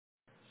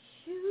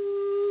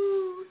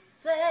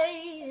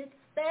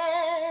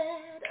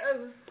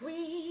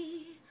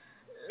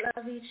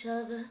each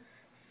other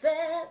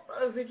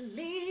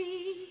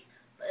separately,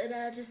 but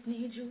I just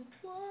need you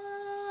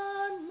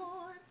one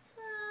more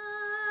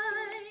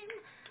time.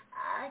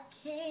 I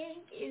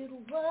can't get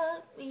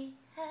what we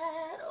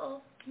had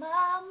off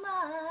my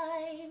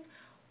mind.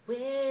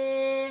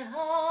 Where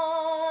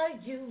are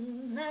you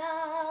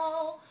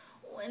now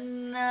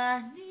when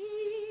I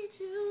need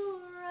you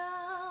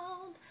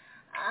around?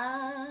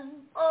 I'm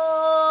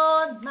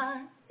on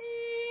my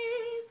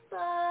knees,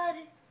 but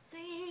it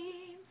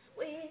seems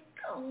we're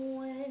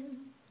going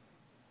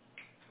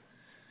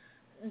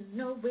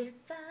nowhere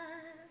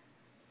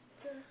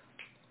faster,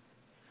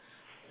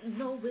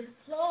 nowhere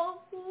slow.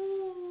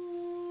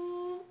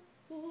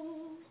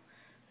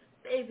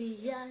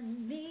 Baby, I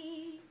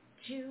need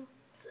you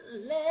to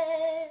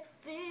let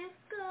this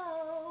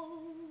go.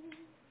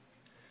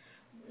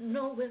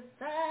 Nowhere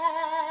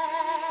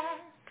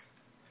fast,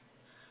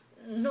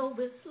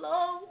 nowhere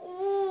slow.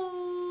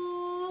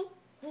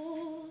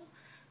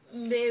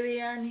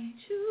 Baby, I need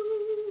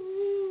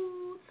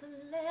you to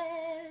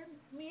let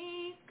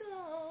me go.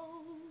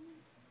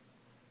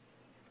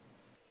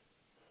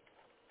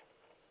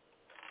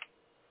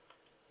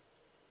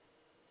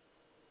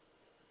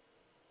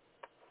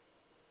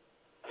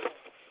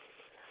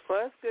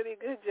 Well, it's goody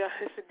good, John.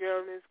 It's the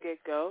girl, Miss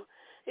Get-Go.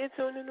 You're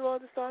tuned into All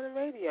the Starting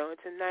Radio, and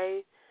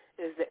tonight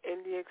is the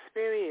Indie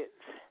Experience,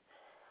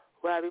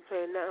 where I be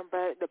playing nothing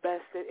but the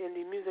best in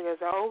indie music, as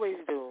I always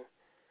do.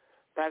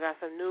 But I got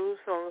some new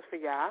songs for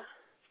y'all,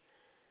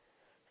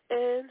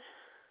 and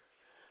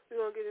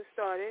we're going to get it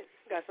started.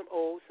 Got some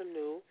old, some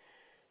new,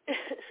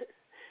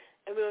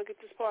 and we're going to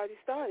get this party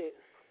started.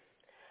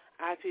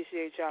 I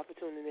appreciate y'all for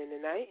tuning in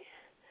tonight.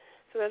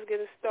 So let's get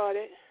it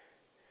started.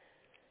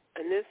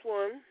 And this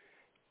one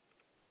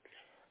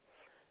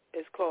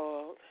is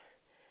called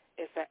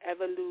If I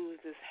Ever Lose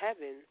This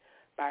Heaven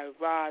by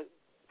Rod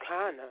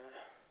Connor.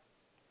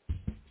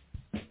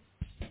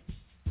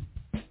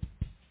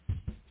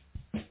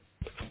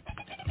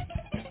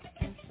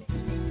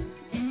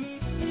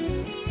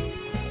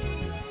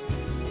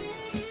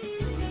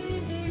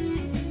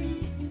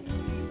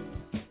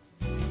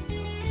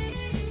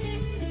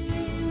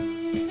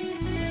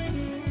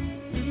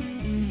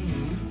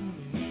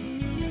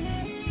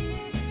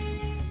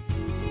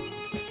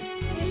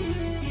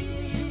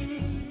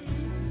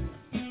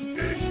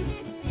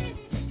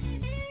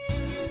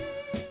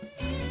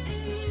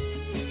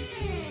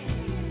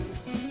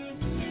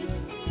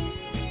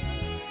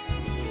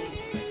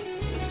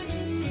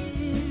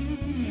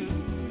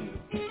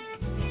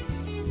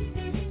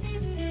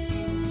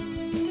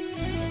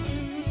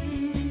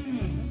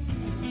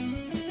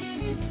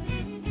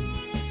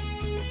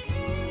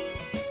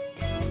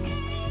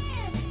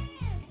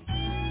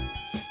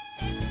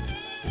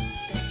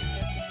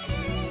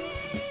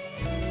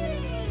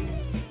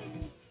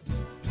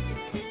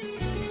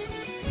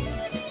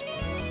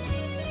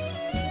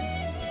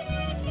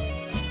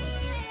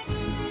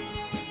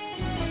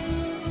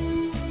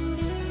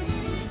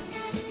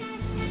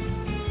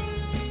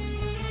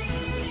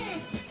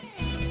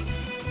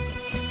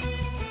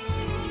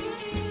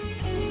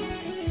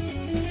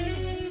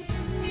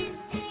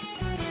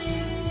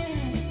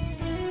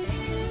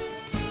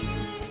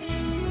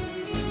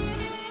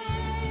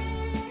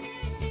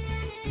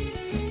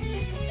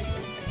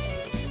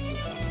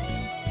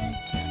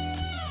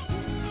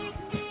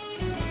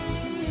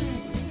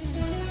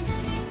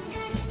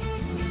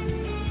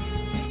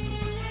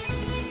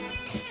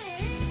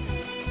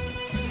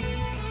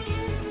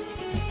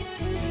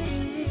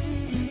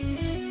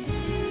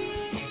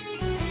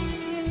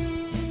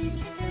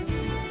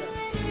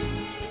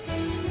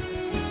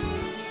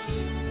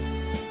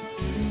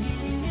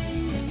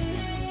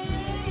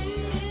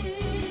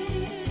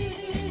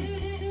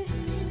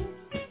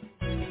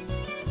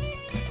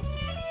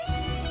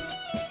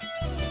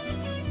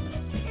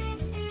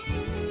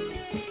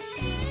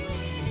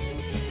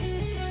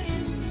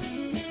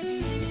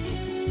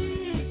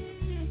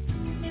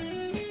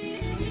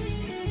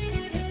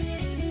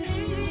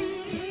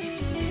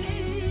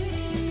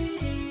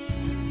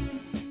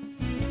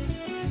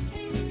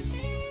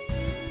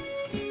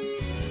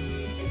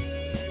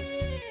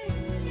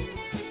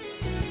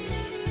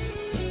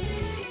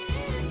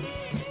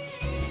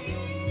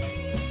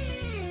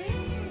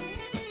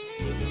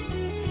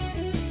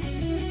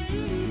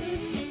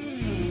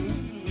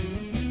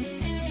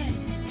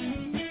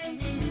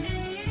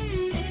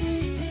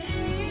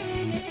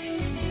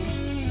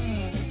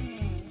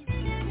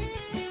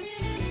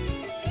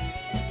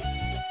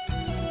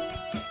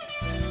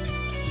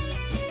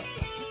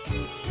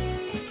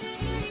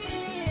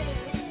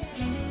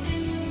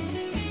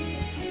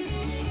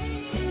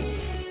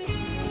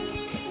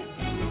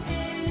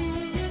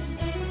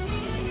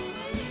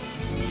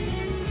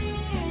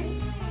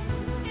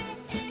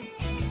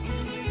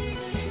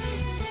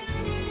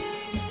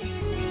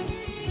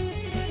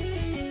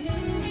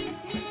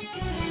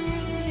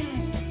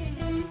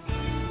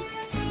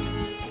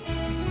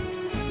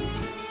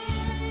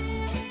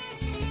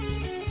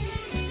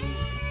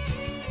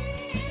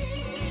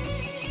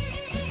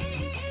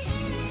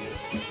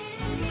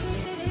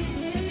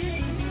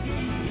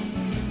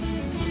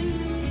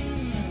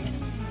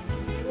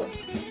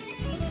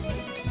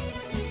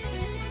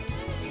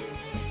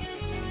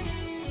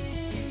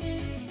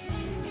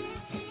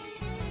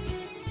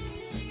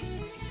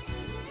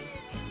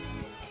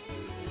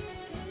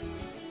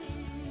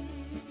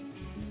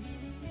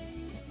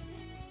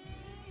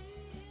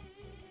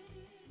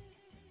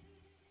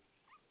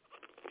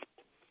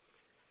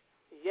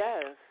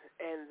 Yes,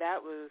 and that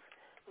was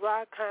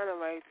right kind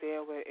of right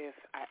there where If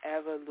I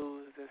Ever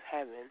Lose This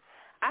Heaven.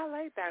 I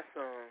like that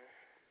song.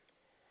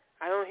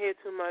 I don't hear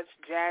too much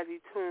jazzy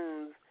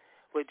tunes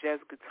with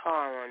just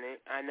guitar on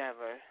it. I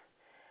never.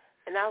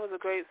 And that was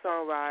a great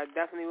song, Rod.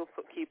 Definitely will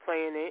keep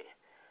playing it.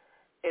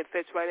 It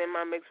fits right in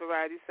my Mixed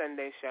Variety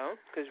Sunday show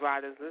because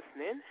Rod is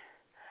listening.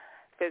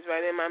 Fits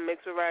right in my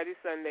Mixed Variety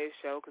Sunday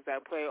show because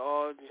I play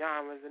all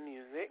genres of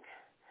music.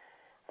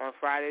 On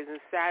Fridays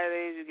and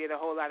Saturdays, you get a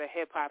whole lot of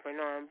hip-hop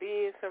and R&B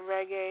and some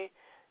reggae.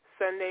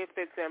 Sunday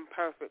fits in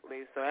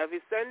perfectly. So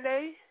every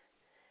Sunday,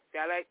 if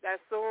y'all like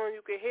that song,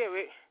 you can hear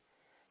it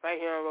right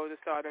here on Road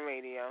to Stardom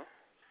Radio.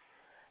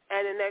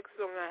 And the next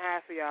song I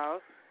have for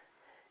y'all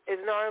is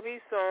an R&B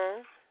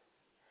song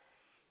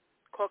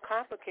called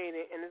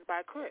Complicated, and it's by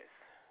Chris.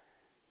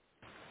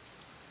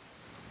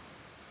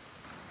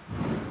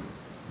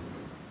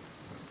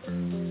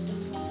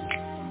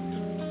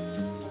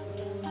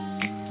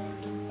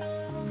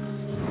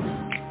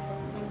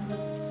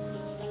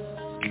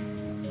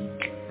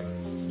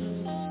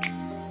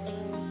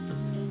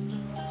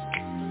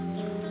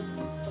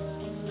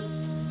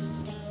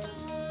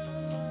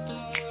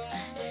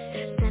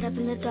 Up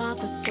in the dark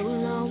for so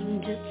long,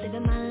 just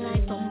living my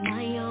life on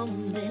my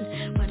own.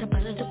 Then right up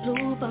out of the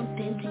blue, bumped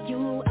into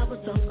you. I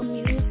was so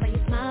amused by your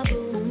smile,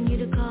 boom. You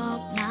to call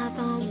my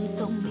phone,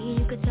 so me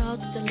you could talk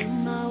just a little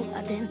more.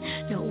 I didn't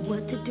know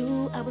what to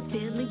do. I was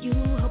feeling you,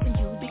 hoping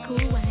you'd be cool.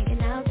 We're hanging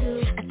out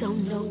too. I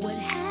don't know what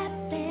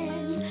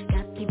happened.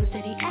 Got people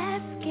steady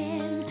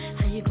asking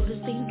how you go to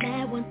sleep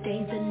mad one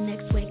day, the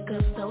next wake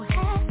up so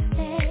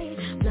happy.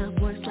 Love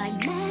works like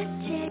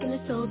magic, and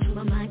it's so true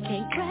my mind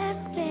can't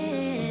grasp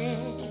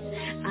it.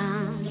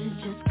 I'm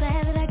just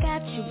glad that I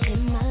got you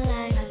in my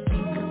life. I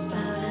think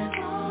about it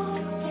all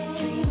day,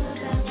 dream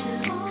about you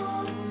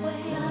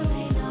always. Love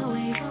ain't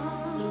always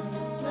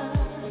love.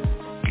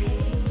 I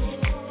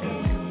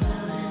think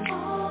about it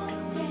all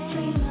day,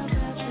 dream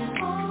about you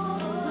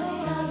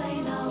always. Love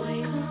ain't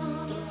always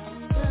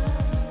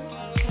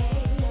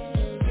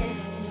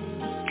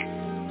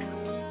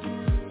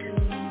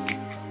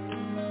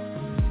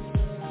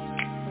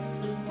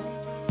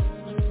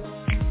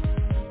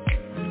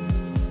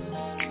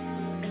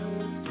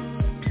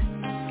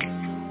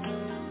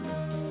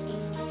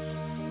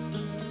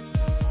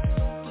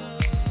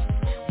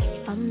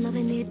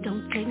it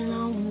don't take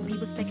long.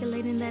 People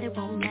speculating that it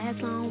won't last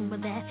long,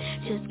 but that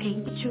just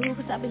can't be true.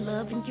 Cause I've been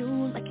loving you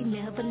like you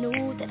never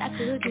knew that I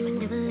could do.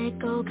 Never let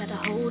go, gotta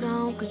hold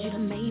on. Cause you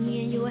done made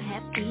me and you're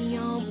happy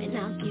on. And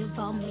I'll give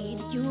all me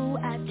to you.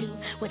 I do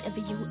whatever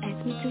you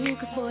ask me to.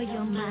 Cause boy,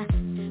 you're my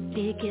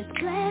biggest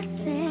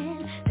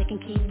blessing. They can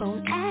keep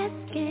on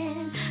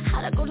asking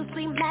how'd I go to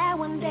sleep mad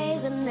one day,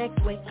 the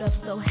next wake up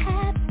so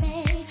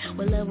happy.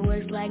 Well, love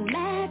works like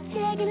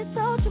magic, and it's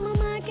so true my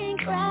mind can't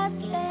grasp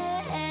it.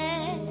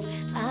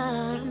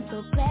 I'm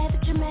so glad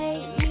that you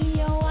made me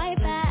your wife.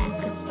 I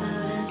think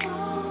about it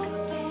all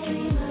day,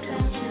 dream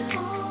about you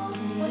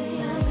always.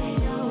 Love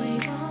ain't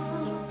always love.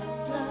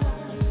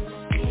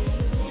 I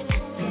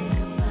think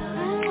about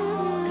it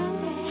all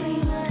day,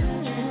 dream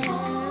about you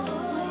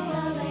always.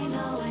 Love ain't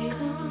always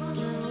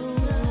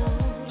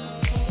love.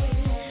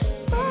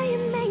 Boy, you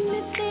make me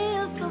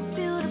feel so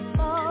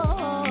beautiful,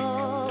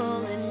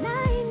 and I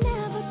ain't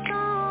never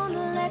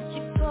gonna let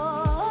you go.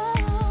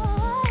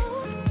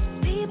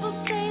 People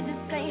say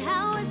this ain't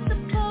how it's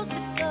supposed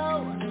to go,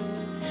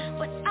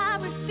 but I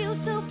refuse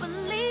to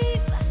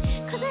believe,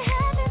 cause it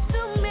happened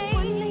to me.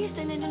 One day you're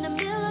standing in the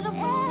middle of the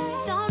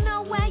road, don't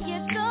know where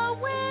you're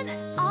going.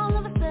 All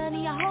of a sudden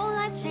your whole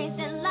life changed,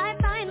 and life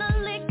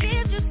finally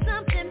gives you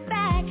something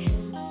back.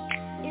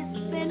 It's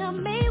been a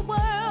mean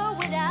world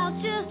without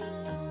you.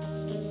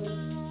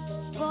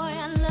 Boy,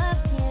 I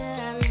love you,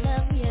 I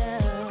love you.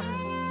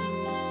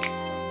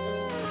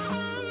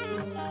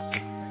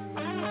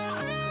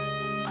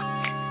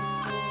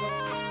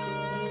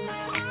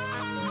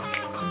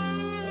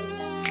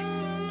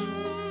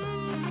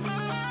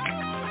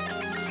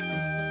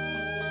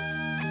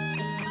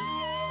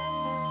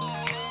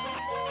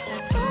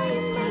 Boy,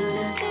 you make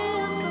me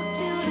feel so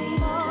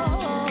beautiful,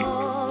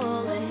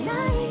 and I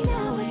ain't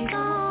never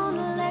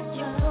gonna let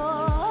you go.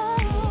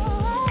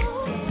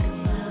 Think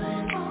about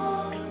it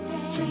all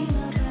day, dream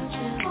about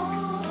you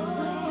always.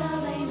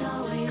 Love ain't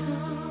always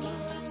love.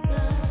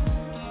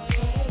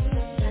 Think about it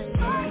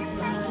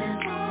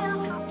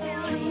all day,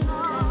 dream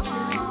about you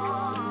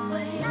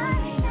always. And I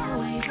ain't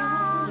always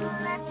gonna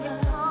let you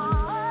go.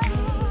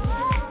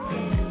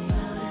 Think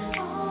about it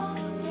all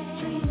day,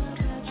 dream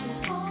about you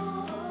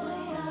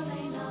always. Love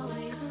ain't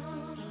always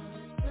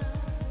love.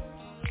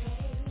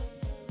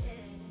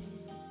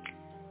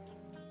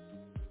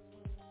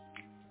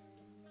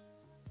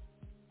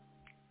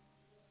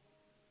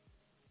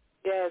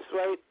 Yes,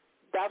 right.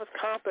 That was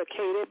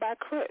Complicated by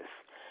Chris.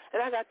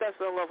 And I got that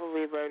song off of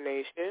Reverb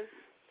Nation.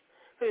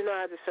 You know,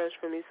 I had to search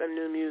for me some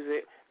new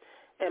music.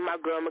 And my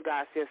girl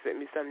Magasia sent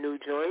me some new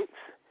joints.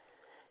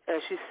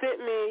 And she sent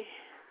me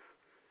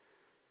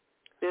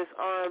this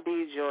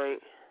R&B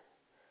joint.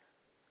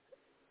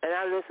 And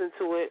I listened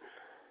to it.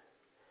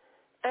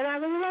 And I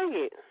really like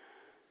it.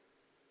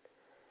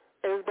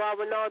 And it's by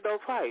Ronaldo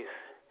Price.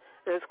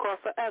 And it's called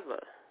Forever.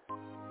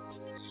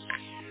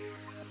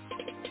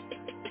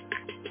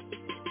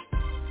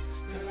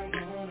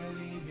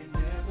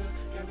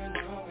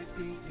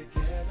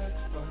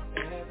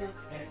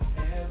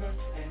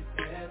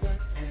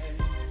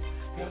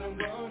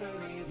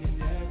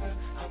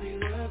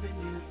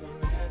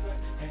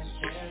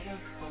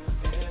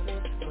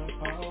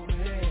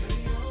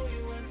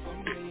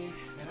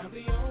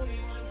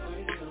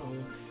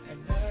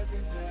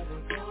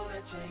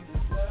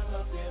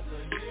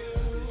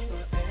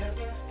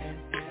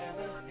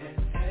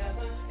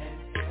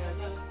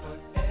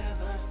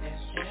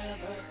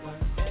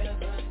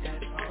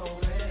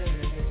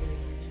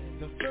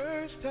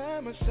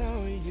 Time I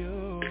saw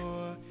you,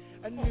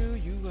 I knew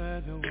you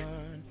were the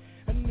one.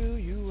 I knew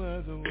you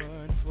were the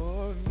one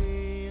for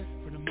me.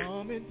 From the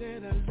moment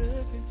that I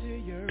looked into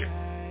your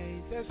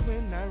eyes, that's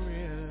when I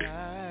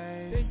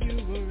realized that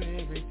you were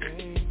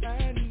everything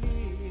I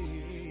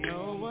need.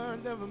 No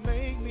one's ever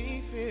made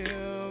me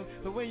feel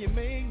the way you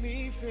make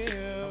me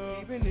feel.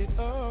 I'm keeping it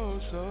oh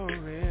so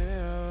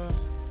real.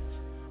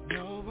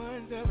 No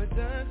one's ever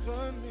done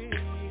for me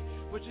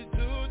what you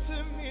do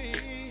to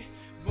me.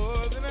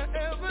 More than I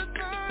ever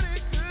thought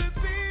it could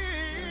be.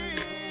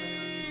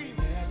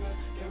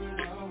 There will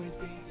always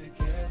be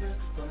together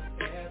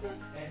forever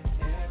and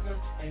ever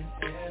and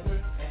ever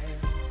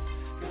and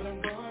girl, I'm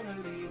gonna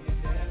leave you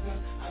never.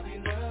 I'll be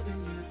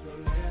loving you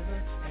forever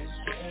and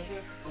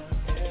ever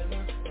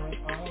forever for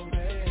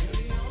always.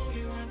 You're the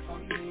only one for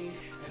me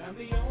and I'm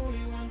the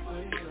only one for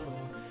you.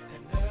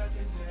 And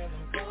nothing's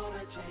ever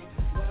gonna change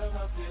this love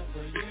I feel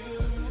for you.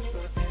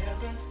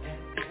 Forever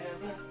and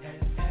ever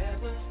and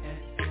ever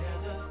and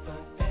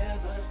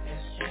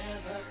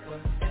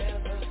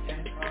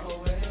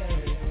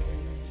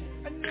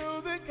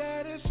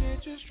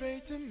you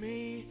straight to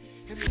me,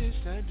 and this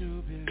I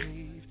do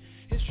believe.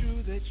 It's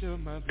true that you're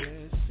my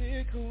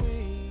blessed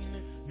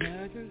queen.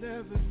 Nothing's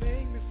ever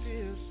made me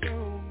feel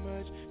so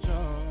much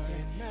joy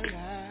in my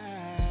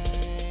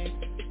life.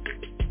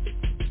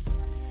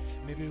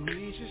 Maybe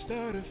we should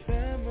start a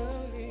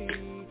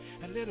family.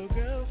 A little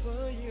girl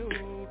for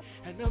you,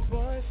 and a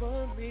boy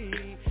for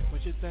me.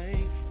 What you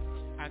think?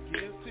 I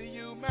give to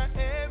you my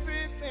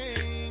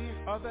everything,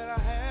 all that I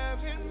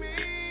have in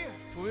me,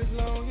 for as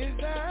long as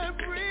I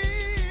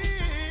breathe.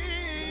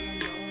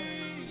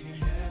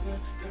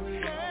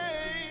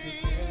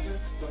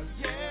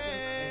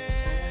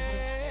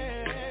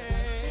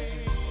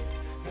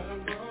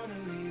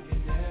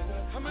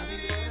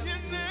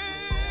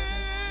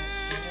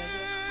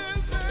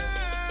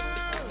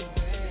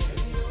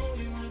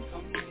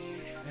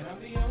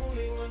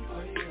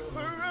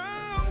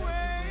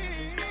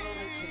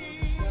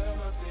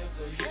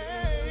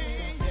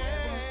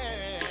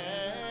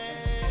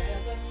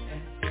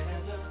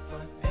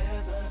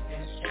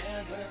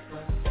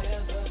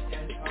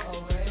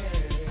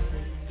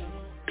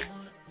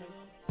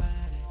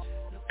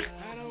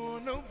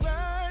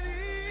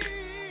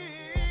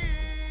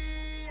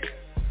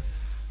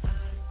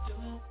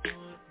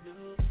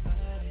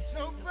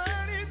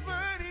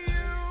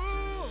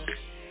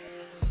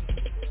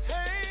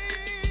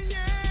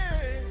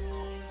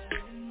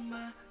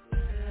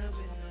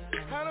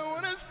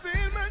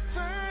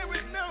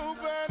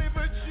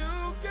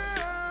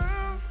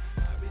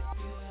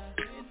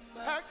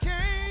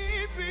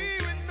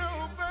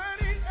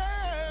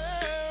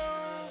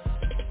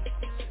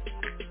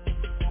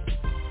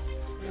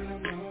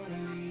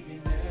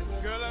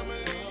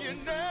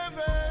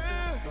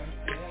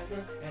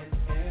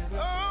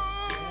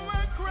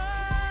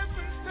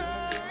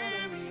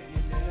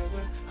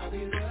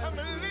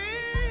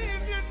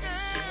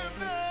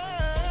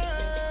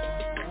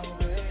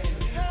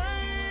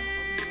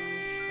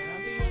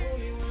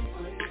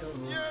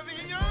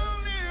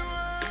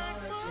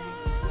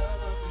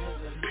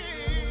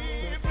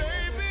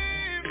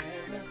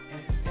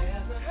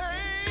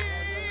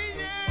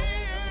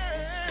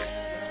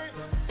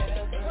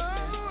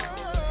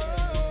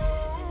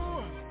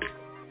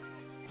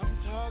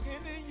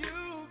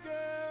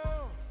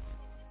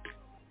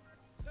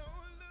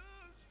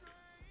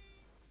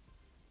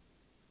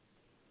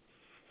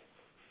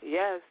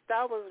 Yes,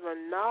 that was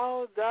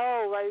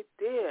Ronaldo right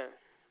there.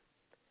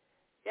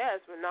 Yes,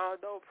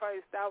 Ronaldo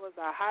Price. That was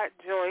a hot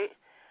joint.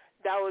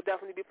 That will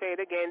definitely be played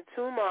again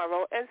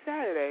tomorrow and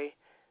Saturday,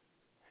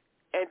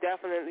 and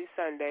definitely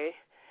Sunday.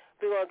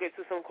 We're going to get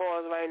to some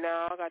calls right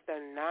now. I got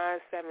the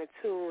 972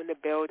 in the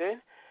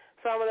building,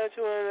 so I'm going to let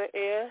you in the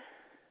air.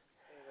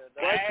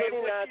 What's Hey,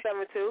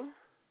 972?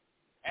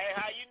 Hey,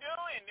 how you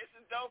doing? This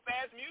is Dope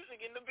Ass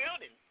Music in the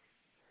building.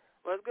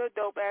 What's good,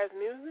 Dope Ass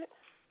Music?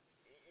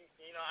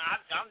 You know,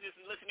 I'm just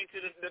listening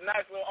to the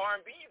nice little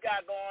R&B you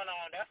got going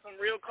on. That's some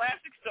real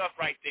classic stuff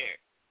right there.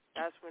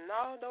 That's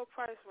Ronaldo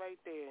Price right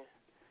there.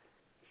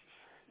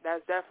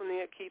 That's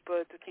definitely a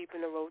keeper to keep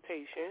in the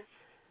rotation.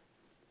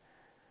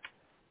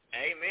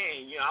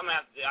 Amen. You know, I'm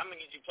gonna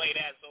get you play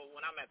that so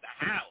when I'm at the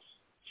house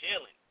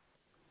chilling.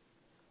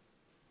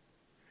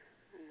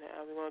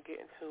 Now we're gonna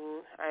get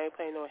into. I ain't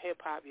playing no hip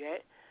hop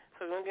yet,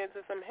 So we're going to get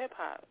into some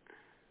hip-hop.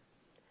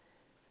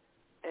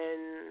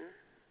 And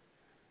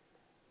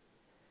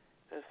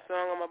the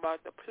song I'm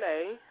about to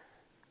play.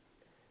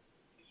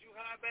 Is you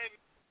high,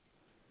 baby?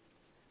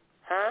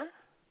 Huh?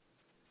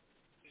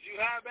 Is you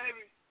high,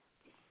 baby?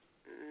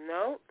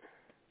 No.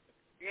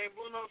 You ain't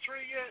blew no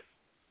tree yet?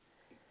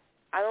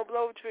 I don't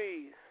blow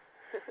trees.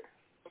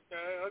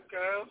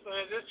 Okay. So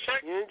just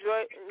check. You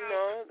enjoy,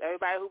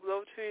 everybody who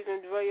blow trees,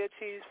 enjoy your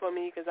trees for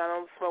me because I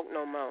don't smoke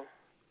no more.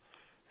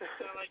 You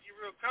sound like you're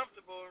real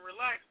comfortable and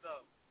relaxed,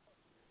 though.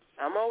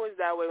 I'm always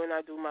that way when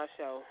I do my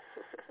show.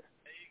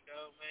 There you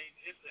go, man.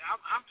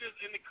 I'm just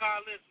in the car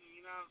listening,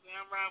 you know what I'm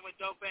saying? I'm riding with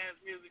dope-ass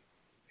music,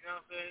 you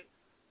know what I'm saying?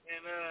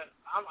 And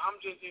I'm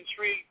just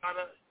intrigued by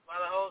the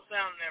whole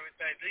sound and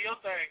everything. Do your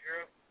thing,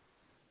 girl.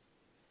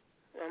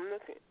 I'm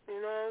looking,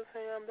 you know what I'm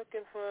saying? I'm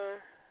looking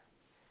for,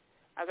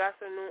 I got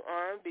some new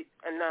R&B,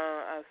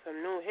 some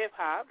new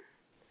hip-hop.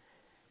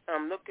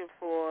 I'm looking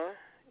for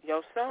your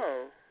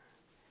song.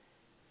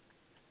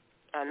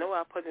 I know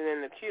I put it in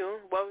the queue.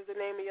 What was the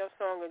name of your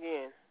song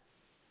again?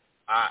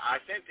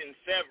 I sent in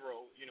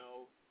several,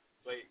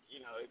 but,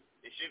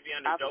 it should be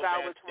under dope.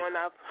 I forgot which one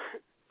I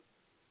put.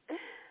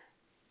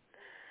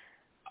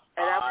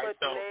 And I put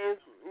the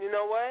names, you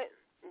know what?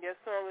 Your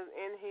song is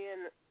in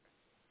here,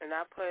 and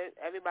I put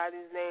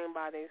everybody's name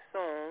by their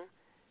song.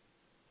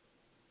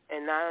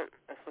 And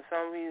for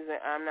some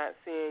reason, I'm not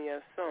seeing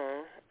your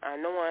song. I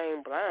know I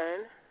ain't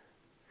blind.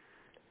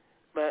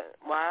 But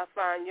while I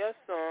find your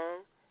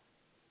song,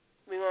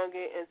 we're going to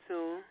get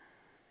into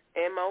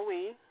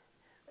MOE.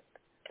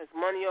 It's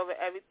Money Over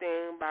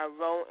Everything by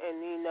Ro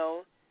and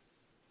Nino.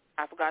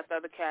 I forgot the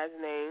other cat's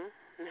name.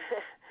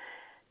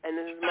 And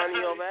this is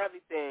Money Over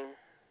Everything.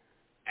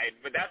 Hey,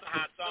 but that's a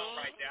hot song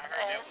right there. I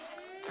heard that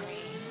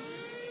one.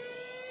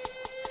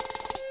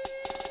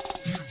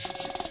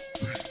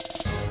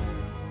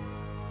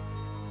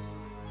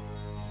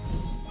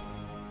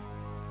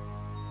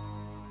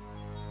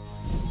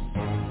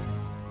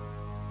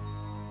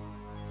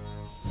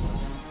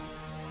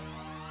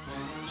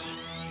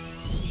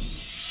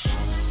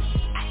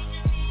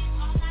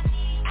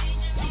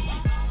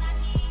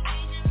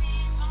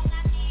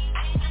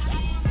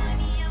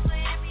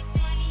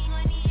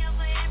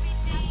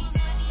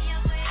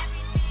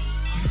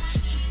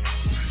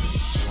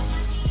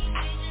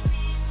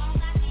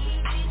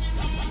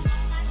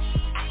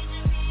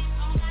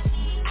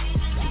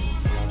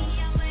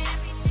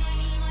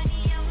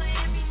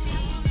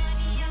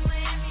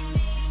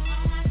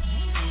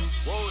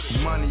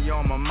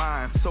 On my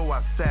mind, so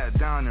I sat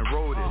down and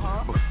wrote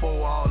it.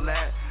 Before all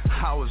that,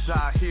 I was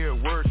out here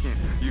working.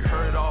 You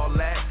heard all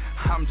that?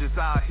 I'm just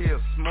out here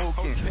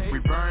smoking. We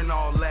burn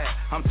all that.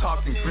 I'm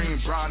talking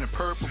green, brown, and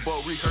purple,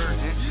 but we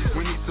hurting.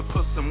 We need to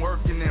put some work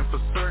in for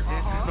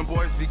certain. Them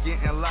boys be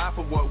getting live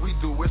for what we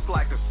do. It's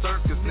like a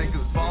circus.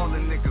 Niggas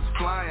ballin', niggas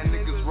flying,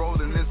 niggas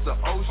rolling. It's the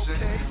ocean.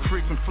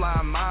 Freaking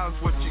flying miles,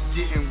 what you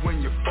getting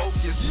when you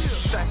focus.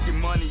 Stack your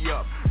money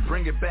up,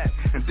 bring it back,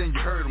 and then you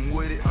hurt them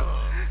with it.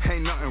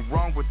 Ain't nothing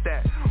wrong with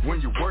that when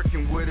you're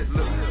working with it.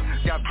 Look,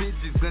 got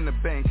bitches in the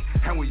bank,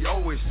 and we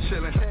always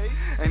chillin'.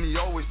 And he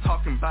always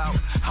talking about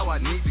how I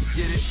need to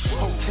get it.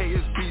 Okay,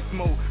 it's beast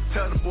mode.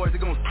 Tell the boys they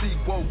gon' see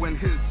woe in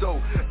his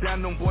dough.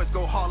 Damn, them boys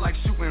go hard like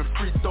shooting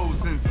free throws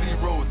and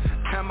zeros.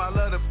 Damn, I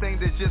love the thing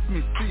that just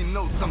me see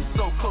notes. I'm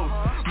so close.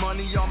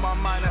 Money on my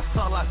mind, that's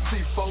all I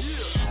see, folks.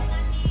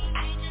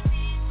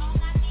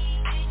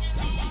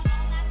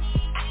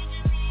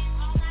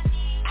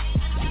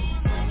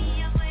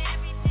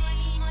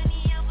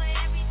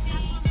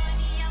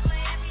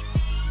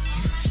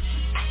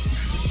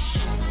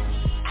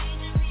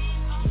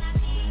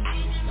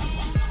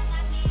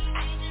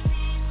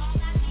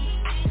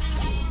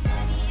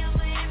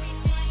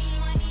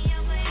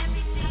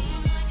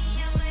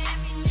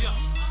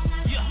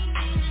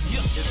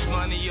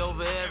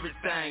 Over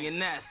everything,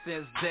 and that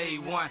since day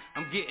one.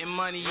 I'm getting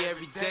money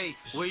every day.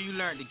 Where you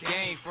learned the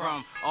game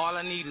from? All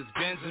I need is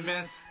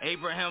Benjamins,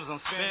 Abrahams, I'm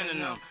spending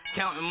them.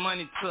 Counting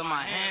money till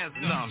my hands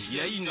numb.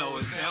 Yeah, you know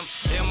it's him.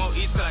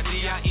 M-O-E till I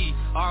D-I-E.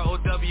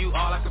 R-O-W,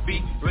 all I could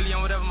be. Really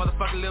on whatever,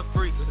 motherfucker, live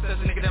free. Success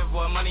a nigga, never,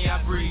 boy, money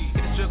I breathe.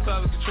 Get the strip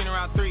club with Katrina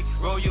around 3.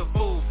 Roll you a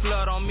fool,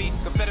 flood on me.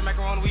 Confetti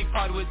macaroni, we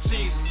party with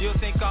cheese. You'll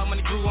think all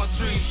money grew on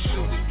trees.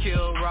 Shoot to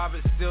kill,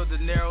 Robert, steal De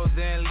Niro,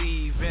 then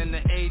leave. In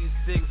the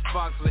 86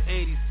 box with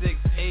 86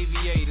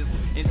 aviators.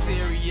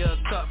 Interior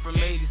cut from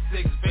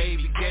 86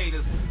 baby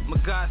gators.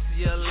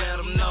 Magasia, let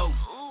them know.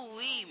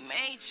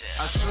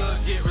 I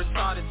should get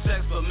retarded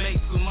checks, but make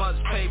too much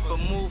paper.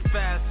 Move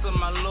fast to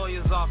my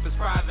lawyer's office,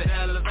 private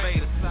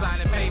elevator.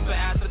 Signing paper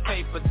after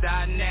paper,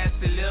 die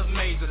nasty, live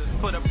major.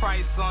 Put a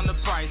price on the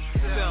price,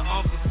 sell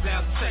Uncle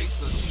Sam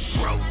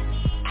chasers. Broke.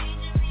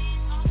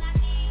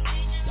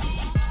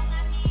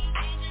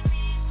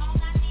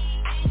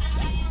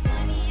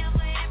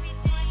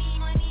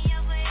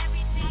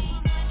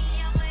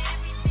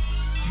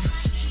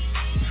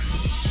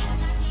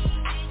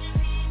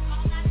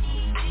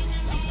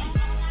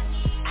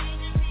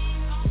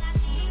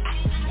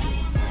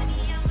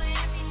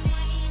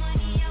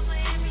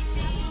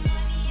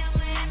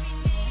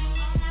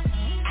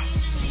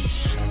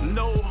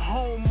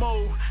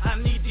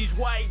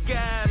 white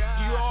guys.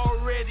 You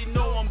already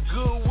know I'm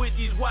good with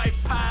these white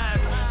pies.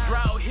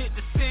 Drought hit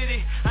the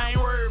city, I ain't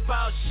worried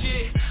about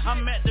shit.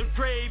 I'm at the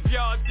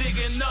graveyard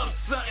digging up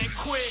something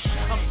quick.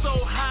 I'm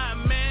so high,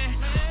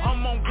 man,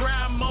 I'm on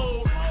grind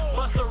mode.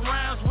 Bust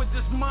arounds with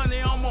this money,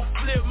 I'm on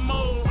flip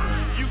mode.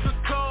 You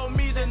could call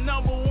me the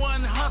number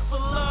one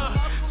hustler.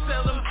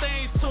 Sell them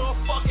things to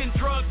a fucking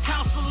drug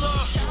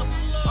counselor.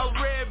 A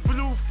red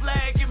blue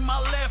flag in my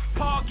left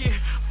pocket.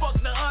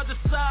 Fuck the other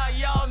side,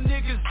 y'all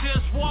niggas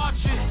just watch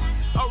it.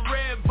 A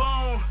red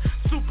bone,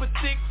 super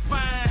thick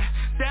fine.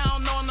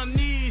 Down on the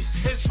knees,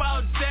 it's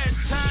about that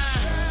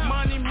time.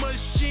 Money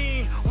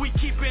machine, we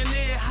keeping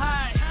it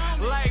hot.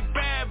 Like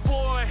bad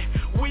boy,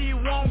 we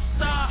won't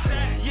stop.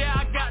 Yeah,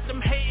 I got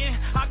them hating,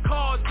 I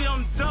call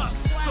them ducks.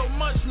 So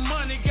much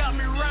money got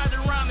me riding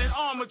around in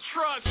armored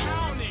trucks.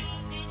 Count it.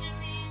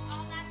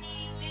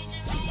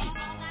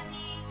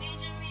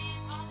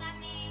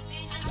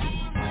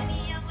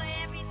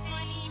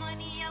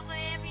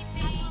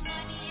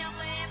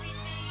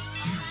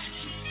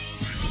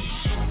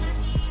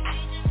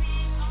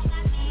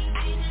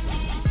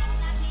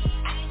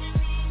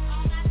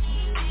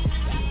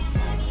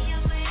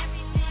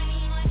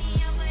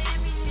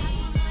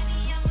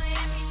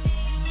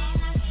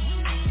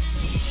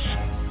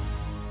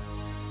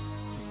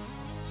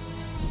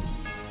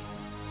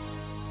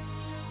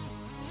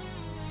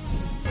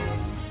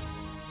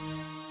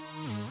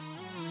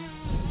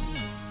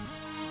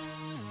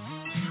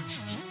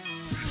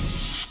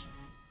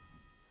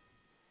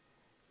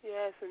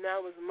 Yes, and that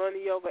was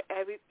Money Over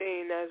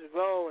Everything. That's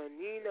Ro and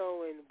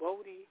Nino and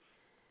Bodie.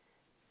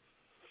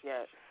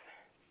 Yes.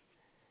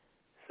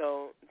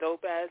 So,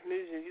 dope ass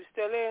music. You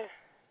still there?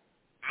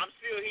 I'm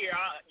still here.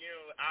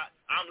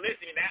 I'm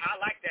listening. I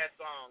like that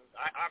song.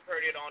 I've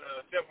heard it on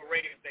several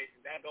radio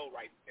stations. That go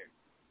right there.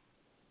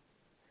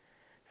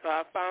 So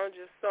I found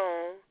your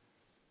song,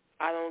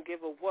 I Don't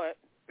Give a What.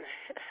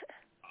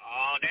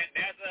 Oh, that's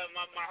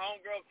my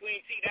homegirl Queen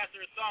T. That's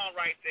her song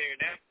right there.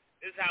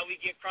 This is how we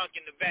get crunk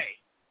in the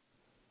Bay.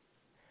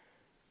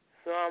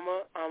 So I'm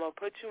gonna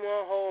put you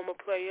on hold. I'm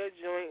gonna play your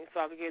joint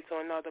so I can get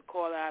to another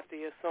caller after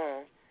your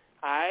song.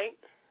 All right?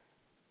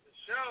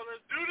 Show,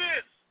 let's do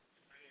this.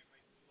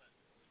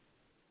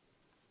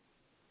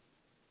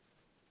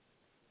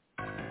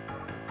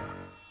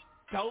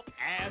 Dope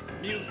ass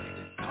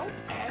music. Dope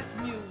ass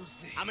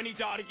music. I'ma need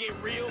y'all to get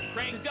real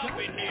cranked up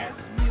in here.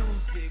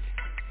 Music.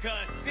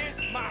 Cause this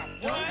my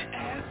what? Dope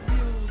ass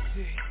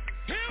music.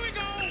 Here we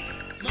go.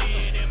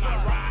 Man in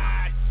my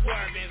ride,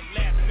 swerving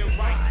left and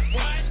right.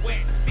 What?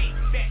 Wet feet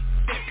set,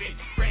 sipping,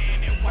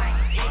 brand and white.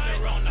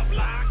 Either on the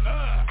block,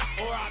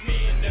 or I'm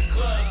in the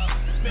club.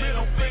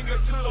 Middle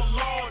finger to the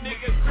law,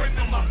 niggas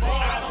gripping my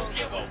ball. I don't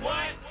give a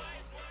what.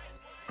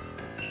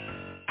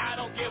 I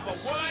don't give a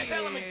what.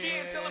 Tell him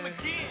again, tell him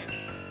again.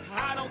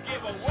 I don't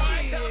give a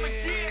what. Tell him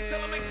again,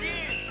 tell him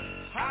again.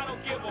 I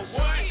don't give a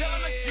what. Tell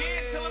him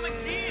again, tell him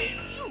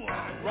again.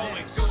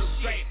 Rolling through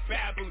straight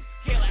baboons,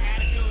 killer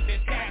attitudes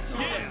and tattoos.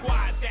 A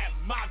squad that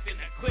mobs in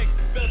the clique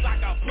feels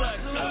like a blood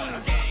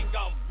club. Gang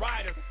of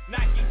riders,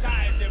 Nike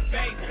tires and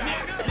base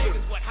tires.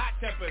 Niggas with hot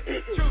tempers,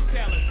 truth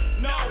tellers,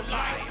 no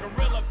lies.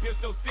 Gorilla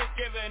pistol sit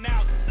giving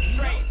out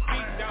straight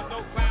beats down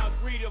no clowns,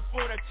 greeted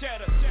for the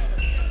cheddar.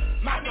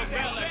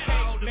 Mozzarella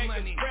cake, make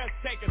the breath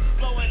take a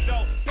slow and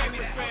dope. Take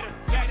me straighter,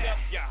 jack up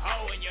your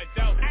hoe and your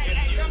dope.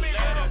 If you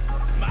let us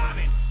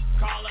mobbing,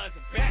 call us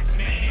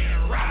Batman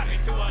and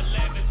Robin.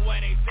 211s,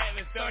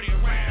 187, 30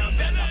 rounds.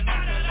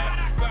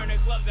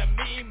 Burning gloves and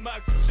mean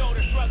mugs,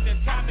 shoulder shrugs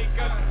and Tommy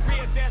guns.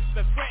 Reassess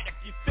the threat if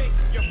you think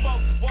your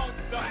folks won't.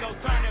 No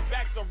turning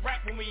back to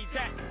rap when we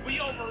attack.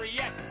 We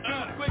overreact.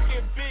 Quick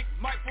and big,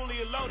 mic fully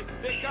loaded.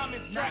 They come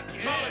in strapped.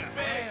 Smaller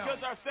fans,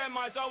 cause our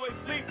semis always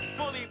sleep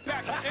fully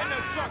packed in the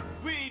truck.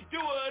 We do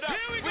it up.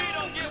 We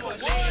don't give a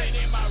what.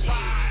 In my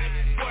ride,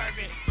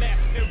 swerving left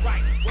and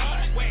right.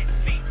 Wet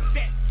feet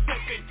set,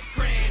 sipping,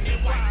 grand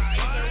and white.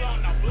 Either on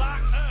the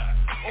block,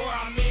 or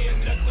I'm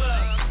in the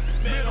club.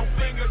 Middle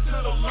finger to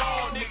the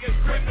law, niggas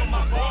gripping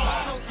my ball.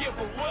 I don't give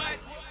a what.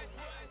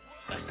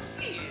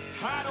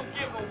 I don't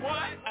give a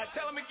what.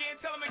 Tell him again,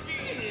 tell him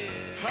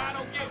again. I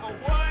don't give a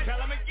what. Tell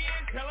him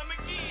again, tell him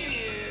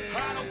again.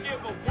 I don't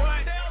give a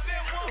what. Tell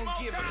them one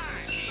more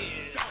time.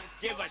 Don't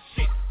give a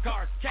shit.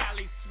 Cars,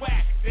 Cali,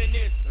 swag in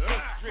this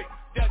district.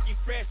 Dougie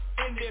Fresh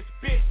in this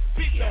bitch.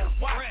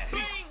 Bitch, watch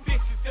beat.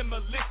 Bitches and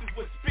malicious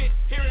with spit.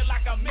 Hear it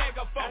like a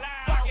megaphone.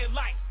 Talking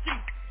like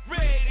sheep.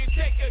 Ready to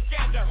take a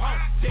gander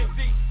home.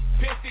 Dizzy,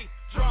 pissy,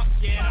 drunk.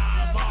 Yeah,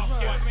 I'm off.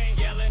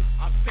 Yelling,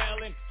 I'm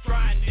selling.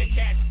 Trying to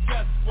catch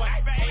just what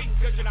hating.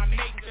 Cause you're not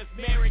hating, just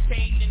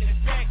meditating and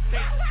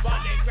expecting.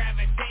 While they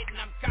gravitating,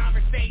 I'm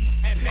conversating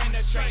and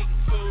penetrating.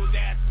 Smooth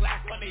ass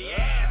slack on the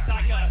ass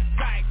like a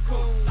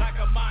tycoon. Like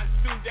a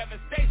monsoon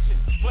devastation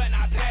when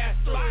I pass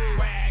through.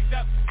 Wagged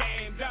up,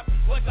 gamed up,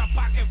 with a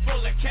pocket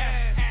full of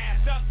cash.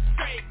 Ass up,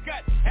 straight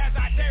gut as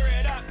I tear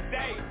it up.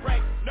 They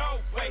break, no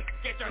way,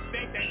 get your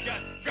things and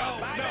just go.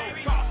 No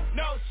call,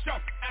 no show,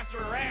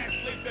 after ass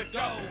leave the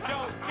door.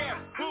 Don't care,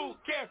 who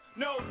cares,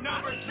 no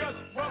numbers, just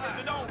rubbers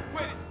and don't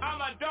quit. I'm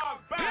a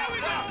dog, bow,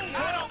 bow.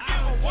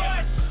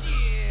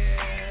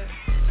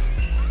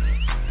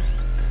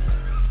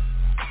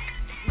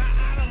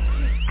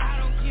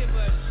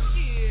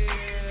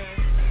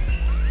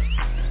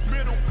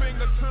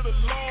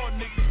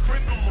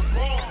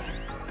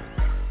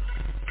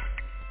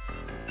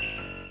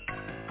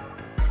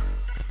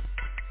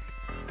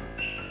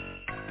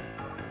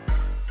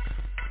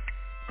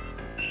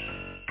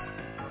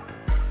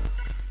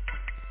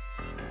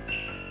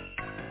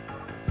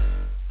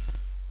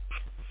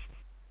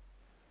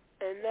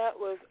 that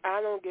was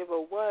I Don't Give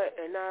a What,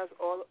 and that's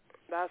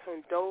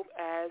some dope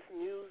ass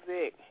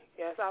music.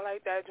 Yes, I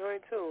like that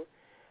joint too.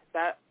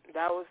 That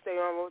will stay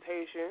on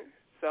rotation.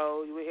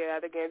 So you will hear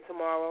that again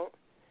tomorrow.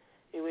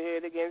 You will hear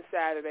it again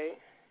Saturday.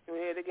 You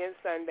will hear it again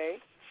Sunday.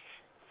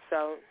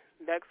 So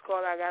next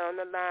call I got on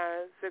the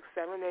line,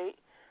 678.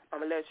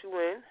 I'm gonna let you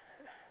in.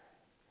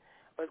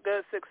 What's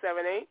good,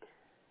 678?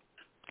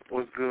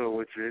 What's good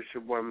with you? It's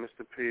your boy,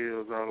 Mr.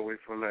 Pills, all the way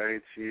from the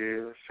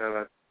ATL. Shout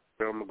out to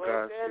Bill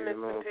McGossett. What's good,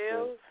 Mr.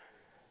 Pills?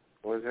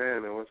 What's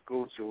happening? What's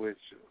Gucci with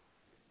you?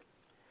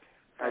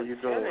 How you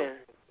doing?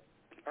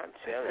 I'm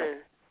chilling.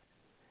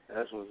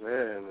 That's what's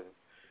happening.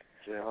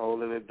 Just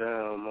holding it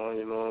down, man,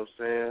 you know what I'm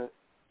saying?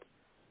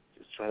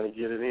 Just trying to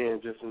get it in,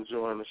 just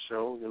enjoying the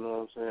show, you know what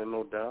I'm saying?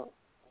 No doubt.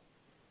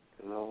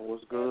 You know,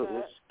 what's good?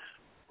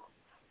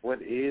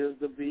 What is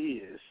the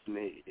business?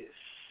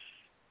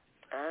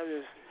 I'm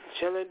just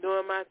chilling,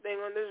 doing my thing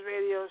on this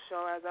radio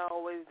show, as I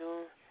always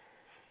do.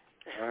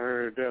 I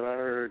heard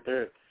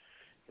that.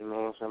 You know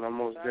what I'm saying? I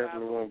most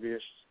definitely won't be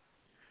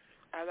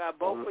I got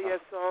both of your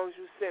songs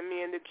you sent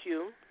me in the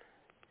queue.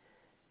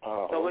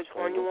 So okay. which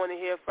one you want to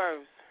hear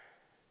first?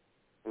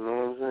 You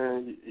know what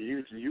I'm saying?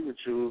 You would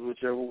choose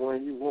whichever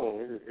one you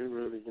want. It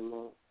really, you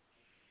know,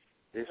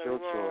 it's your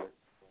choice.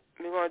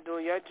 We're going to do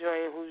your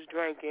joint, Who's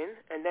Drinking,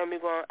 and then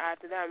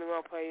after that, we're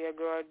going to play your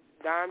girl,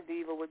 Dom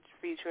Diva, which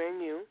featuring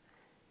you.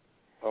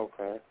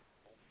 Okay.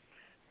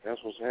 That's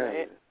what's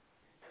happening.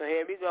 So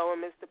here we go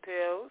with Mr.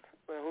 Pills,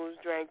 with Who's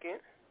Drinking.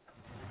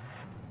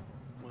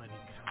 Money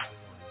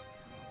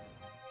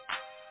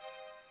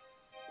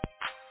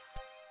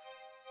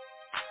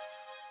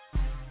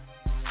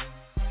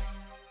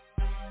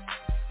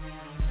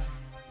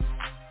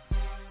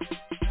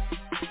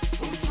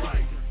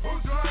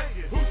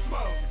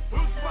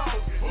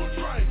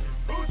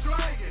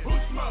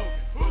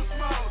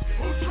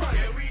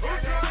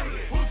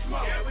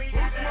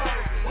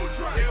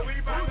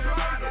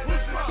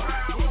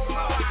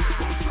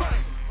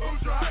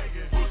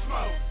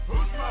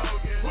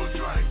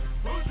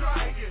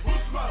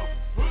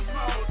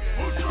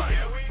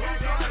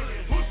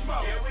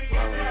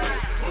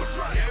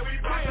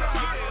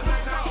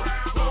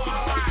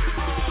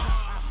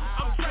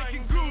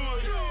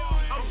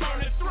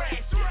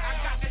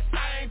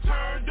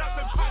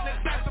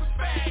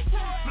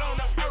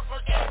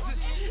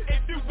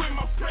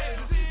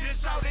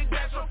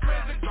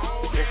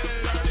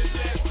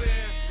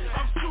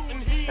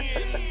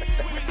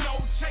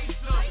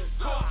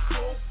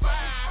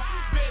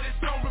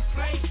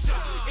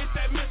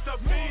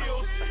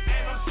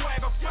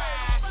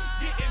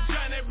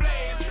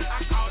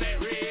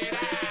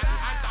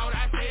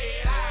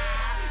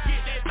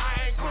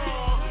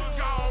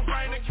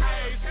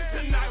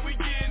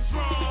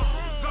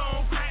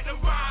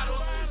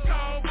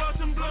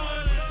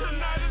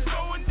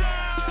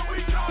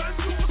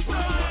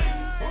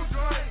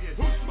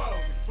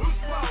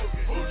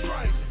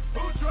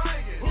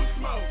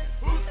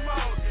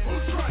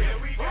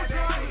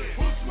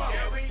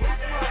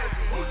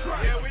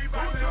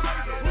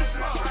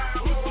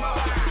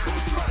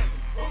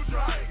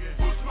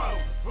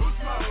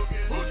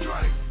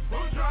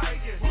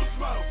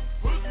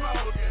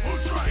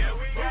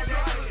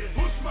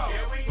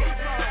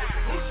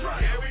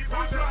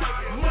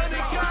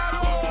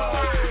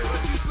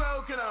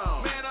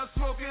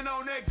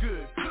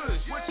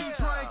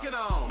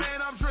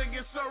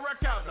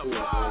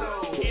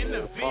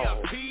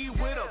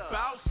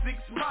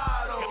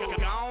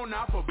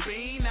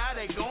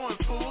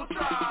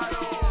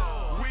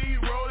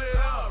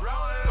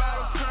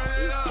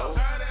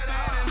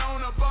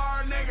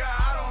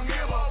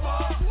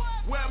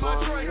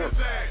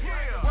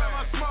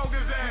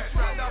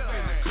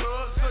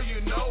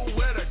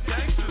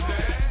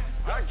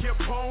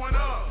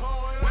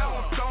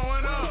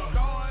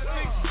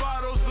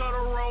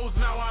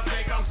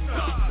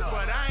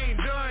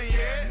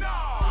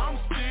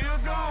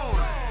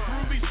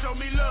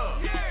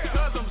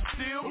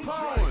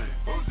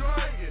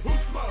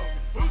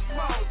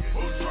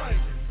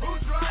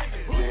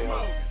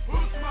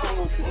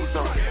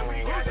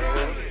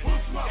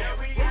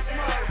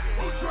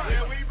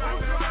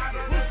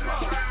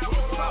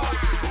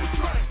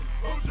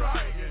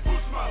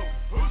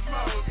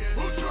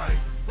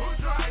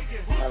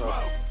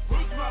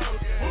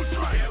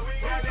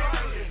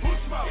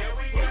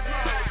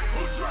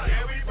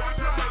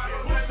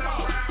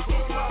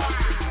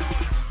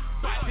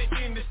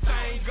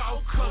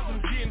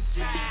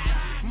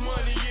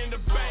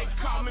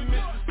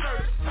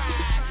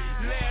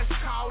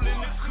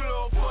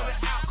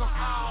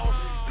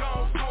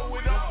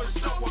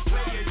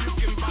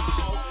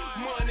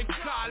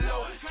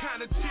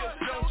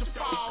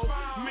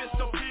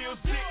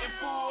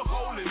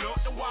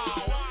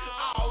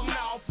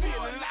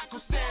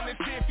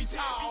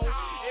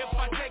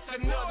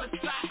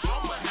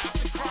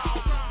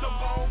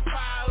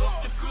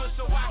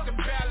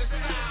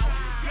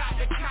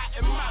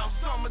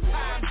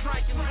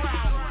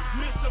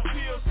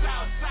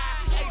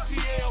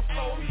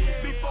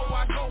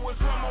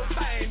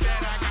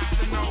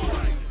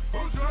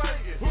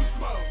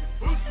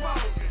Who's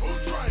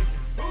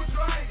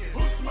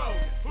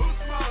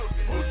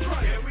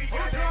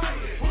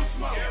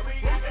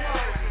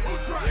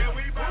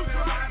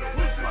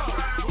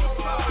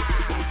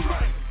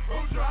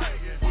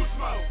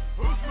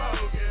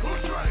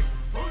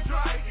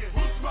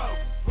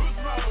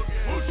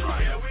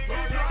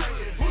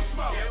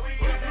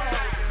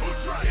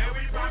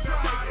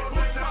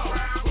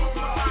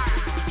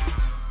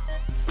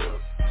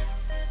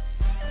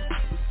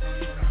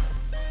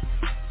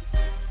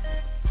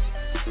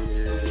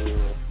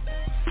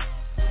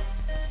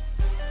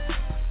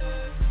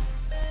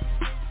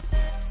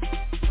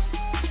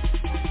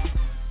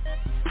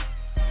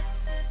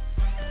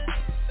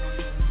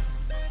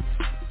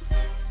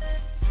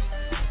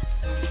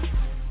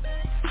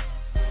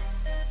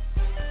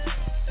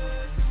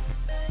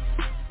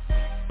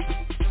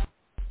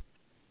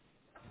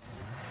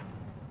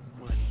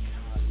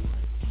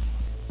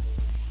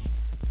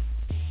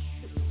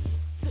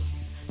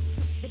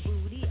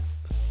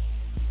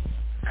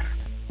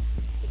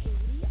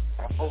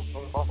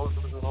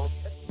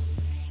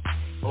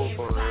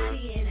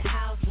Everybody in the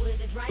house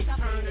with a drink, I'm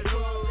turn it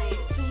up, ladies,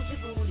 scoot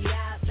your booty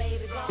out,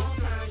 baby, gon'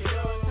 turn it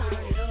up,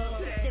 turn it up.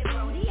 The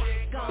booty,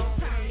 gon'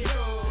 turn it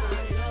up,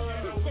 turn it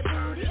up. The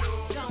booty,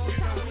 gon'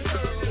 turn it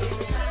up.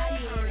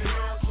 Everybody in the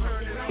house with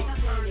a drink, I'm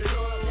turn it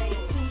up,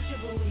 ladies, scoot your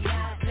booty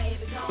out,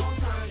 baby, gon'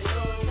 turn it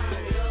up,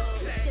 turn it up.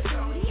 The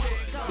booty,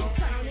 gon'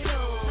 turn it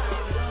up, turn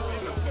it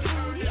up. The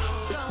booty,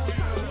 gon'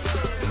 turn it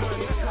up.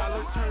 Money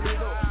collar, turn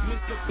it up.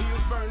 Mr.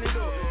 Fields, burn it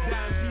up.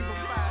 Dime Diva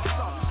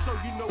 5-star, so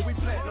you know we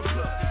platinum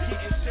plus.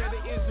 Getting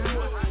cheddar is a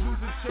must,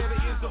 losing cheddar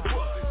is a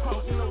bust.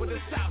 Crossing over the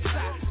south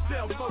side,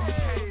 sell for you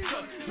can't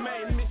touch.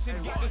 Main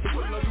mission, get this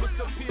thriller.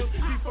 Mr. Fields,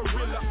 be for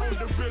realer, on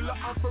the realer,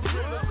 I'm for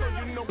realer, so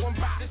you know I'm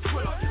about this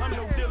thriller. I'm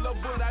no dealer,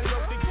 but I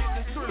love to get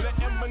this thriller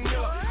in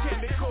Manila.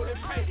 Candy coated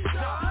paint,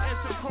 job, and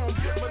some chrome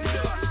dip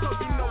vanilla. So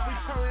you know we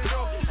turn it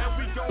up, and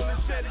we gonna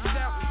shut it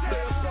down.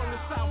 Players from the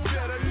south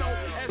better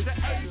known as the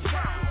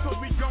A-Town, so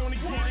we gonna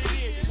get it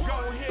in. Go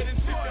ahead and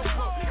sit them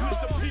up.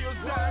 Mr.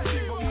 Fields, down,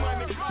 give a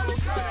money, call it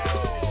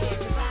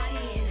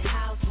Everybody in the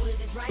house with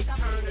a drink, I'm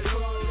turn it up,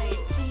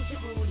 ladies, scoot your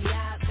booty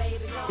out,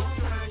 baby, gon'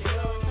 turn it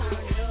up,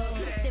 turn it up.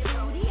 The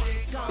booty,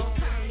 gon'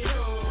 turn it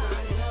up,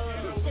 turn it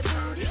up. The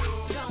booty,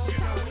 gon'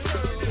 turn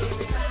it up.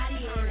 Everybody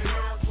in the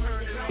house with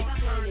a drink, I'm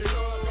turn it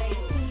up,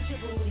 ladies, scoot your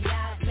booty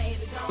out,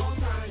 baby, gon'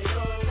 turn it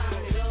up,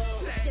 turn it up.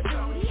 The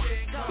booty,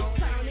 gon'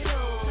 turn it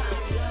up,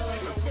 turn it up.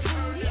 The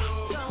booty,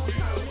 gon'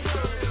 turn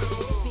it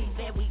up. Be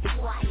very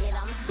quiet,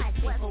 I'm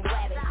hunting for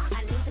rabbit. I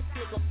need to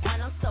stick up on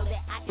them so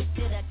that I can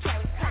sit a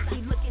carrot.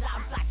 You look it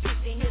up like this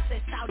and here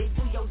says shout it,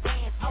 do your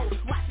dance. Oh,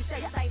 watch me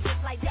say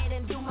just like that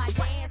and do my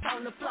dance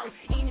on the floor.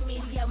 Any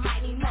media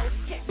might need more.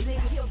 Catch the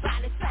nigga here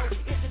by the soul.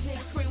 If the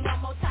nigga scream one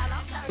more time,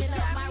 I'm turning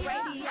up my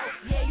radio.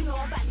 Yeah, you know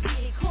I'm about to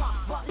get it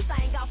crunk. Bought this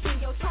thing off in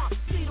your trunk.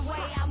 See the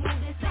way I move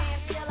this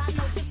hand, still I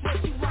know just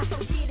what you want. So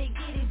get it,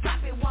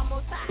 drop it one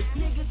more time.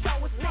 Niggas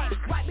throw a snack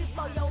right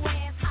before your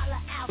ass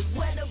holler out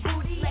where the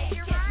booty at.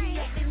 Catch me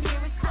at the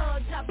nearest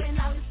club, jumping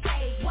on the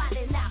stage,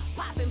 wildin' out,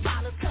 popping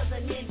bottles 'cause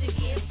a ninja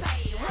gets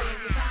paid.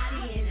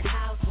 Everybody in the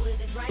house with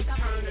a drink, I'm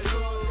turn it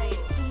up,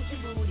 ladies, scoot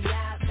your booty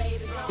out,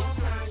 baby, gon'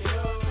 turn it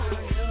up,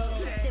 turn it up.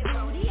 The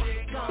booty,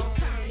 gon'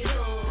 turn it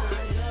up,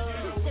 turn it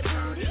up. The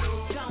booty,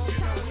 gon'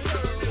 turn it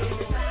up.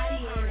 Everybody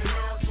in the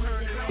house with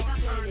a drink, I'm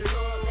turn it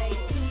up,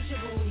 ladies, scoot your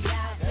booty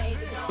out,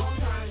 baby, gon'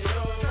 turn it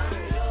up, turn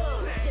it up.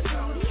 The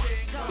booty,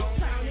 gon'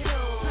 turn it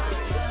up, turn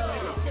it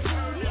up. The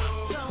booty,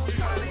 gon'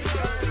 turn it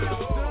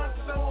up. Done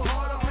so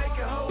hard to make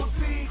a whole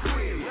team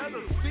quit.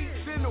 Leather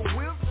seats in the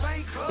whip,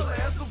 same color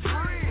as the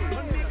bridge.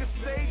 A nigga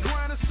stay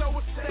grinding, so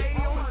I stay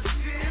on my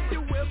shit. If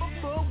you ever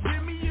fuck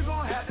with me, you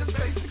gon' have to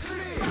face the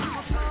clip.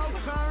 I'm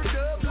turned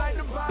up like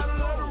the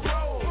bottle of the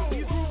road.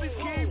 These movies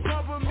keep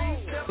bumping me,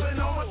 stepping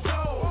on my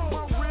toes.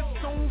 My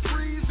wrist on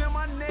freeze and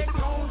my neck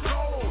on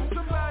cold.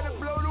 Somebody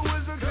blow the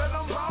whistle 'cause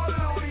I'm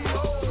ballin' on these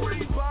hoes.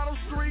 3 bottles,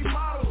 3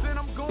 models, and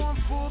I'm going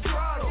full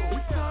throttle.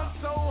 We done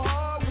so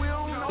hard, we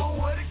don't know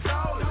what it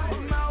called. My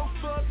mouth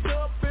fucked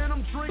up and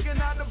I'm drinking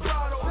out the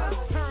bottle.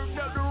 Turned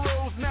up the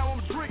rose, now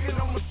I'm drinking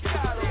on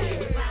Moscato.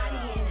 Everybody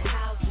in the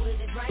house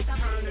with a drink, I'm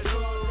turn it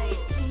up,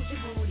 ladies, scoot your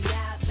booty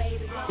out,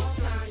 baby, gon'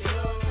 turn it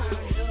up,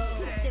 turn it up.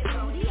 The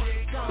booty,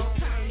 gon'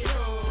 turn it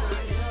up,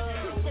 turn it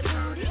up. The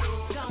booty,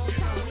 gon'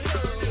 turn it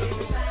up.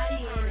 Everybody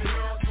in the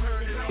house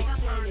with a drink, I'm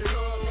turn it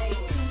up,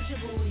 ladies, scoot your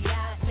booty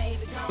out,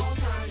 baby, gon'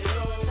 turn it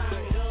up,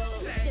 turn it up.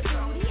 The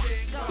booty,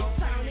 gon'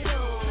 turn it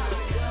up, turn it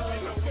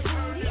up.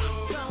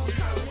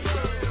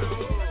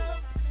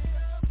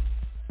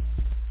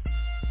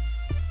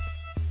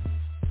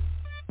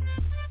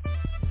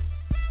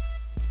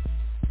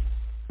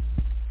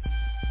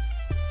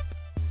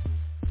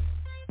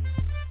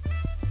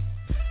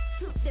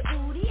 The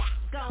booty,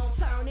 gon'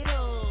 turn it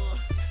up.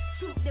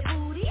 Shoot the booty, gon' turn it up. Shoot the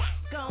booty,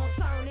 gon'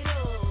 turn it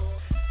up.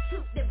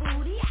 Shoot the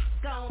booty,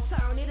 gon'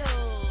 turn it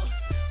up.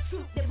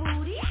 Shoot the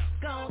booty,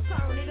 gon'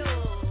 turn it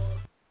up.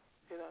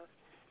 You know,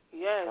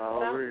 yes,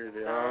 Already.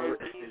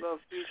 Diva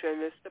featuring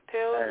Mr.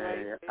 Pill.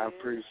 Hey,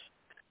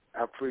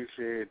 I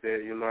appreciate that.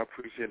 You know, I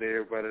appreciate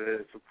everybody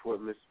that support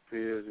Mr.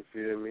 Pills, you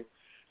feel me?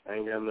 I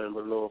ain't got nothing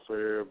but love for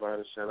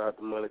everybody. Shout out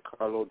to Monte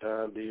Carlo,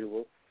 Don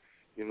Diva.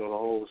 You know, the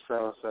whole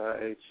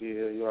Southside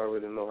ATL. You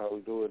already know how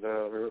we do it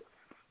down here.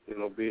 You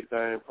know, big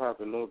thing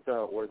popping, no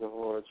doubt, working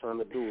hard, trying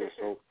to do it.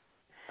 So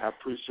I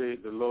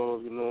appreciate the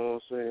love, you know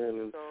what I'm saying?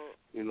 And,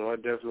 you know, I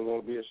definitely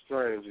won't be a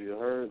stranger. You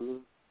heard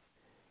me?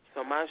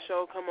 So my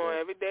show come on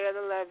every day at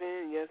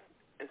 11, yes.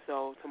 And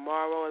so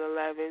tomorrow at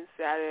 11,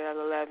 Saturday at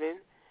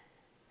 11,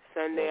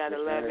 Sunday at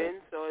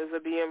 11. So it'll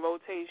be in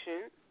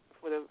rotation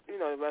for the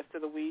rest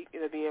of the week.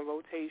 It'll be in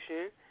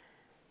rotation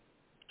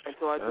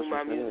until I do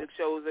my music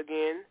shows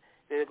again.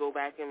 Then it'll go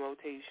back in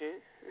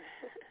rotation.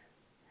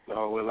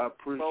 Oh, well, I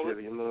appreciate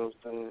it, you know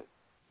what I'm saying?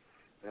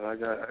 And I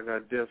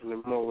got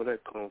definitely more where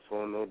that comes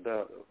from, no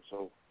doubt.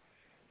 So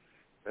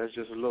that's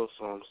just a little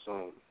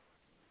something.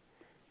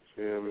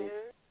 Feel me?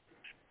 Yeah.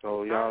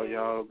 So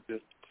y'all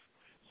just,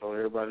 so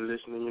everybody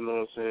listening, you know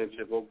what I'm saying,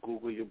 just go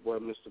Google your boy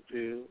Mr.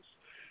 Pills,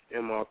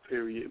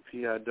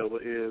 MR_PILLZ.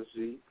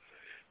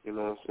 You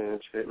know what I'm saying?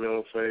 Check me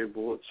on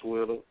Facebook,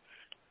 Twitter,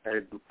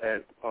 at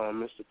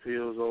Mr.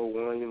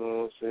 Pills01. You know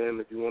what I'm saying?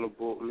 If you want to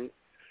book me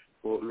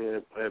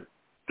at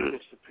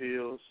Mr.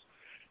 Pills.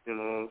 You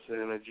know what I'm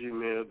saying? At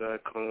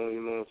gmail.com.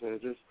 You know what I'm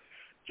saying?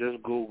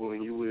 Just Google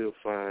and you will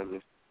find me.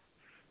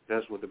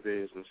 That's what the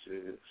business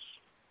is.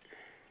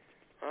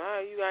 All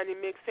right, you got any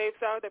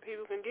mixtapes out that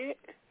people can get?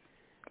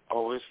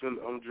 Oh,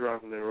 I'm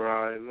dropping it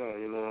right now,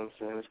 you know what I'm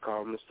saying? It's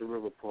called Mr.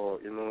 River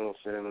Park, you know what I'm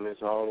saying? And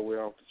it's all the way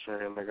off the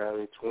train. I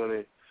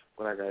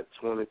got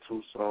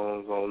 22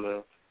 songs on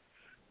there.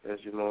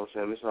 That's, you know what I'm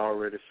saying? It's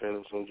already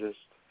finished. I'm just,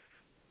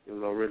 you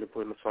know, really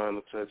putting the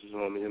final touches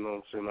on it, you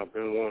know what I'm saying? I've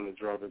been wanting to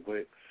drop it,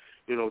 but,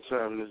 you know,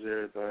 timing is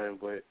everything.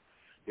 But,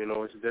 you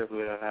know, it's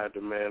definitely a high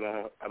demand.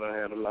 I done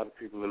had a lot of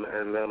people in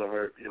Atlanta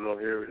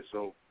hear it,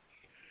 so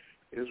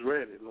it's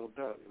ready, no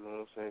doubt, you know what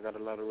I'm saying? Got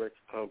a lot of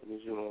record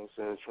companies, you know what I'm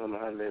saying, trying to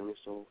holler at me,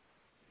 so,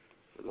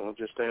 you know,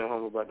 just staying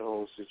home about the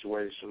whole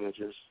situation and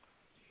just,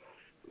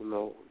 you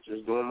know,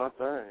 just doing my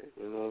thing,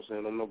 you know what I'm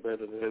saying? I'm no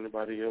better than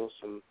anybody else,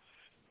 and,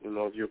 you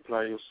know, if you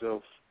apply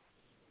yourself,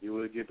 you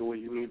will get to where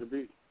you need to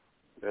be.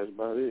 That's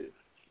about it.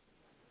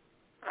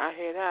 I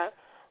hear that.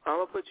 I'm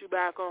going to put you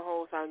back on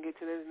hold so I can get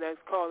to this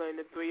next caller in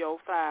the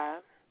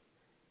 305.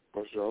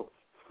 For sure.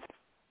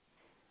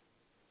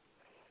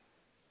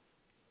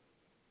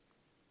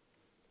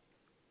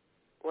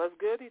 What's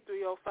good,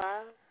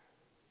 305?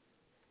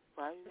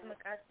 What's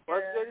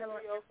good,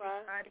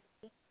 305?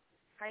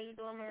 How you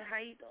doing, man?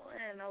 How you doing?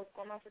 What's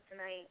going on for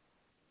tonight?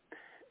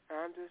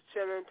 I'm just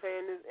chilling,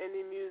 playing this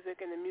indie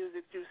music and the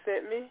music you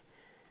sent me.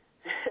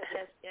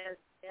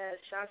 Yes.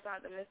 Shouts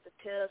out to Mr.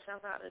 Till.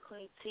 Shouts out to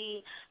Queen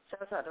T.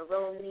 Shouts out to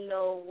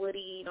Romeo,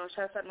 Woody. You know,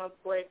 shouts out to my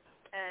boy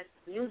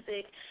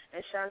Music,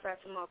 and shouts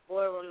out to my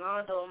boy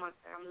Rolando.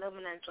 I'm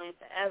loving that joint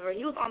forever.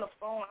 He was on the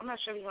phone. I'm not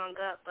sure he hung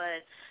up,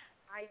 but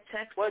I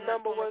texted him. What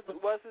number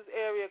what's his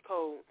area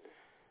code?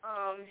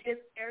 His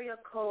area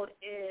code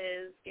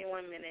is, give me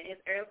 1 minute.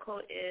 His area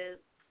code is,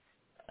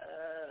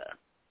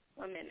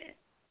 1 minute.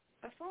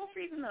 My phone's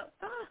freezing up.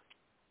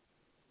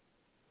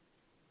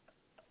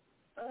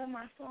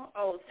 My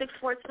phone.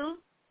 642?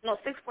 No,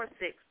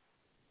 646.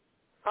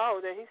 Oh,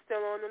 then he's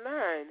still on the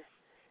line.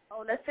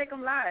 Oh, let's take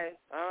him live.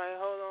 All right,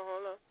 hold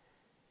on.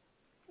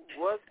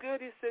 What's good,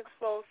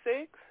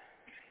 646?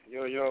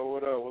 Yo,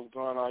 what up? What's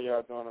going on?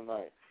 Y'all doing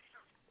tonight?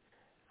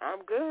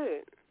 I'm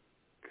good.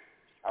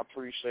 I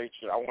appreciate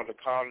you. I want to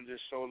call and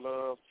just show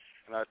love,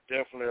 and I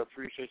definitely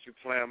appreciate you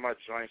playing my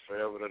joint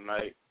forever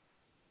tonight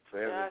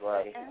for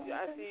everybody.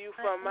 I see you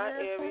from my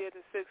area,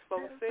 the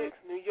 646,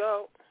 New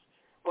York.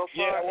 What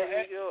borough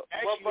actually, you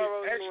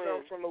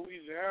in? I'm from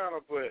Louisiana,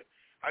 but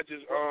I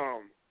just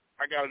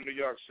I got a New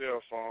York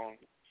cell phone.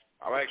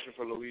 I'm actually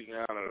from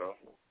Louisiana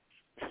though.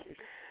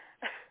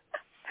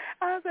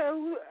 I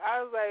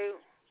was like,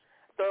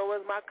 so it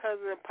was my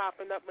cousin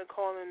popping up and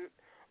calling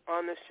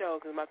on the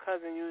show, because my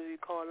cousin usually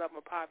call up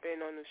and pop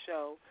in on the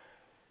show.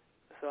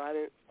 So I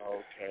didn't.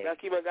 Okay.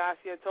 Lucky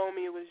Magasia told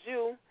me it was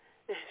you.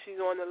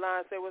 She's on the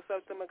line. Say what's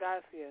up to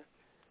Magasia.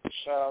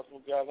 Shout out to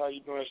guys. How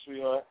you doing,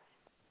 sweetheart?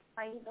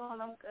 How you doing?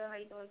 I'm good. How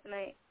you doing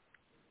tonight?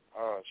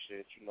 Oh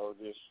shit, you know,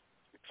 just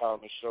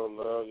calling to show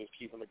love, just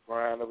keeping the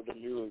grind of the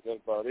music.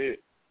 That's about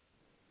it.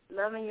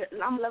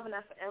 I'm loving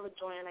that forever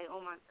joint. Like, oh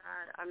my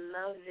God, I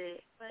love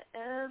it.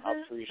 Forever.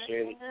 I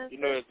appreciate it. You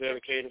know, it's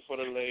dedicated for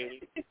the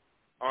lady.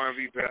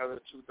 R&B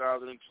Battle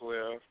 2012.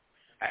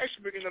 I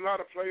actually been getting a lot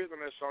of plays on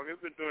that song.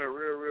 It's been doing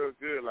real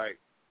good, like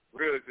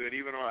real good,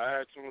 even on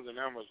iTunes and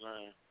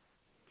Amazon.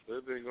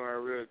 So it's been going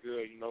real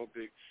good. You know,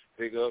 big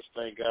ups.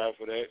 Thank God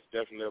for that. It's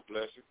definitely a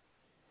blessing.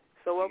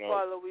 So what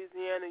part of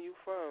Louisiana you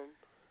from?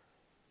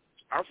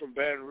 I'm from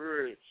Baton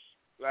Rouge.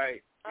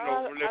 Like, you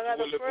I know,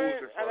 got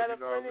a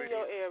friend in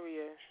your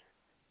area.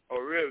 Oh,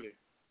 really?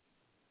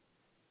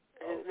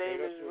 His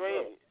name is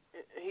Ray.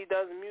 He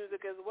does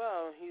music as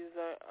well. He's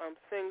a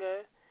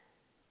singer,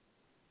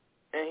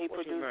 and he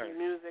produces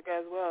music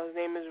as well. His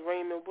name is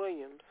Raymond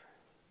Williams.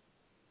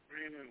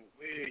 Raymond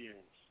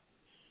Williams.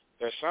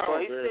 That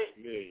sounds very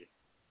familiar.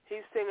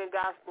 He's singing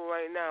gospel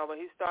right now,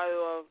 but he started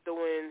off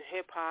doing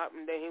hip-hop,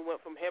 and then he went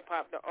from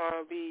hip-hop to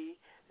R&B,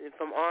 and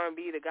from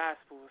R&B to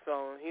gospel.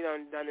 So he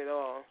done it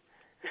all.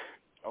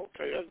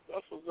 Okay,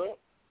 that's what's up.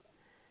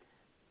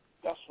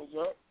 That's what's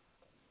up.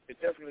 It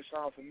definitely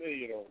sounds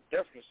familiar, though.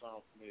 Definitely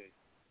sounds familiar.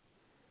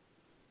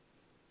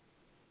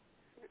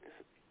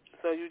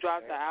 So you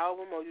dropped the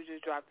album, or you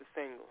just dropped the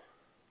single?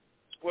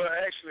 Well,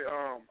 actually,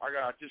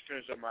 I just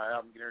finished up my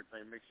album, get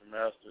everything mixed and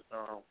mastered.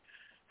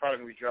 Probably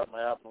gonna be dropping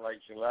my album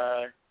like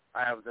July.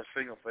 I have the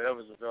single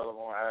Forever is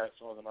available on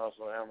iTunes and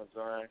also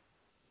Amazon.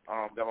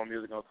 Got my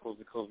music on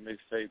Coast to Coast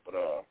mixtape, but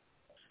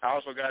I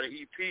also got an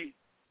EP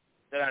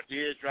that I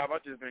did drop.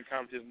 I just been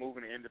kind of just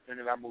moving it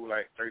independent. I moved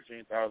like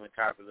 13,000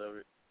 copies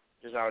of it,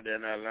 just out there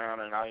in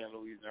Atlanta and out in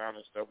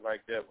Louisiana and stuff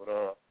like that. But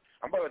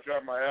I'm about to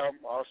drop my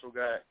album. I also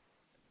got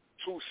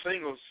 2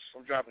 singles.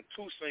 I'm dropping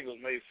 2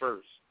 singles May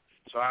 1st.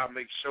 So I'll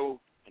make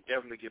sure and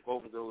definitely get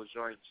both of those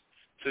joints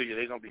to you.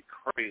 They're going to be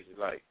crazy.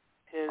 Like,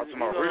 I'm talking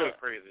about real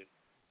crazy.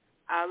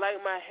 I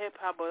like my hip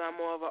hop, but I'm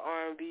more of an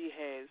R&B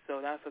head, so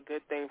that's a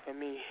good thing for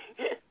me.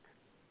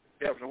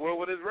 Yeah, well,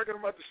 with this record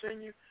I'm about to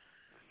send you,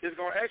 it's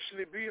gonna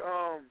actually be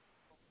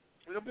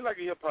it's gonna be like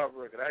a hip hop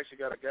record. I actually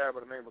got a guy by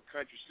the name of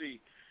Country C.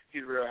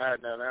 He's real hot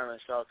in Atlanta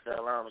and South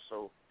Carolina,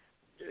 so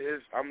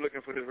I'm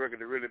looking for this record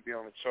to really be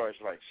on the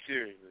charts, like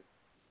seriously.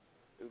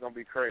 It's gonna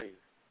be crazy.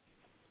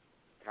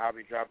 And I'll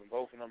be dropping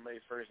both of them May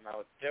 1st, and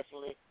I'll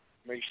definitely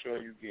make sure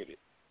you get it.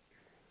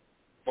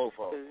 Both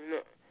of them. You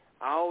know,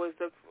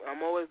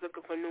 I'm always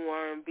looking for new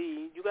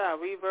R&B. You got a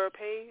Reverb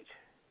page?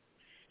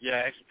 Yeah,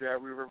 actually, I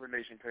have a Reverb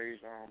Nation page.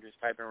 Just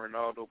type in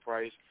Ronaldo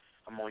Price.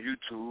 I'm on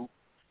YouTube.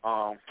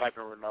 Type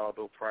in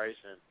Ronaldo Price,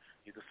 and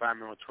you can find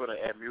me on Twitter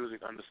at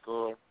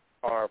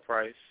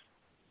music_R_Price.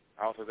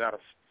 I also got a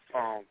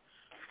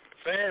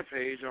fan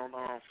page on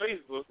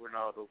Facebook,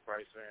 Ronaldo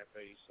Price fan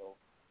page. So,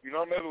 you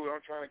know, maybe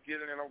I'm trying to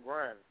get in and I'm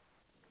grinding.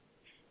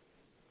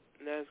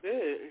 That's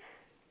good.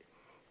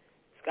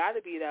 It's got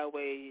to be that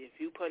way. If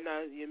you putting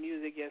out your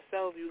music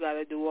yourself, you got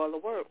to do all the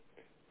work.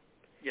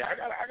 Yeah, I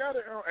got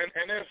it,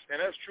 and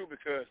that's true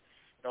because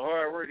the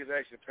hard work is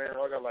actually paying.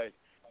 I got like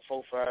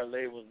 4-5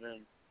 labels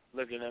been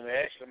looking at me.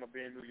 Actually, I'm gonna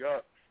be in New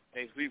York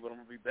next week, but I'm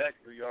gonna be back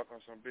in New York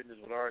on some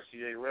business with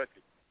RCA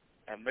Records.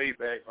 I may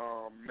back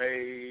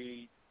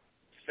May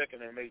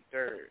 2nd and May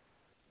 3rd.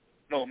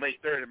 No, May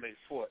 3rd and May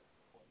 4th.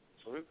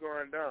 So it's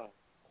going down.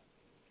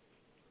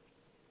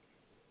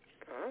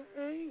 All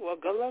right. Well,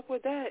 good luck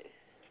with that.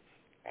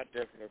 I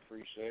definitely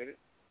appreciate it.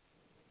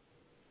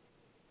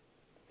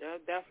 I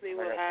definitely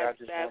will have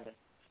you back.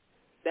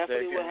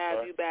 Definitely will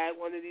have you back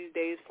one of these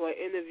days for an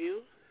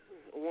interview.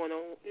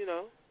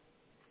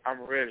 I'm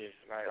ready.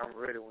 I'm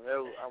ready.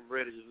 Whenever I'm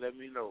ready, just let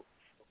me know.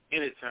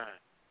 Anytime.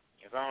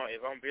 If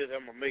I'm busy,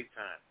 I'm gonna make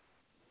time,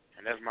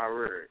 and that's my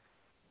word.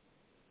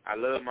 I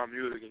love my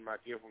music and my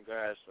gift from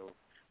God. So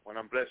when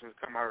I'm blessings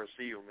come, I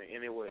receive them in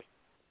any way.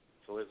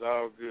 So it's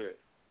all good.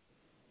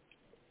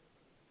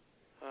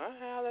 All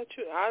right, I'll let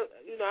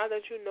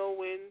you know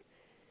when.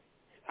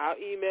 I'll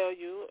email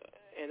you.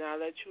 And I'll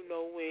let you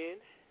know when.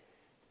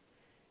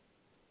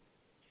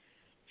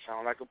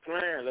 Sound like a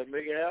plan. Let's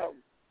make it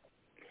happen.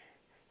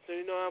 So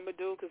you know what I'm going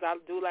to do? Because I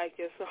do like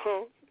your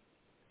song.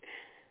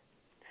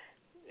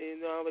 You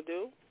know what I'm going to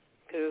do?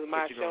 Because it's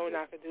my show and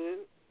I can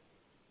do it.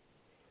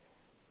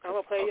 I'm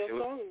going to play your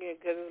song again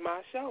because it's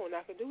my show and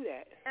I can do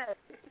that. Yes.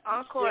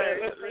 Encore.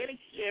 Yeah,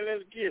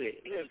 let's get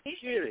it. Let's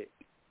get it.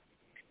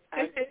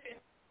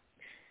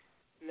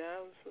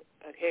 Now,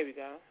 here we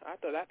go. I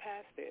thought I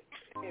passed it.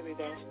 Here we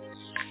go.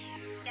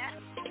 Yeah.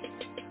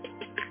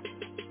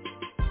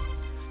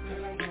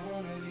 Girl, I'm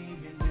gonna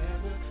leave you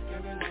never.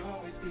 Girl, we'll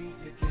always be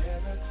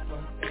together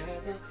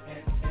forever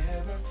and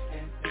ever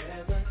and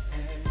ever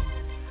and.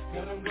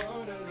 Girl, I'm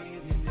gonna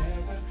leave you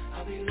never.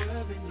 I'll be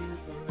loving you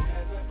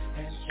forever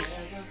and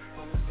ever,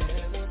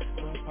 forever,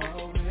 for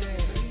always.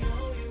 You're the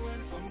only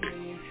one for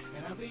me,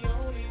 and I'm the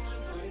only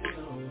one for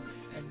you.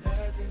 And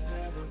nothing's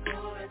ever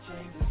gonna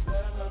change this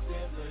love I've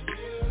been for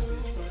you.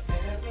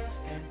 Forever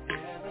and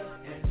ever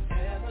and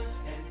ever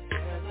and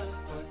ever,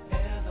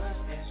 forever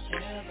and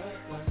ever,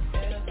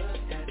 forever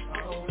and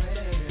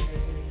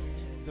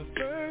always. The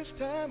first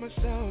time I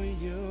saw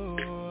you,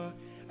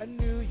 I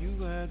knew you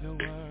were the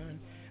one.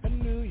 I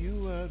knew you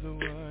were the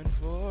one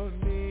for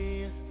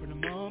me. From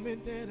the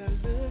moment that I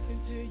looked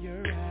into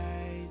your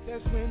eyes,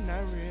 that's when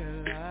I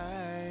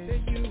realized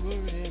that you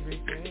were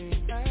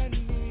everything I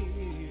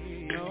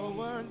need. No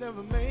one's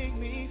ever made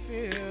me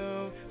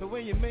feel the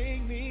way you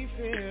make me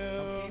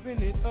feel,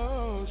 keeping it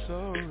oh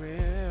so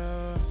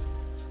real.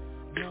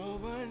 No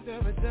one's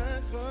ever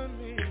done for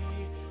me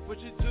what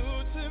you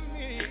do to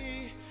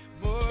me,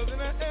 more than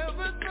I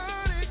ever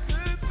thought it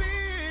could be.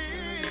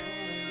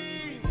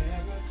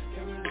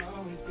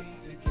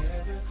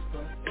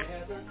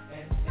 Forever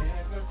and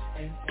ever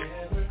and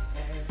ever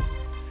and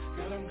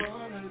girl, I'm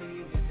gonna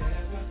leave you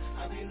never.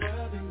 I'll be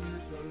loving you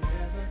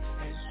forever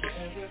and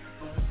ever,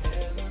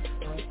 forever,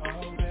 for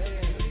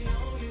always. You're the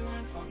only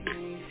one for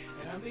me,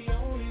 and I'm the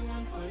only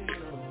one for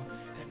you.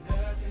 And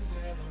nothing's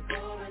ever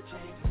gonna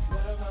change this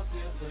love I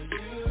feel for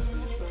you.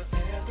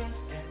 Forever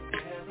and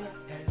ever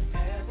and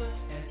ever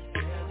and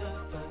ever,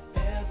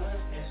 forever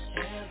and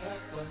ever,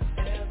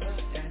 forever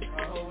and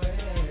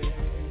always.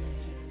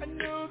 I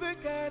know that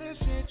God has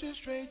sent you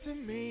straight to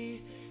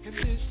me, and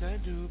this I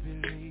do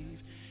believe.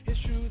 It's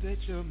true that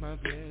you're my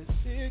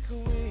blessed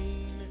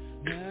queen.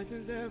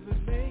 Nothing's ever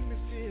made me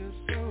feel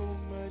so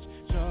much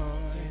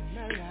joy in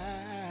my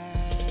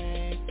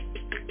life.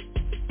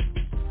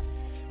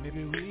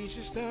 Maybe we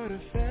should start a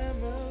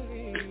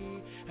family,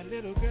 a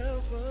little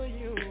girl for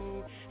you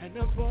and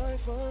a boy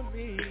for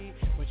me.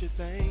 What you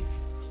think?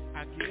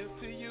 I give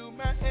to you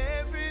my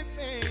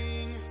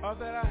everything, all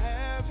that I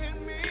have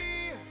in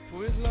me,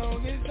 for as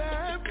long as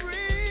I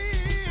breathe.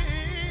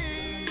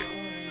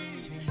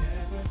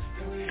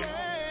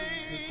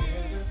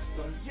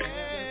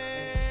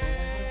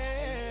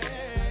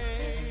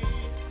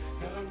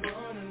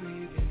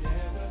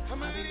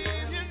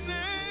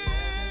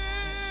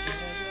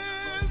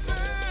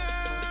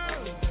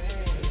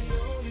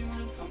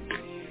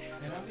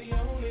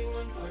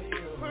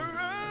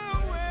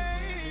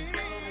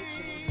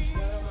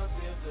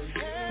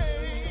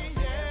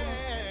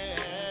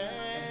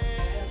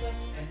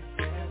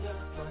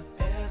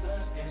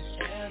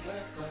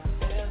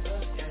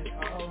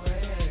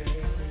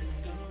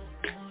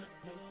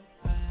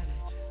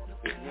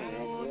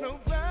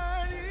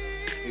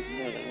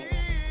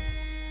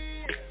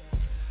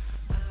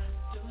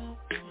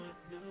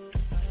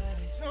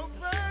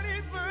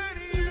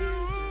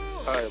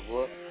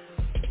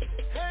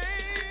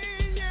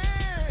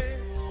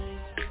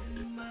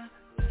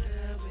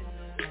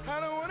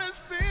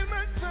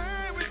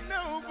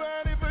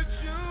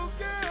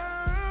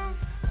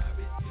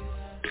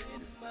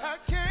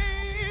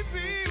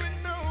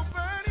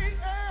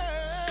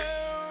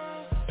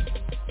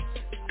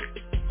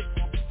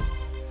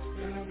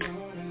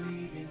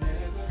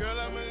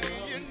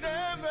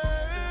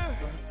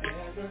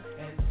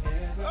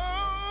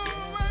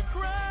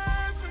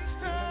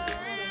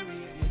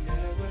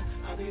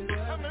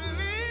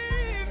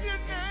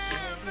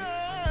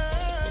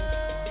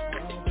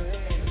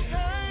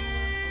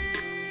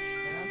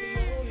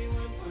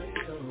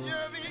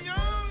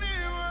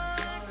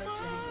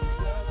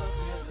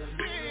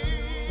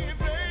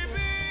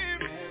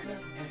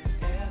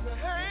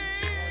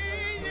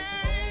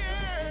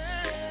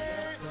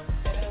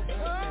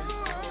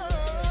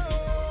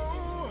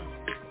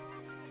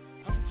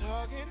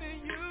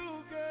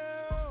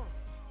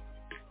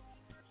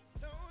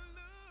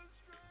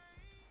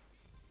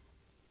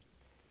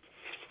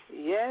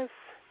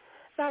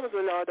 That was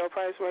Ronaldo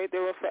Price right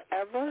there with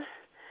Forever.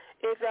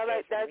 If y'all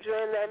like that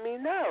joint, let me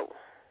know.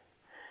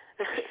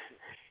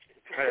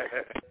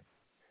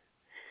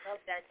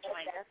 Love that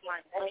joint. That's my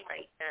voice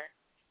right there.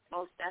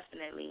 Most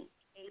definitely.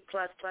 A++++,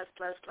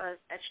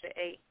 extra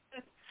 8.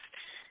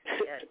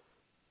 Yes.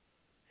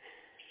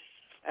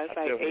 That's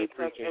like A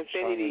plus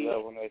infinity.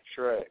 Love on that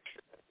track.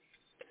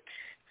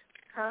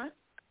 Huh?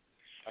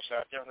 I said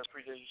I definitely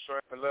appreciate you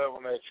showing the love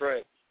on that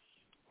track.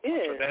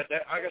 Yeah. That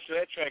like I said,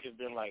 that track has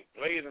been like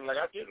blazing. Like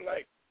I didn't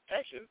like.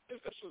 Actually, this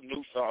is a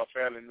new song, a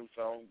fairly new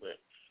song, but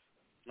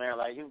man,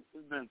 like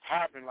it's been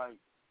popping like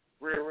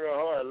real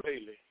hard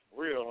lately,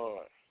 real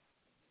hard.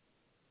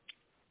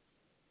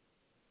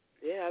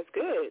 Yeah, that's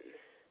good.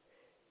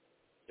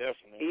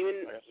 Definitely.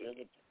 Even like I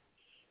said,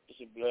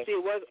 it's a blessing.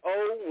 see,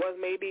 was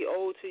maybe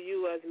old to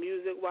you as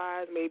music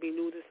wise, maybe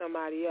new to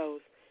somebody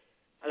else.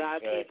 A lot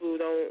of people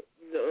don't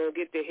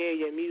get to hear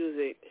your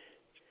music,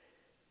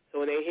 so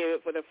when they hear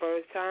it for the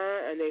first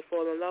time and they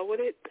fall in love with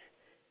it,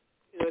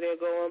 you know, they'll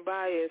go and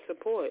buy it and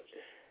support.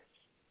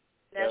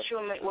 That's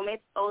true. What may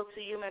be old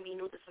to you may be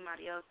new to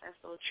somebody else. That's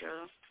so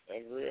true.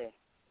 That's real.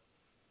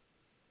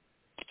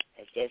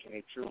 That's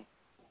definitely true.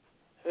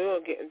 We're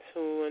gonna get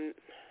into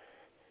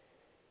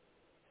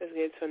let's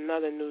get into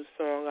another new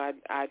song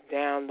I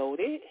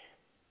downloaded,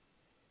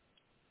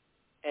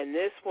 and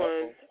this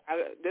one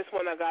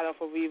I got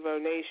off of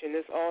Reverb Nation.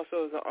 This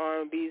also is an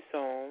R&B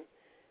song,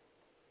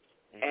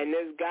 and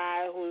this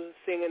guy who's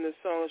singing the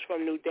song is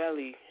from New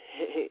Delhi,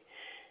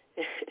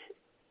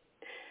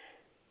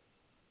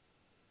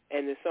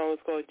 and the song is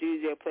called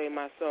DJ Play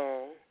My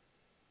Song.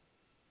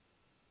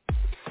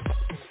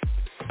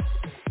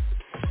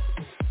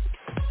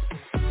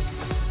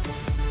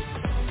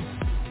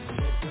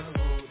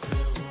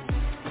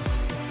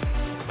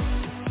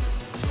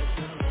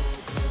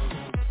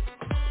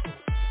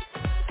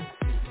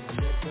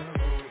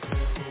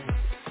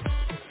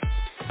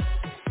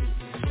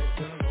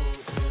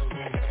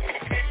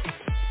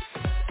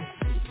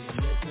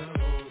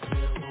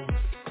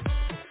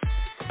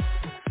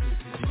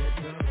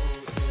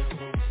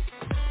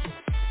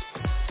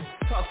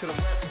 To the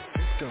rep.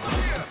 Let's go.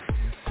 Yeah.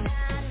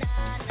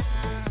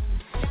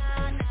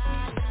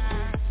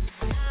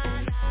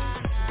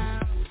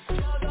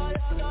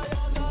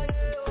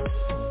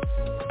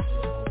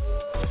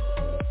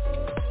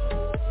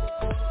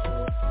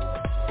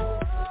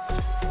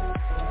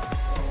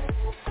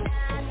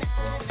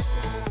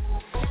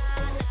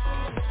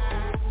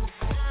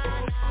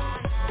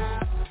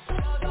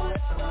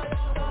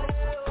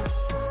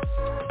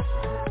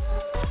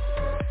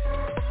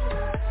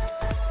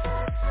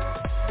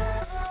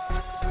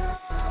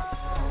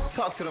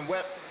 Talk to them,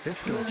 Web. Let's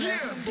go.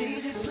 Yeah.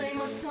 DJ play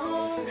my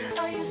song.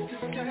 I used to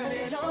turn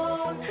it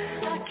on.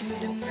 I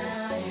can't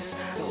deny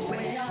it. The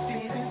way I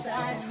feel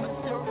inside. I'm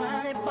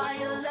surrounded by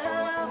your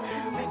love.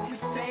 Make me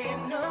say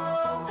no.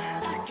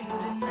 I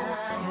can't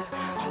deny it.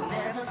 I'll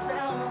never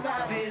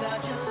survive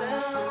without your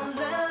love,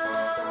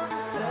 love,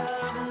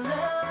 love,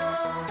 love,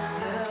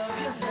 love,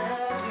 your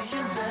love,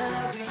 your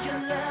love, your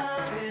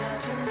love,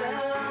 without your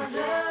love,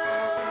 love,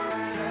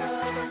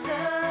 love,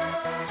 love,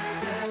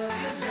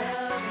 your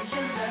love,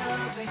 your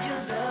love,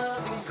 your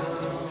love, go.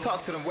 Talk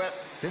to them, Web.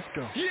 Let's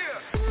go. Yeah.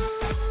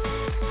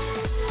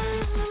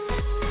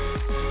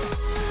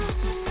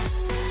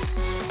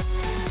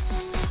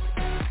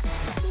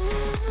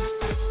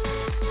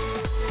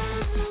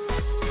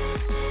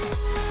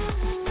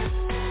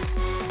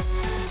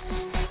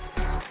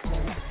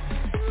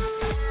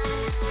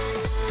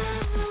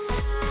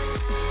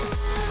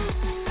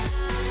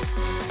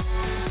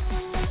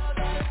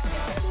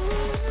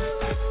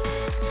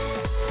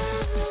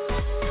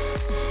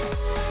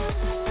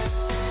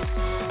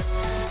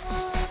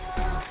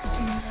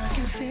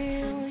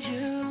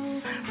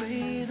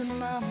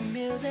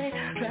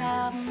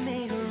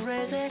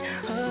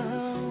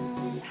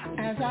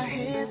 I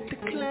hit the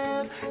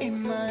club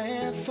in my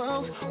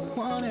headphones,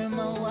 one in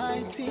my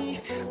white tee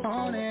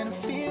on, and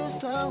it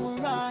feels so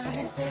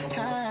right.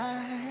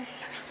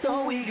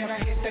 So we gonna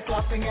hit the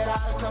club and get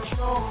out of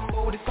control.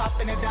 Booty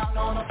popping it down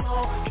on the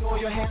floor. Throw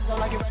your hands up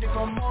like you're ready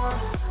for more.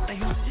 I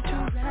use you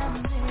to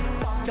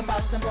reminisce. Pop the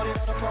bottles and put it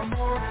out for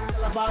more.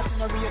 Tell about in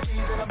the real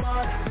jeans in the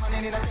bar. Money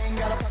need a thing,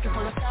 got a pocket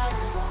full of cash.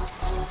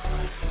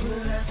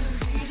 Well, let the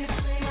DJ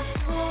play my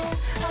song.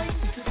 I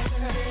used to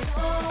turn it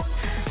on.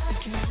 I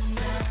can't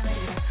deny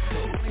it. The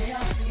way I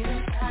feel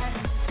inside.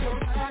 I'm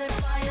surrounded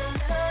by your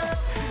love.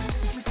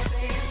 Make me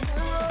say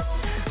no.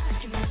 I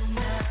can't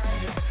deny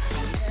it.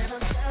 I'll never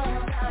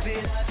survive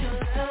without your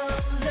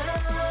love,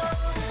 love,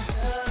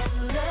 love,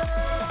 love,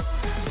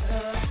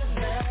 love, your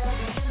love,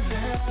 your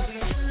love,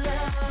 your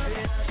love,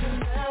 without your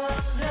love,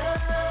 love,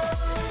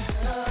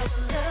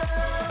 love,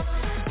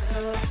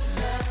 love,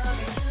 love,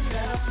 your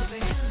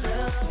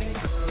love, your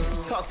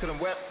love. Talk to them,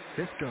 Web.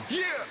 Let's go. Yeah.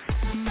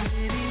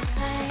 Maybe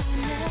right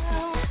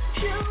now,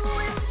 you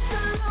and me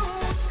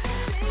alone,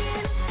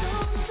 singing a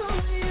song for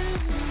you.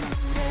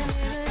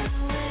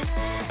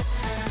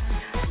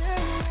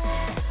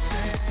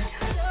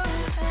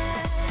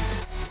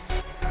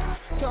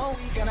 So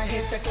we gonna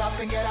hit the club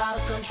and get out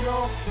of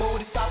control.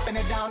 Booty stopping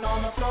it down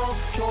on the floor.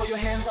 Throw your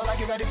hands up like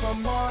you're ready for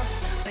more.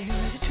 Are you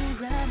ready to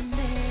ride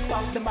me?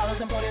 Pop the bottles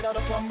and put it out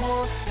for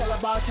more. Tell a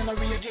bartender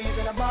real jeans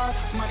in a bar.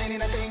 Money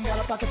in a thing, got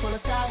a pocket full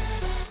of style.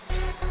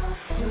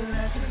 Well,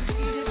 I just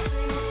need to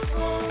bring it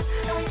home.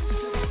 I used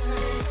to turn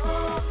it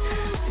on.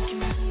 I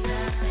can't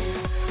deny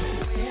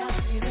the way I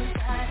feel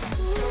inside. I'm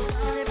so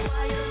surrounded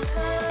by your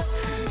love.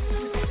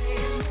 You say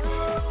no.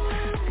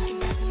 I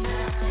can't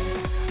deny I'll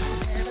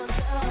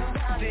never love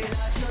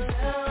without your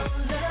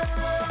love,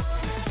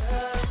 love,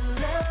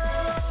 love, love,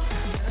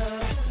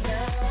 love,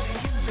 love,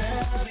 you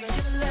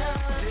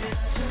love,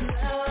 you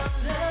love, without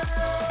your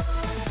love,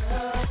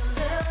 love, love,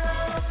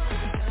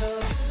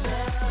 love,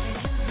 love,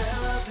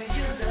 love,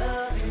 you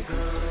love, you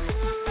love.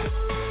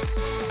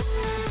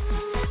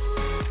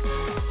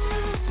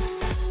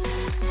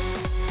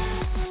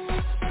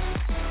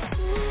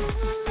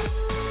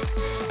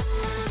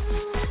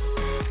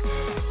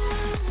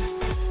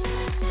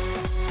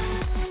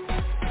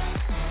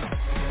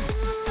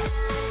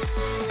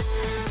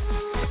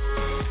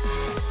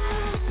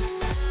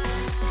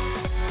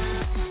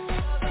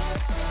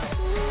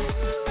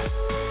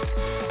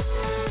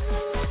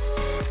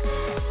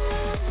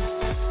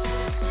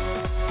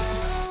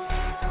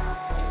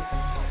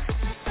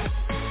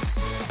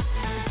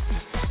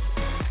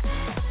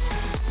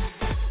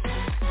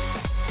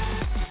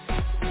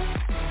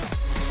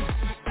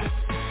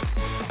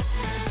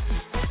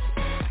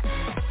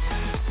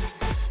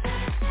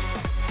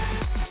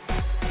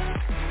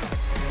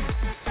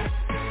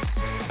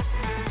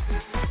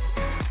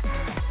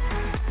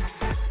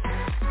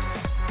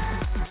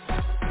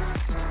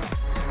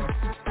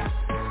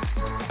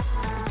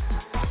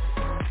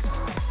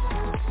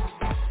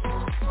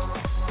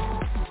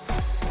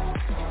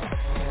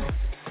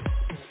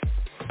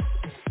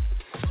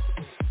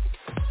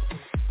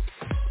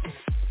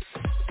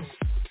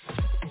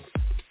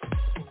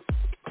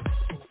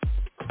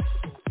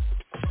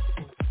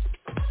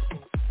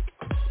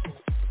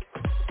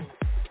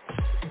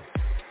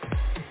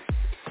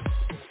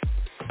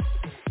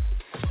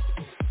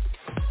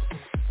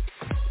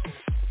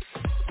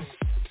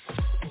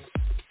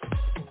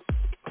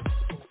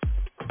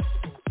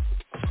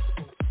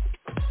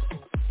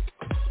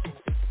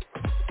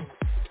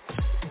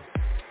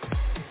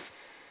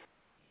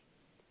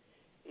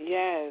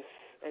 Yes,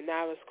 and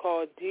now it's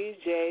called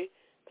DJ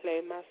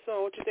Play My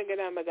Song. What you think of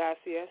that,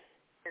 Magacia?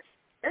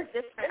 That's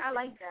different. I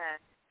like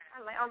that.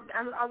 I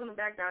was in the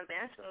background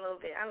dancing a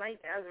little bit. I like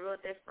that. It was real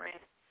different.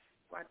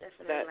 Well, I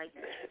definitely like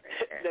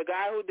that. The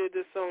guy who did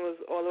this song was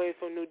all the way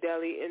from New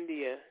Delhi,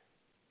 India.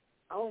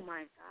 Oh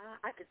my God,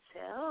 I could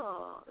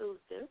tell. It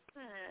was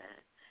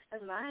different.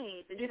 That's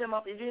nice. Did you hit him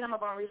up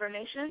on Reverb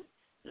Nation?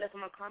 Left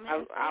him a comment?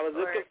 I was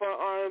looking for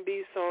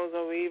R&B songs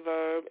on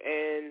Reverb,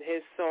 and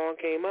his song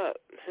came up.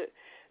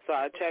 So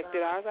I checked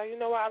it out. I was like, you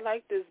know what? I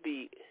like this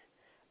beat.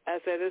 I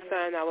said, this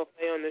time I will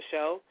play on the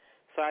show.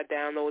 So I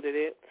downloaded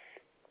it.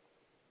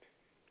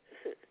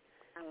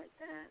 I like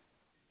that.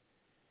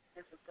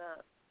 That's what's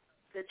up.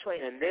 Good choice.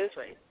 And Good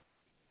choice.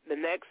 The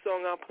next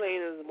song I'm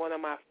playing is one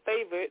of my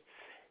favorites.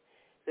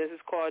 This is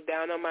called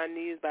Down on My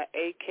Knees by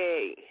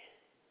AK.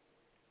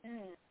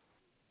 Mm.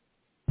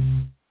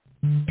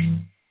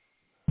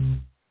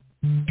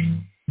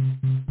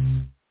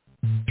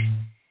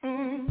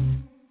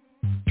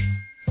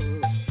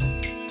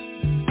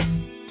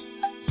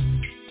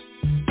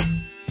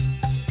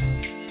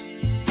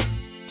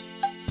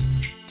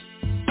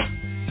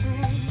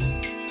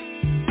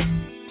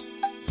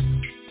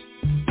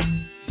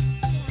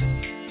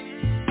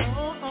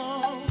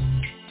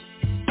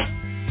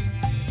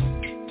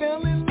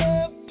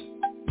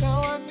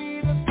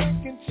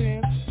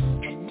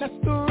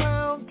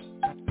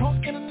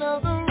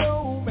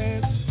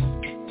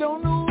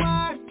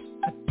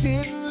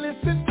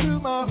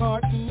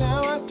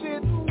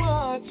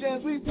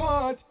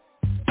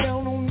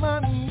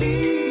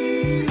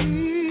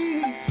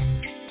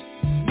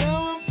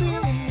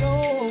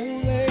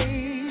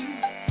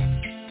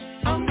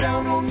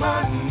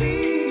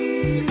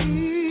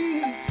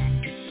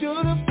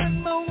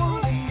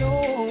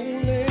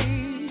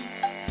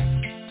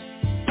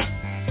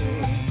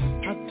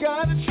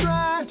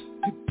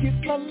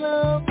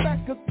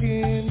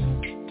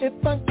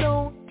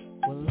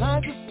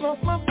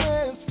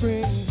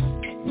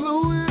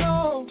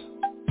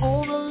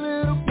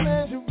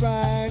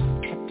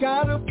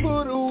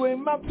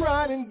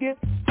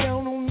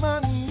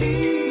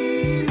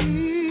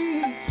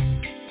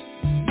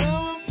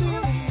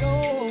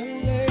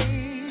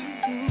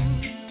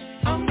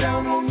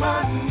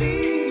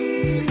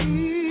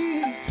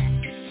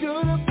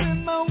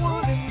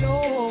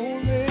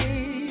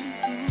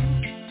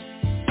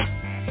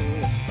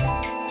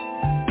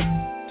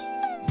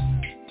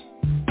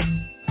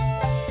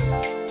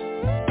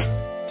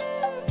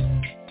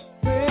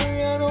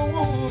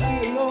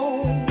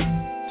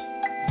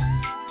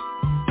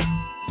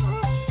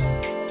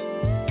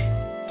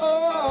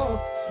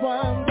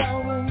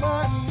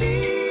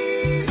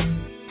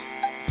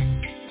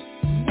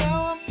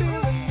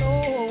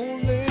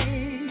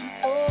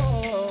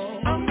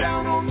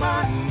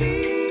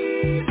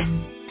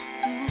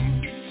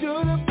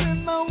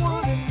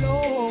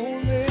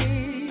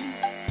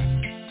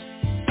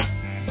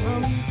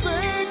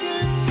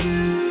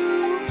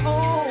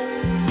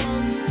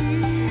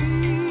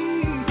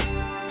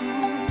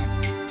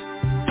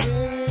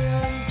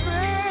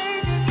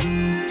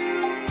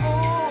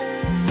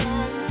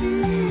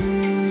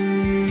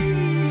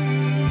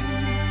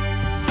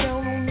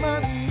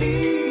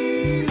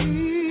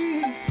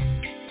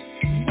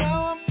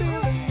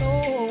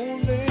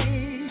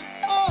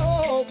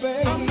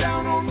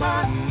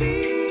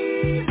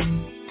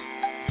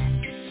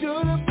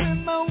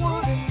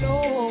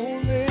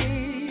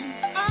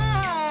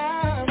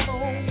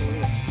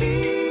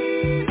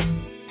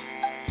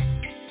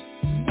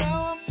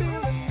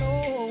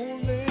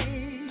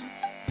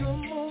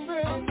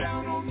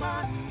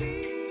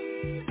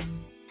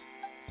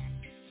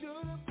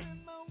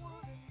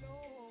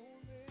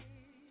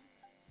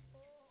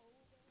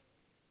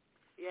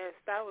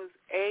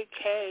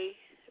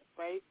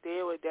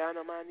 down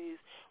on my knees.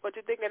 What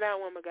you think of that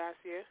one,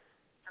 Magasia?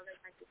 I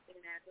like to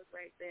sing that. Look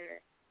right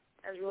there.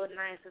 That's real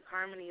nice. His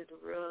harmony is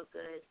real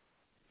good.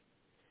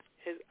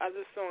 His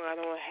other song I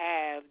don't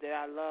have that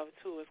I love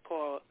too is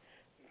called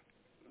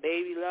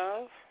Baby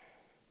Love.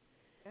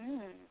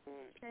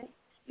 Okay.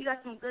 You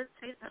got some good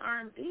taste in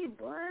R&B,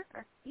 boy.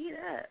 I see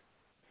that.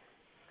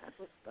 That's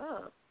what's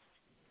up.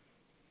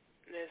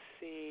 Let's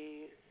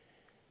see.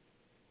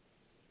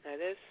 Now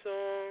this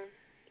song.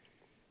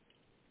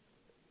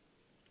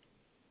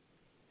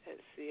 Let's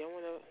see.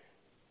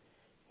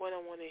 What I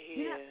wanna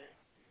hear.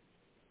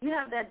 You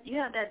have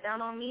that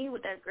Down on Me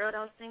with that girl that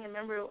was singing.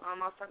 Remember, I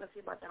was talking to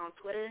you about that on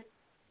Twitter.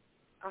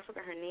 I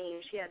forgot her name.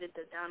 She had the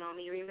Down on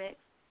Me remix.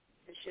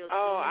 And she was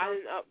I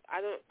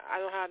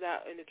don't have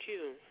that in the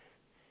queue.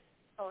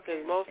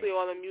 Because mostly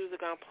all the music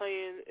I'm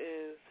playing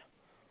is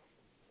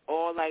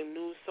all like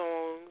new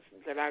songs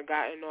that I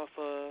gotten off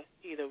of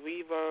either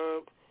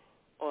Reverb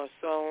or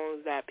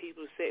songs that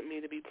people sent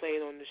me to be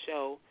played on the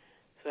show.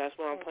 So that's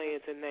what I'm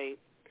playing tonight.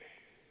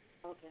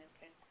 Okay.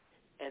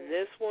 And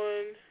this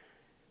one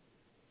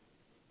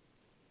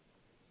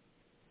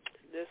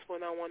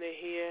I want to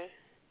hear.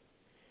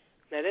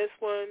 Now this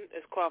one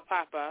is called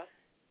Papa,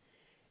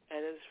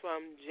 and it's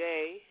from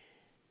Jay.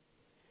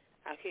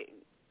 I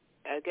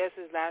guess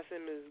his last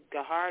name is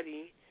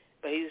Gahardi,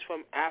 but he's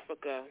from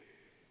Africa.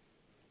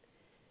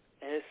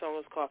 And his song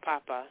is called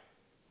Papa.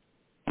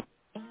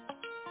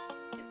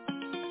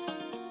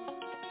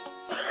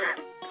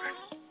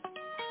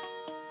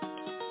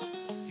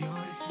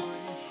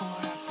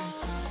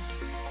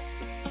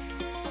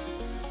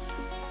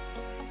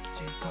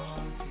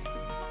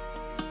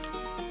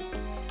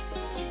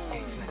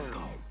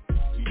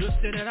 You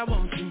say that I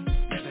want you.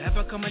 Never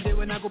ever come a day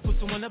when I go put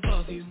someone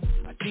above you.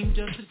 I think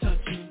just to touch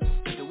you.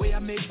 But the way I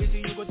make with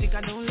you go think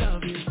I don't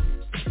love you.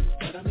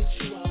 But I miss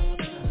you all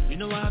the time. You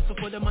know I hustle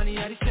for the money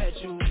I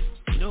set you.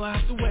 You know I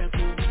have to work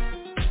you.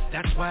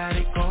 That's why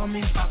they call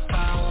me Papa.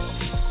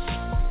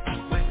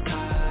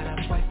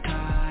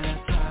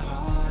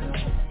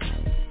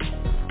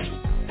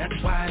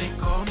 That's why they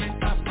call me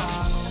Papa.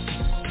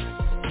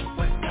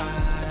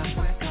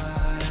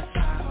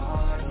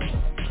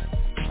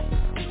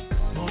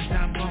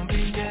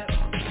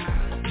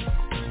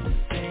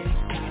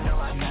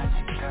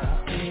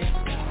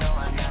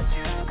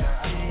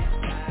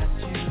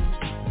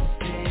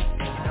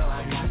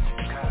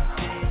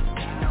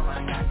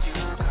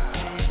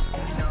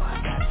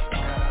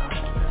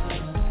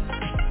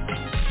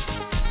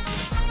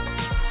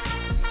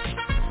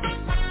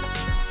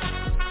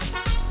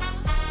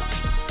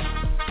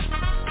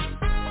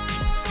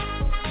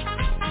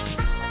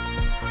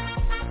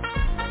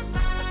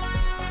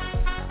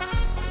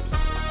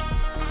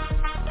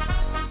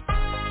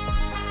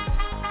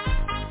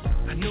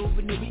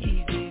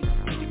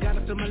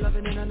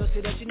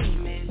 That you need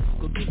me,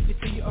 go give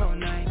it to you all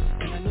night.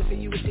 And I know for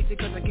you addicted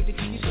cause I give it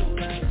to you so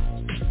right.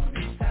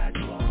 Beside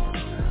you all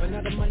night. But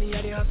now the money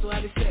I dey hustle,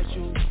 I dey set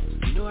you.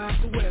 You know I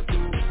have to work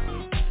you.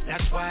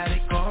 That's why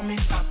they call me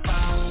Papa.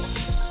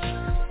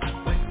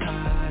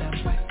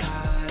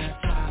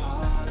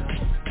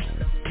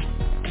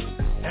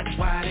 That's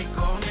why they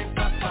call me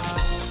Papa.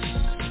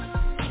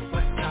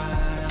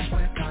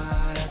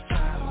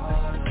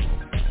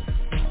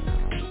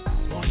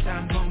 One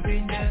time gon'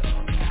 be there.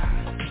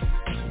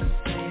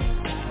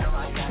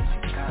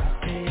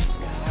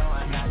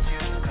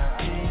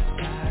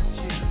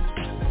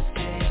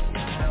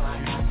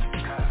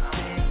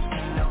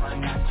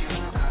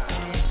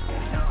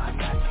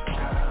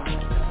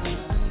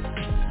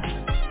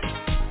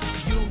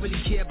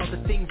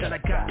 That I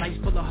got, life's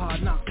full of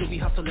hard knocks, so we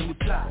hustle and we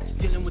fly.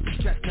 Dealing with the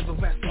stress, never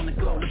rest on the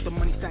go. Look, the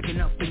money stacking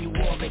up, then you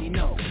already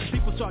know.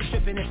 People start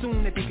tripping and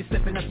soon they think it's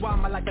slipping. That's why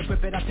I like to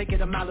grip it, I take it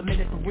a mile a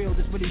minute for real.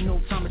 There's really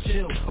no time to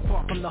chill.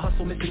 Apart from the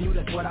hustle, missing you,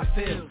 that's what I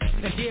feel.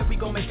 And yeah, we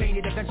gon' maintain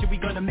it, eventually we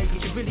gonna make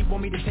it. You really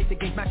want me to take the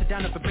game, smash it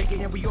down up and break it.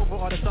 And we over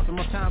all the stuff in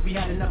more time, we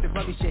had enough of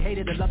rubbish. Shit,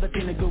 hated, I love it,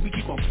 feeling good, we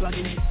keep on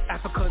plugging it.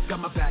 Africa's got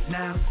my back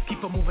now.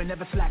 Keep on moving,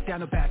 never slack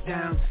down or back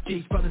down.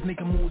 G's brothers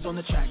making moves on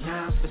the track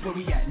now. That's where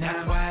we at now.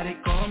 That's why they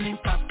call me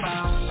Papa.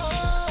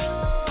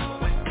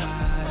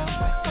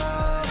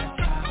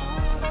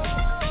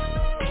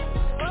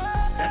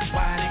 That's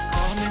why they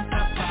call me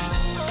Papa.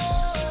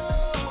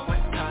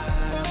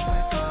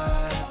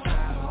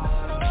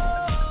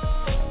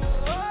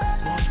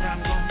 One time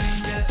gon' be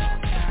there.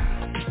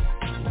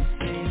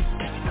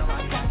 That's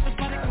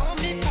why they call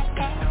me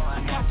Papa.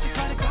 That's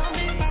why they call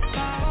me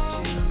Papa.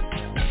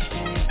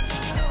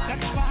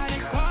 That's why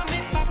they call me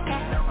Papa.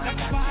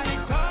 That's why they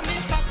call me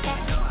Papa.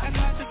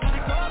 That's why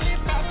they call me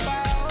Papa.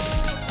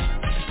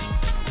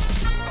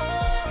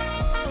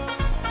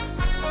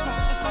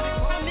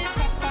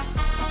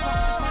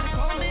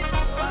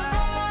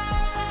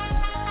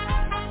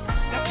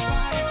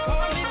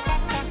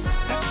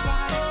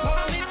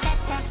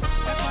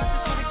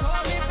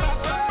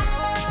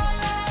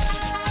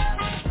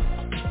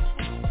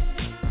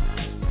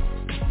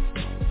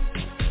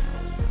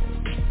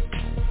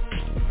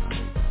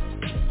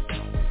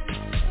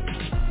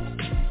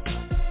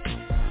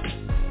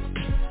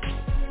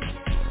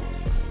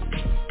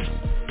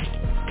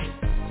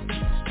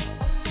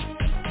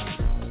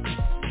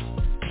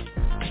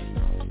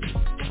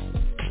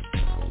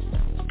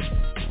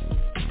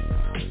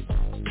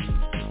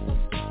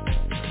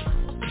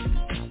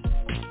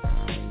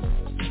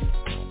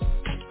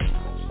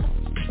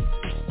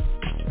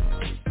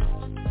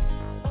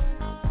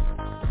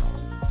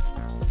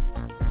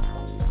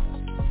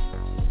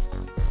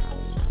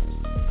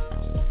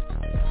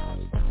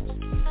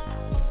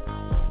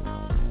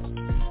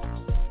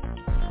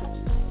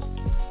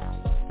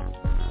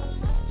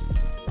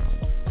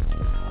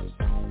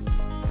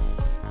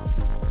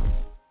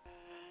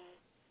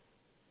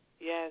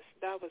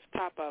 was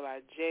Papa by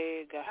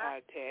Jay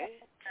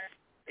Gahate.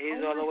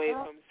 He's all the way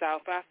from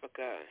South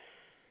Africa.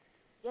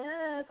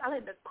 Yes, I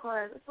like the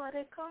chorus. That's why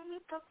they call me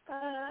Papa.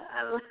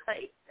 I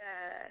like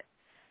that.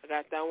 I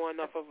got that one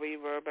off of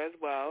Reverb as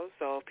well,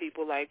 so if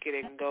people like it,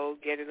 they can go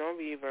get it on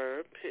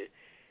Reverb.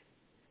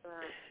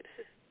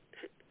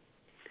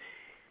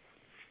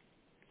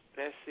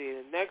 Let's see,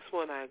 the next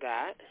one I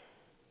got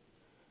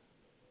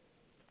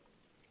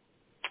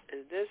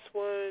is this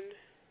one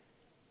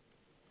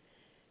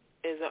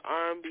is an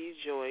R&B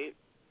joint,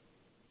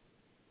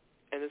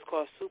 and it's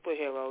called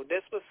Superhero.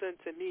 This was sent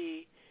to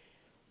me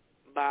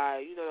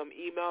by, them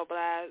email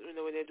blasts,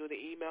 when they do the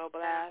email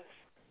blast.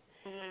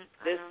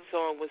 This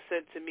song was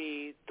sent to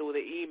me through the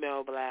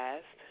email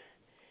blast,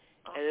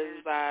 and this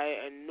is by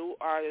a new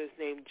artist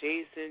named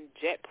Jason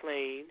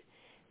Jetplane,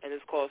 and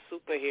it's called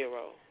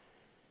Superhero.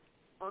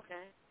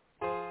 Okay.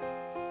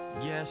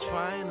 Yes,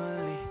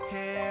 finally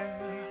here.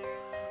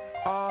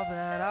 All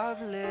that I've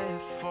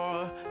lived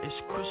for is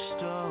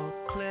crystal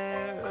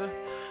clear.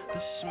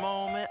 This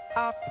moment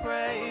I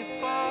pray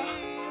for,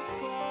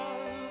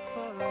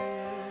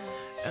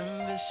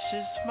 and this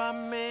is my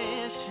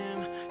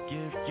mission.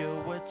 Give you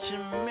what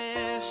you're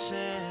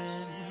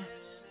missing.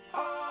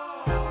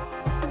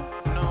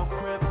 No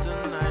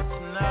kryptonite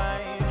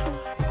tonight.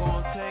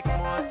 Gonna take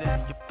more than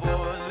your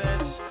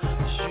bullets.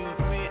 Shoot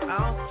me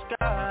out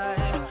sky.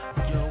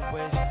 You're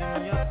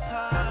wasting your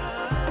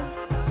time.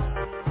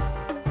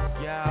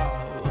 Yeah,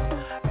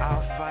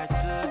 I'll fight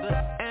to the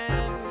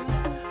end.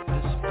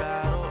 This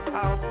battle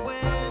I'll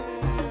win.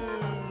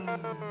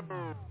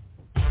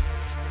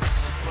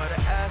 Put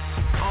an S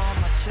on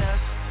my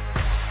chest.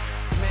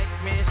 Make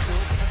me a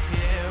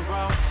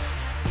superhero.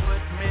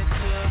 Put me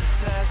to the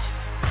test.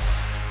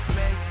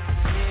 Make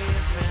me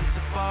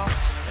invincible.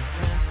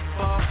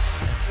 Invincible.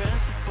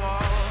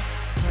 Invincible.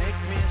 Make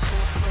me a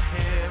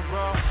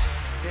superhero.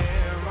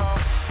 Hero.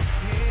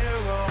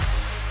 Hero.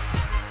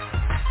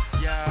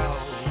 Yo,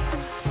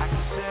 I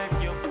can save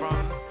you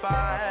from the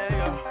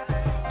fire.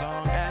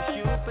 Long as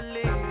you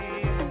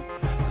believe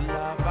the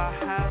love I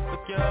have for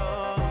you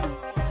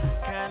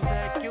can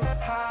take you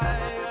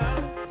higher.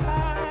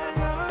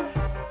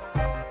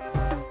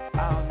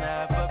 I'll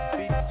never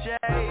be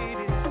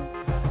jaded,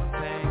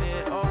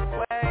 tainted or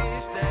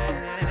wasted.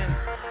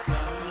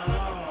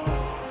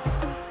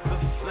 The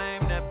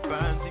flame that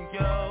burns in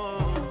you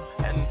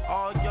and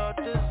all your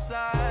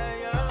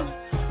desires.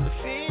 The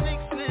phoenix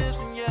lives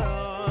in you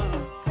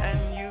and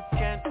you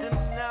can't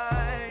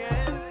deny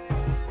it.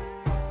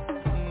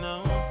 No,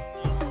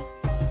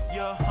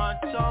 your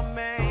heart's all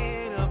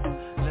made up.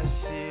 Let's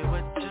see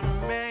what you're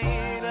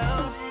made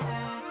of.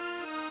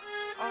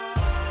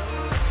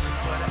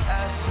 Put an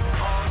S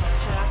on my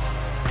chest.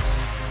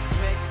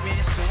 Make me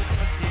a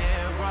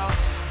superhero.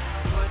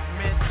 Put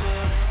me to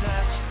the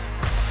test.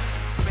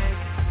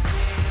 Make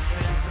me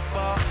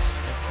invincible.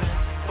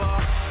 Invincible.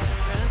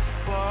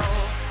 Invincible.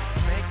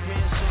 Make me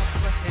a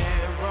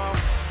superhero.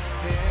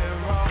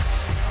 Hero.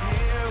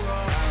 Hero.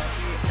 I'll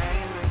be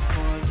aiming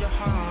for your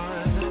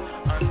heart.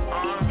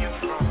 Unarm you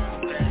from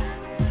within.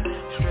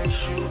 Straight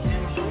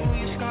shooting through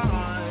your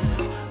scars.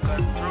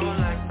 Cut through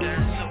like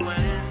dancing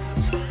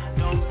winds.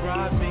 Don't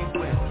bribe me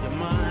with your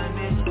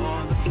money or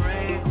the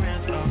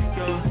fragrance of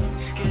your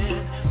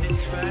skin.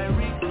 It's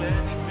very clear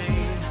to me.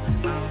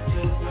 I'll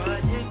do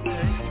what it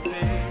takes to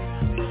be.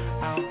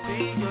 I'll be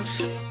your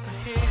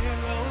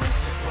superhero.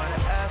 Put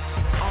an S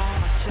on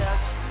my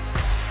chest.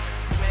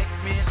 Make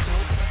me a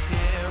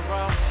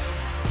superhero.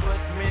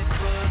 Put me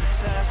to the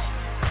test.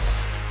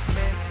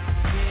 Make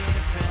me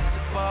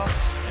invincible.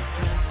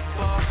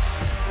 Invincible.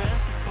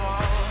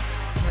 Invincible.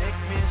 Make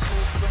me a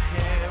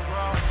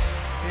superhero.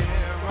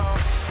 Hero.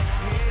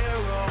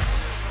 Hero.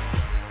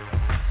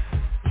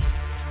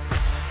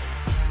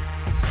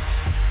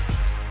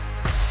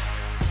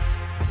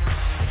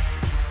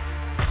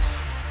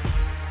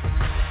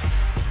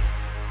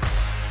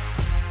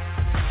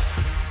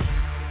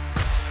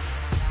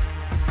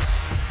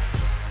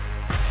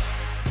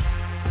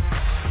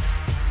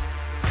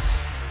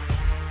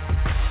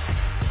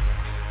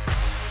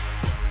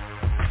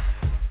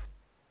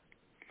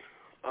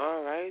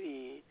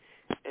 Alrighty.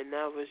 And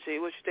now, Rashay,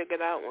 what you think of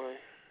that one?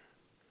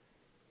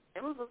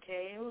 It was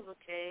okay. It was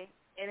okay.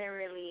 It didn't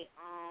really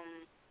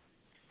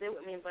sit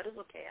with me, but it's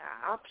okay.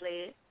 I'll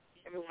play it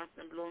every once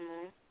in a blue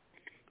moon.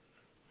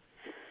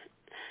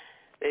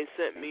 They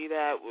sent me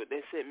that.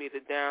 They sent me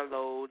the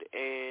download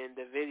and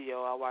the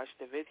video. I watched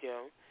the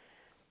video.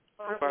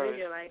 What's the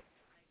video like?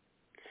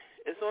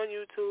 It's on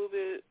YouTube.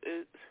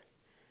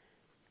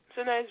 It's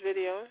a nice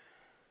video.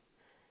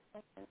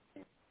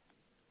 Okay.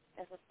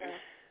 That's what's up.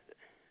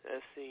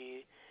 Let's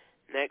see.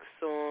 Next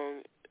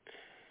song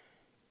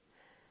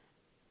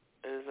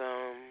is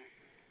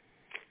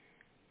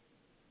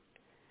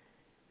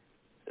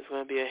it's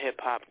gonna be a hip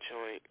hop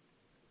joint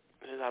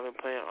because I've been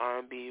playing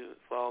R&B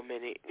for a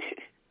minute.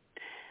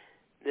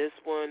 This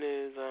one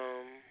is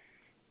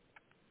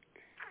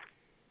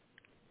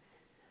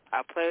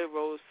I played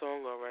Rose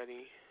song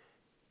already,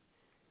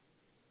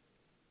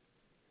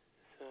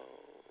 so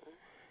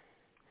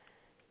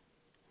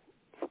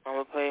I'm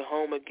going to play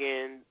Home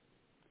Again,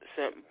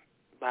 sent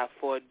by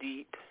 4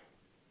 Deep.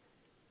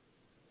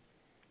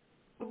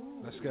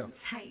 Let's go.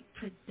 Tight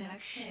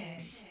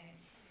production.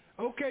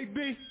 Okay,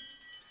 B.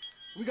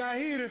 We got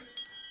Heater.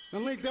 I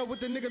linked up with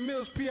the nigga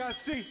Mills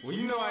PIC. Well,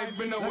 you know I ain't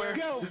been nowhere.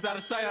 Just out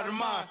of sight, out of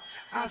mind.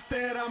 I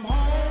said I'm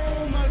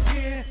home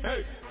again.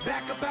 Hey.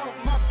 Back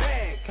about my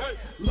bag. Hey.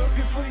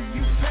 Looking for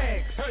you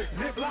fags. Hey.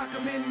 Ziplock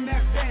them in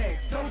that bag.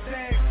 Toe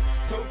tag.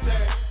 Toe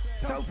tag.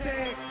 Toe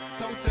tag.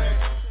 Toe tag.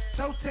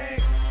 Toe tag.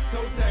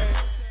 Toe tag.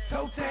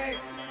 Toe tag.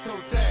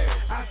 Toe tag.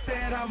 I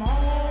said I'm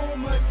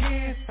home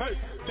again. Hey.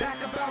 Back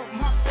about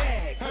my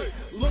bag. Hey.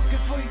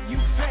 Looking for you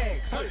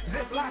fags. Hey.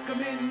 Ziplock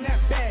them in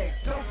that bag.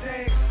 Toe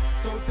tag.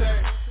 Toe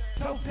tag.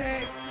 Toe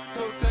tag.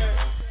 Toe tag.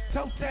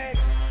 Toe tag.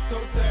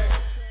 Toe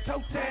tag.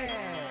 Toe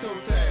tag.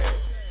 Toe tag.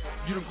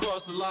 You done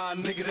crossed the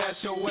line, nigga, that's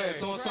your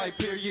ass. On site,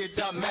 period,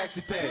 dot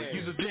maxi pad.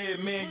 You's a dead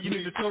man, you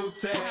need a toe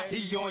tag.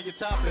 He on your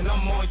top and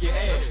I'm on your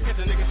ass. Get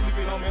the nigga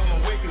sleeping on me, I'ma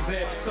wake his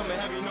ass. Something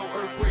heavy, no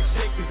earthquake,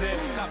 shake his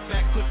ass. Top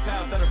back, clip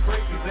pounds, that'll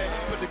break his ass.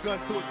 Put the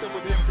gun to his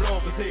stomach, then blow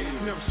up his head. You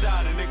never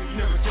shot a nigga, you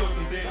never killed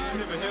him dead. You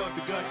never held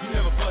the gun, you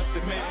never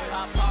busted, man.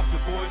 I popped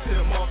the boy, shit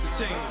him off the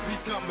chain. We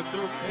coming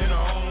through in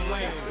our own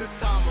lane. This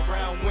time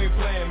around, we ain't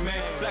playing,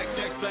 man. Black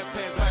jacks, black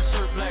pants, black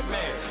shirt, black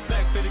man.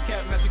 Black fitted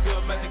cap, magic good,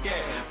 magic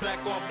gas.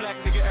 Black on black,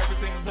 nigga,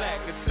 everything black,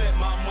 except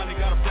my money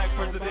got a black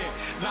president.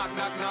 Knock,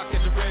 knock, knock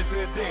at your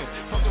resident.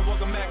 From the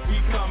Walker Mac,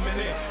 we coming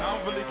in. I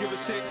don't really give a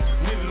shit,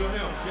 neither do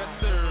him. Yes,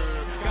 sir.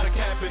 Got a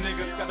capping,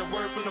 nigga. Got the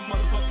word from the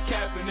motherfucking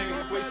capping,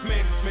 nigga. Waste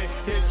management,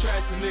 hit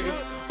trashing, nigga.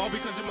 All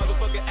because you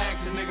motherfucking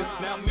action, nigga.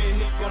 Now me and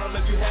Nick gonna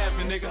let you have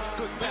it, nigga.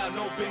 Cook pow,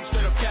 no bing,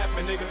 straight up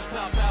capping, nigga.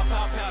 Pow, pow,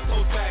 pow, pow,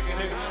 toe tagging,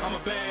 nigga. I'm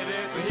a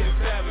badass, but hit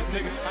savage,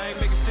 nigga. I ain't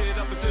making shit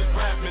up, it's just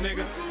rapping,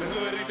 nigga. The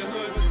hood ain't the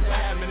hood, it's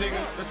happening,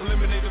 nigga. Let's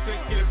eliminate the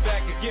fake, get it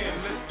back again.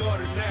 Let's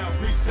start it now,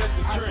 reset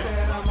the trend. I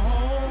said I'm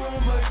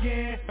home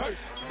again. Hey.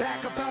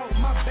 Back about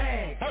my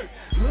bag. Hey.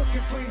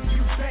 Looking for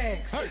you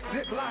fags. Hey.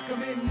 Ziplock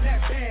them in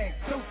that bag.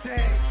 Toe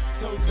tag.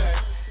 Toe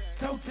tag.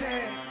 Toe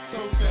tag.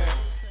 Toe tag.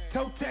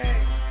 Toe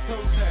tag.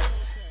 Toe tag.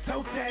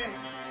 Toe tag.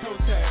 Toe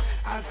tag.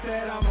 I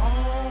said I'm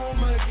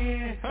home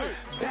again. Hey.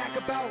 Back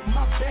about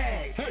my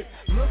bag. Hey.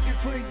 Looking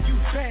for you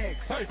fags.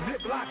 Hey.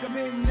 Ziplock them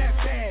in that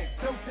bag.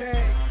 Toe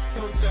tag.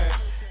 Toe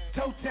tag.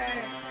 Toe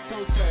tag.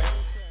 Toe tag.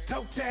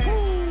 Toe tag.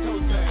 Toe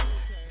tag.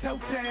 Toe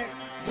tag.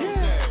 Toe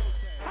tag.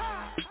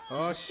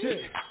 Oh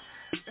shit.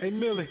 Hey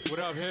Millie. What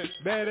up, hit?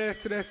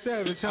 Badass to that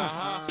savage,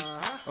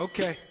 huh?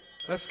 Okay.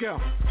 Let's go.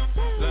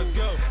 Let's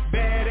go.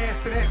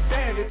 Badass to that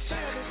savage.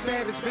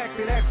 Savage back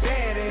to that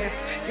badass.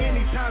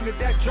 Anytime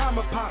that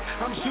drama pop,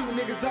 I'm shooting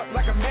niggas up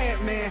like a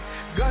madman.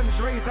 Guns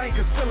raised, I ain't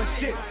concealing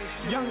shit.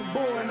 Young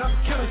boy and I'm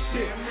killing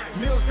shit.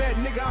 Mills that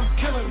nigga I'm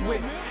killing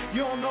with.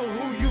 You don't know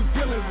who you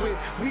dealing with.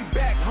 We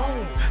back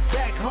home,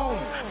 back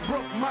home.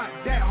 Brookmont,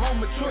 that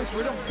home of choice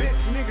where them bitch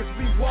niggas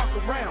be walk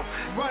around,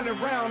 running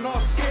around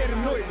all scared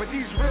and annoyed. But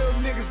these real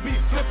niggas be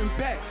flipping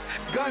back.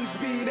 Guns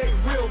be they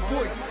real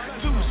voice.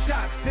 2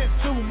 shots, then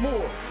 2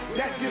 more.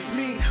 That just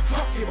mean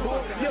fuck your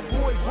boy. Your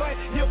boy what?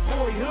 Your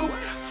boy who?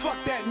 Fuck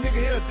that nigga,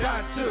 he'll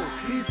die too.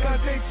 These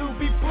guns ain't to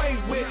be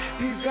played with.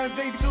 These guns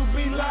ain't to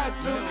be lied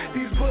to.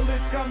 These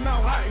bullets come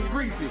out hot and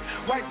greasy.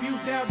 Wipe you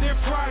down, then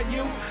fry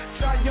you.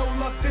 Try your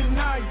luck,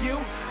 deny you.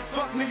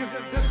 Fuck niggas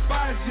that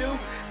despise you.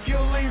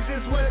 Kill lanes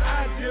is what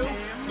I do.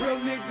 Real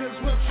niggas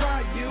will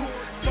try you.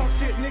 Talk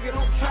shit, nigga,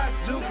 don't try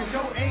to. Cause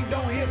your aim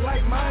don't hit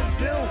like mine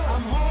do.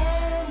 I'm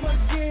home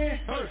again.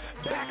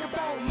 Back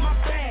about my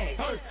bag.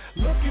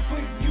 Looking for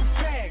you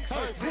fags.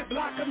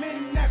 Ziplock them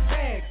in that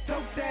bag.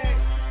 Toe tag.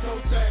 Toe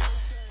tag.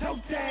 Toe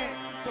tag.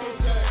 Toe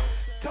tag.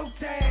 Toe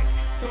tag.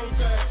 Toe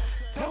tag.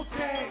 Toe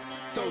tag.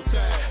 Toe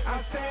tag.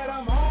 I said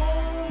I'm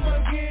home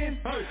again.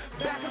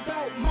 Back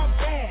about my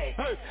bag.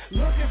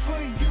 Looking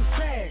for you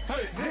fags.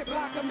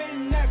 Ziplock them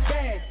in that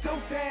bag.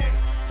 Toe tag.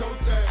 Toe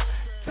tag.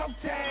 Toe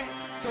tag.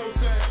 Toe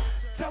tag.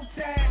 Toe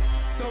tag.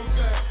 Toe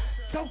tag.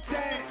 Toe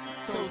tag.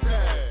 Toe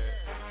tag.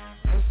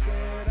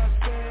 I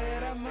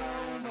said I'm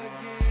home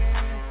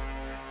again.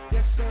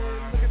 Yes sir,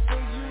 looking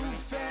for you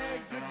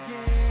fags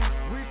again.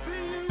 We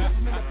see you. Zip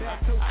 'em in the back,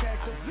 toe tag,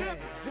 toe tag.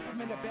 Zip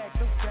 'em in the back,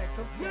 toe tag,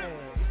 toe tag.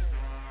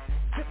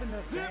 Zip in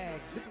the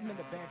bag, zip 'em in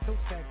the back, toe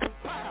tag, toe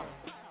tag.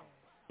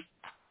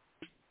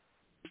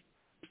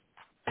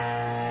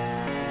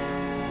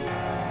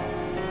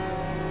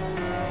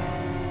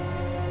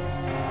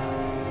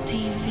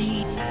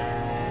 TV.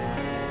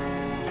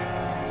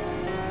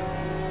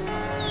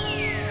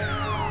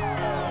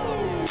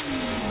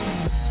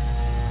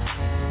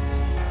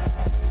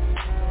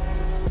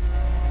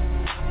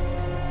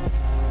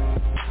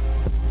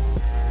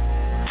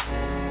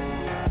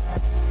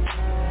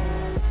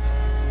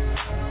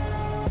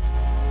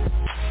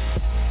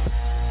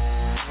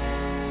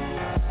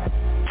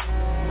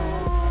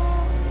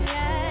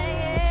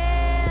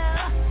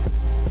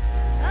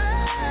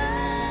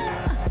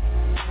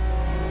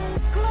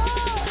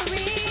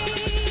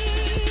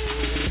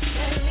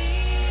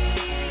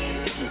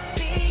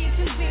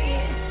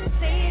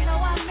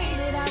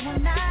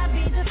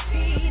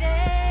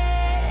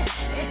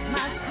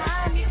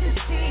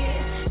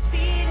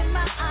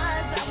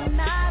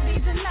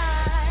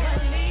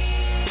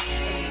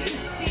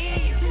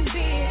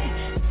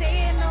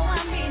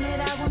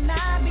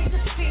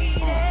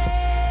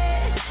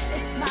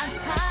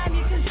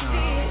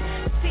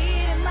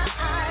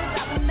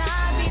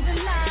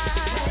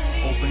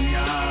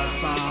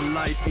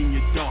 in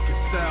your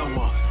darkest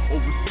hour.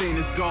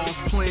 Overstanding God's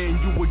plan,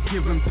 you were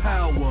given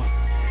power.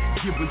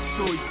 Given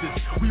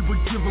choices, we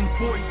were given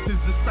voices.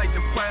 It's like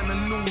to find a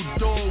new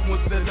door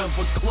once that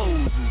ever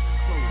closes.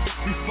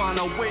 We find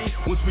our way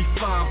once we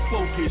find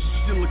focus.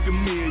 Shit, look at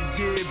me a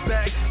year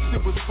back,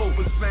 shit was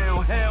hopeless,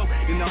 found hell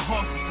in the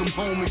hearts of some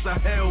homies I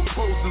held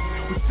closest.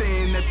 We're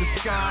staring at the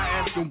sky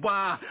asking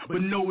why,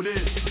 but know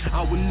this,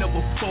 I would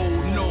never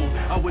fold, no,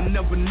 I would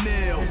never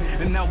kneel,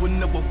 and I would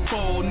never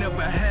fall,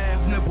 never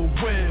have, never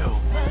will.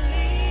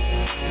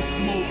 The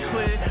smoke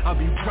clear, I'll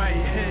be right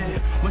here.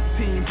 My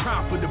team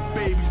proper, the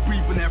babies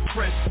breathing that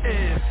fresh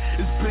air.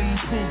 It's been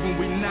proven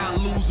we not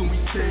losing, we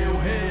still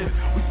here.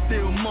 We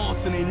still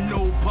marching, ain't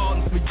no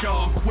partners, we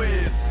all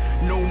queer.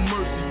 No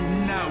mercy, you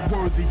not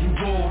worthy, you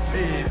all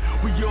fair.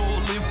 We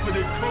all in for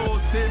the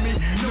cause, hear me?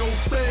 No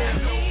fair.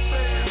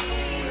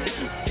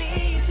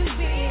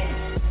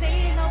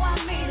 Say you know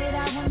I made it, I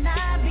will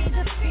not be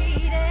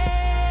defeated.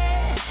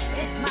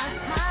 It's my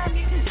time,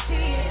 you can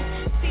see it.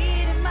 See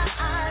it in my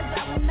eyes, I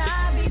will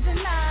not be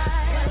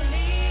denied.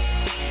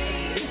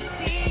 Believe,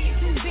 see you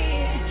can be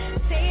it.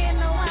 Say you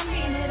know I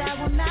mean it, I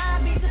will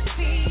not be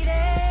defeated.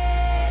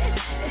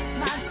 It's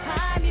my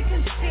time, you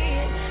can see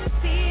it.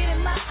 See it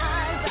in my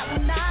eyes, I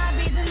will not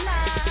be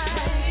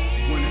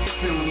denied. When it's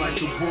feeling like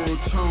the world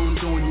turned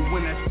on you,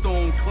 when that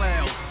storm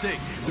cloud thick,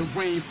 the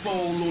rain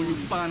fall on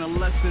you, find a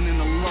lesson in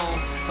the law.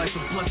 Like a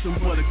blessing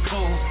but a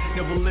call.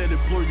 Never let it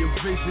blur your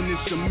vision.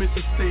 It's your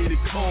mission, stay the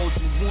cause.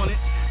 You want it?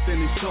 Then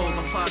it's yours.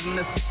 Apply the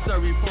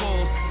necessary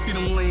balls. See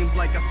them lanes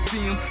like I see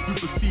them. You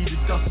proceed to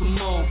dust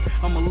them off.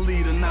 I'm a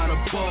leader, not a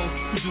boss.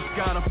 You just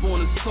got up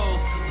on his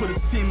sauce. Put a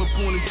team up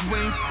on his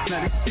wings.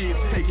 Now they see it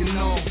taking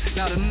off.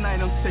 Now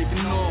tonight I'm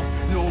taking off.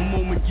 No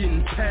moment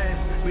getting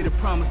past. Made a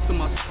promise to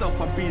myself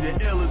I'll be the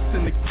illest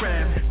in the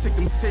craft. Take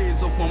them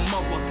tears off my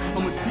mother.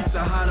 I'ma teach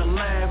her how to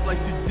laugh like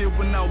she did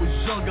when I was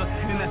younger.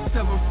 In that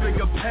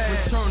 7-figure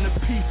past. Return the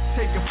peace,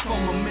 take it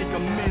from her. Make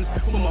amends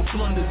for my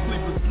blunders.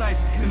 Sleepless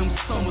nights in them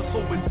summers.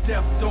 Hoping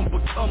death don't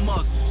become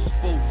us.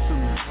 Spoke to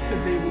me. Said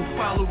they will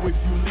follow if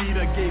you lead.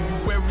 I gave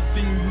you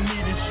everything you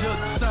need. It's your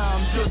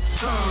time, your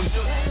turn.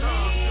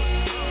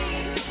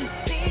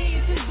 Say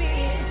you can be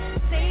it.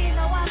 Say you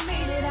know I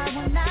made it, I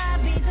will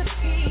not be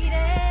defeated.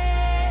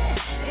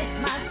 It's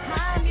my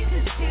time, you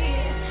can see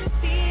it.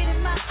 See it in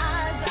my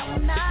eyes, I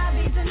will not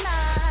be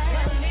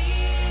denied.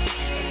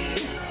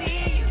 Believe,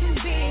 see you can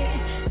be it.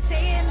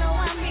 Say you know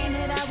I mean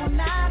it, I will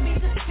not be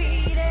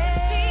defeated.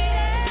 It's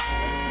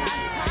my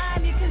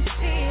time, you can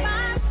see it. See it in my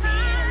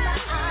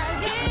eyes, I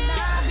will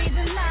not be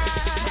denied.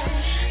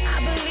 I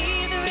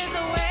believe there is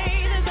a way,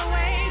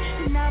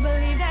 and I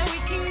believe that we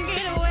can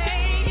get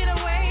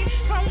away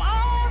from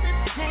all the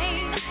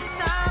pain.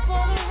 Stop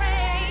all the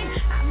rain.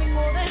 I mean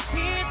all the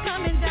tears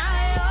coming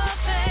down your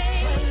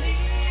face.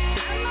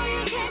 I know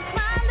you can't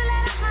climb the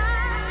ladder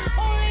high,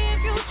 only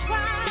if you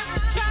try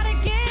to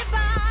get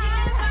by.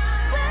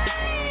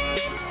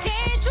 Babe,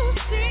 can't you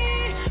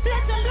see?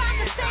 Let the block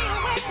and stay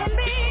away from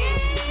me.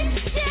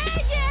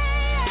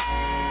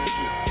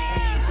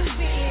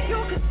 You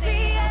can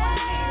see it. I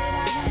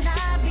will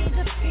not be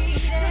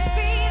defeated.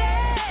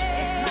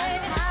 It's my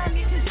time,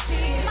 you can see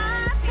it.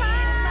 My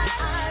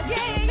time,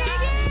 yeah.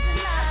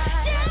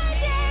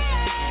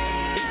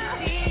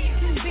 See, you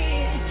can be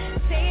it.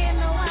 Say you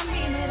know I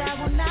mean it, I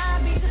will not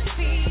be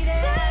defeated.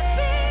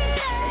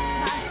 It's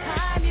my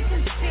time, you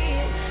can see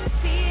it.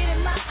 See it in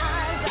my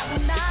eyes, I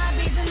will not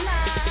be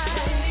denied.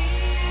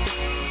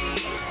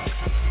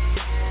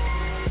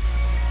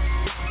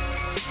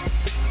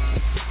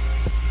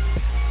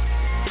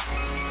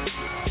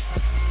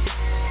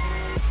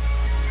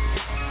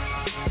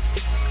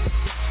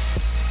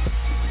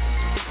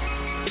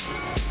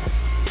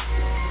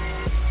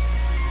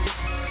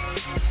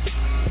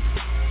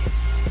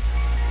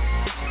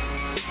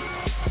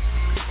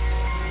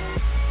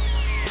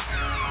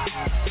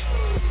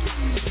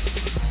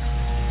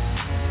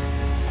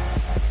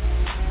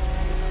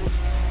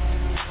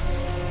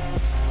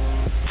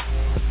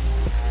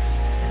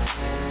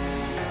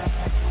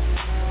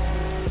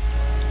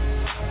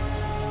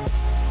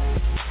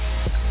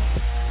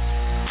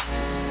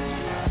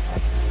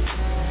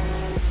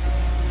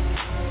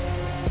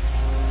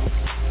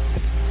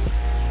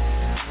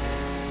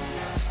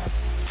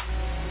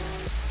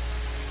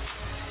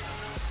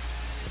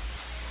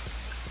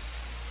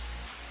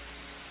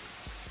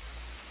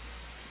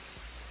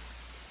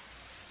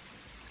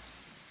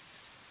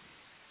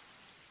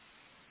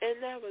 And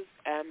that was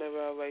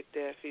Amaral right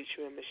there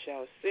featuring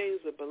Michelle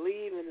Sings with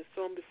Believe, and the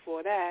song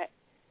before that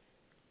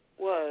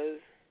was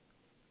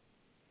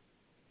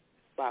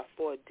by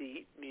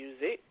 4D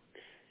Music.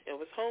 It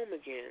was Home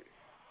Again.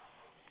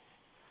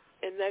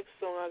 And next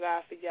song I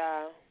got for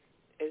y'all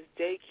is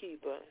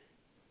Daykeeper.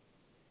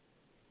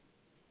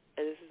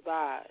 And this is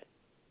by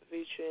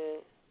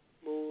featuring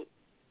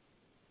Musina.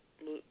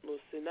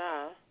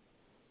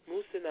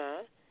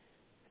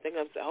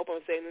 I hope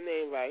I'm saying the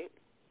name right.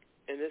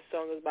 And this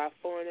song is by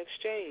Foreign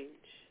Exchange.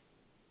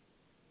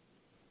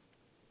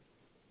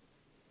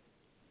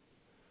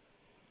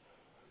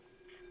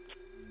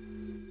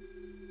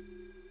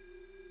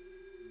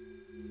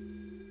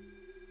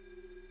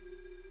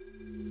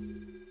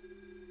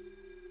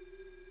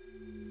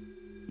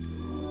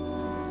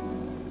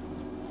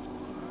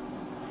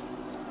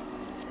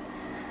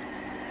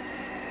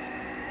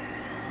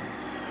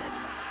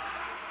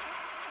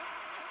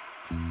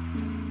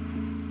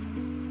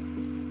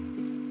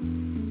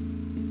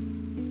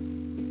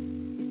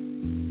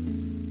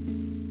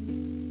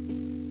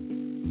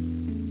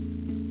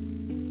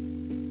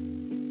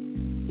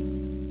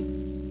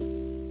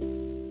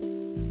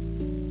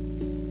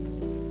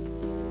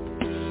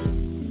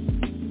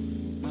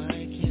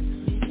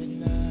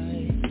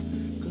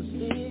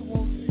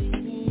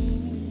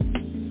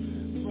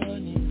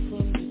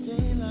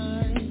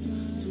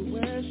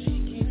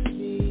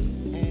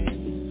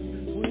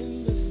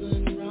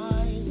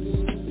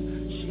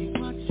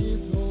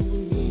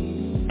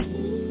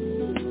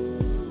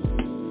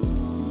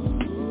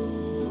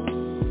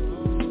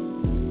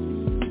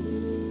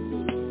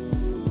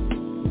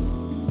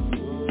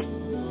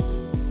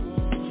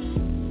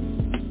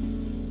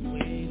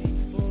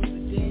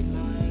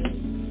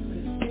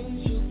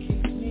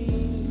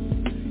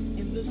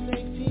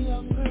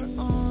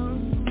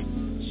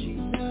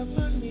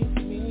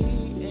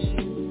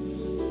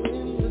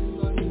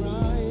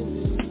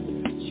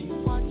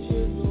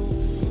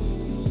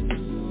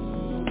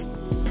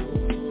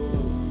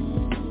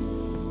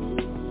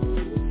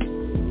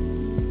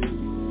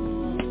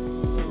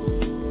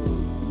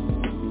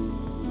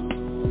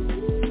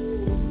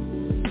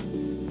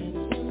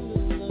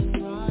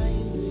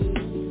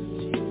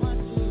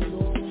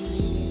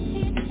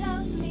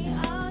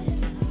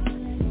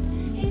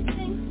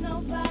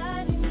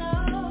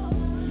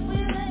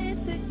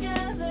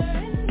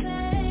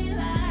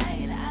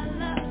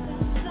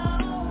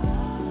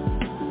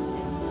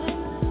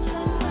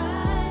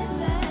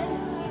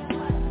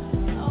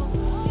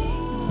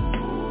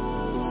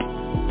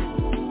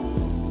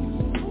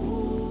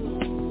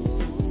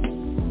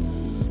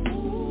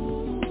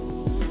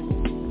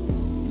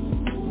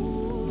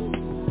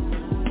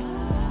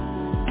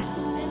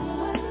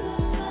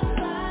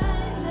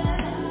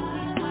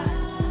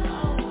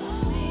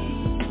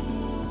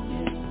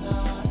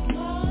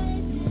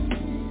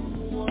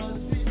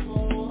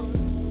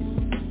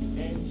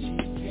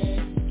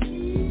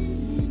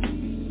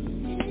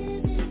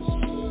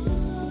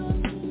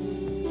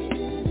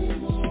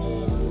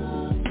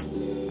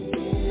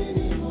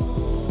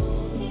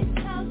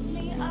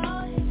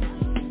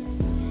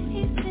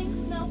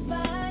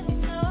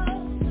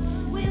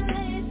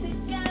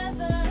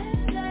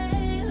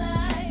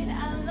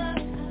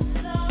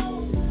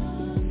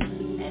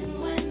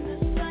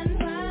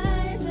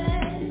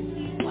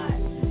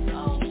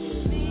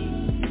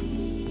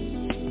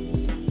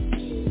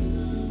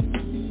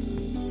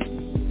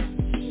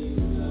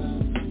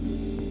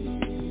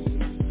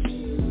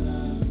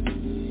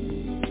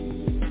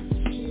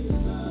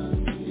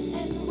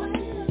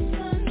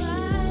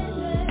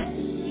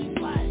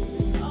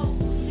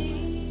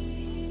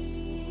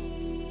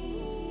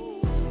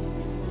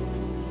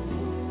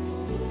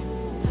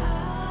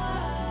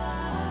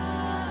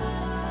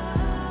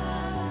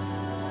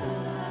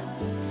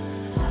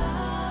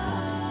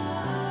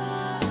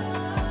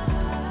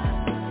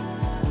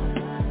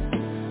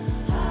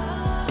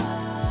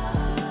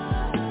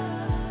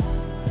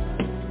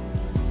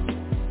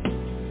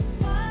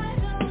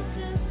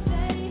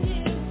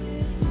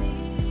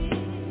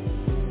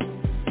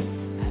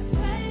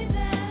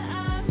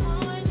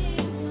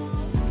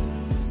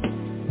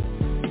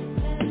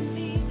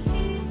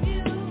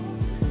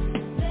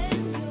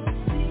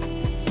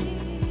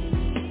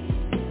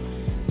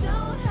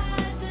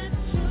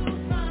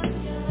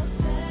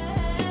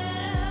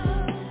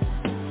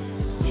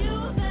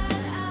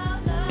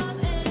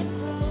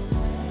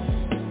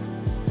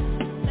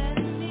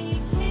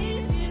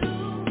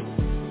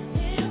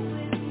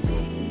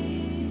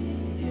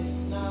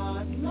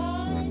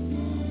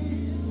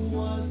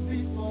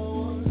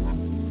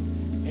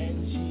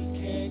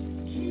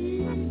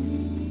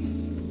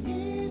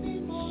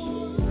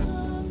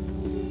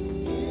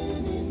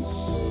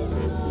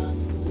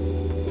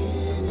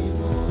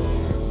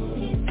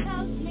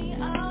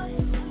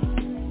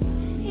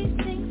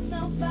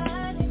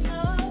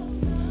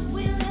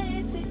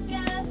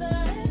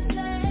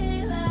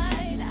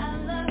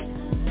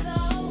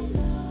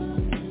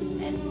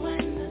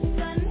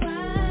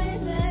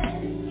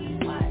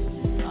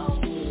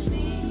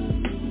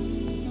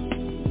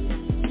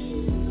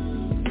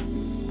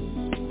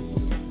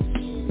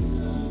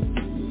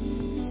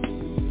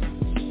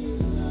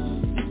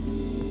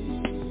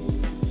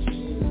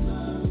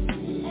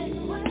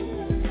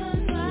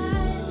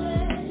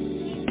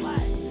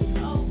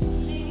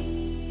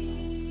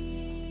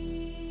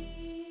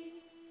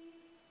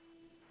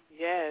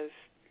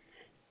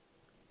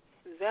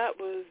 That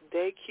was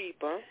Day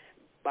Keeper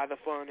by the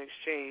Foreign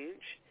Exchange.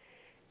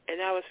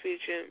 And that was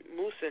featuring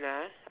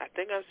Musina. I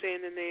think I'm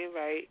saying the name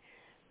right.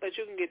 But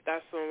you can get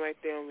that song right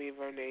there on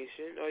Reverb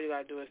Nation. All you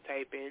got to do is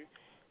type in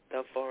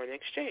the Foreign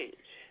Exchange.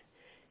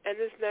 And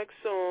this next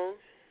song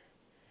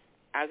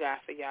I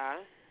got for y'all,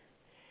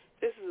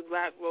 this is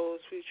Black Rose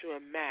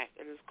featuring Mac,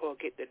 and it's called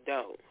Get the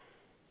Dough.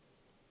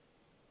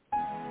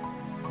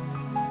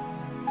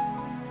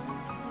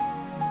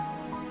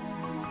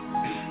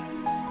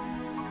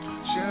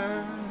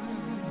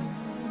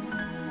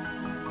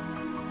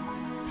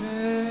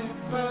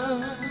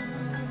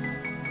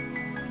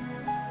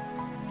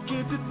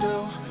 Get the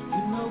dough,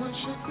 you know I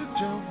shake the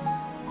dough.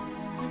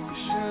 Hit the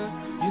shot,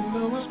 you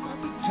know it's about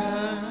the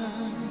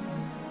time.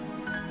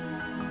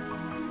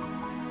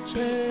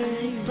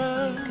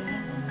 Paper,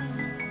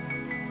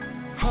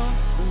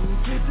 Harlem,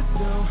 get the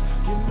dough,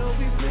 you know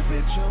we flip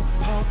it, Joe.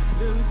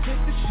 Harlem,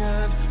 take the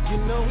shot, you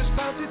know it's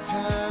about the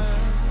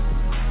time.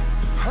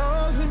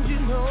 Harlem, you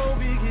know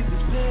we get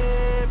this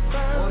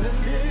paper. Wanna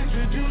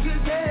introduce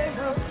it, Dave.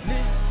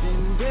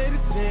 Listen, day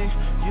to day,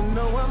 you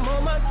know I'm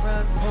on my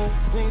grind. Hope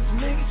things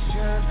make it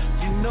shine.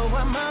 You know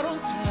I'm out on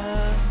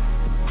time.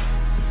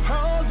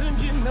 Harlem,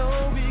 you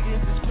know we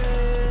get this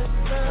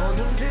paper. On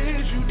them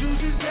days you do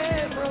just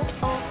that, bro.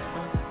 Oh,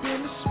 up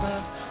in the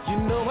spot, you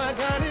know I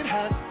got it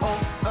hot. Oh,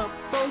 up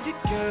for your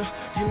girl,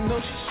 you know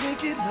she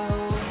shake it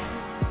low.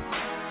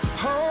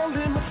 All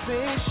in my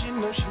face, you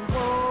know she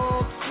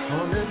walks in.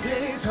 On the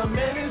days her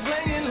man is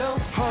laying low.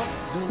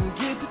 Harlem,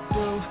 get the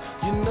dough,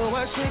 you know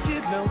I shake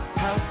it low.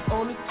 Out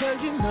on the tell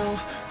you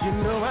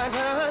know I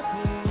got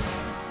it.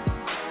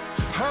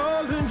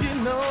 Harlem, you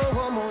know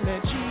I'm on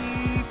that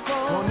G4.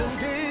 On them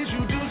days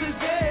you do this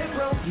day,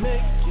 bro.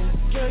 Make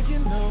it, girl,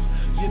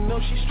 you know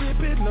she strip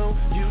it low.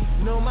 You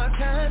know my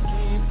time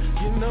game,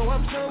 you know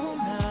I'm so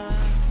nice.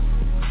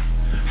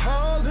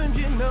 Harlem,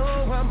 you know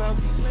I'm about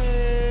to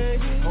play.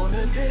 On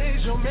the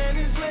days your man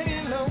is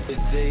laying low. The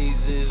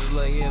days is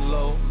laying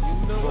low.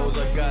 Rose,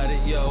 I got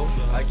it, yo.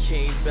 I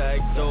came back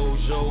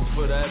dojo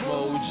for that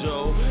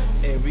mojo.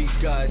 And we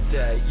got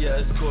that,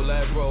 yes, call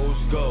that Rose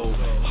Go.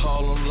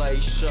 Harlem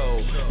Light Show,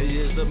 it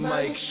is the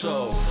mic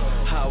show.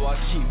 How I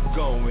keep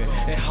going,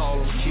 and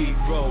Harlem keep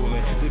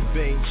rolling. The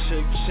bank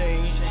chick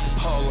change,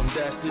 Harlem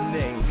that's the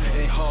name.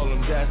 And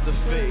Harlem that's the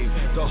fave,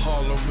 the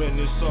Harlem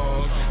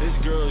Renaissance.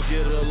 This girls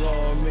get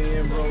along, me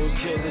and Rose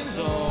get the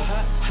song.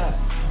 Ha, ha.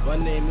 My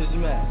name is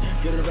Matt,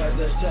 get it right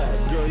that shot.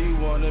 Girl, you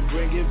wanna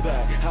bring it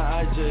back? How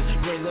I just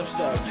bring them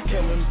stuff,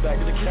 coming back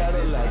to the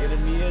Cadillac.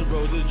 And me and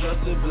Rose is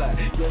dressed in black.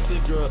 Yes,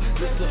 the girl,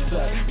 this a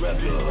fact.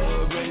 Rap it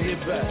up, bring it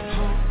back.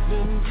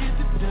 Harlem, get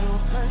the dough,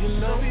 you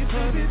know we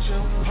flip it,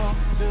 Joe.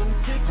 Harlem,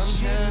 take the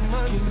shine,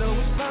 you know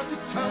it's about the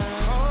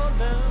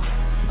time.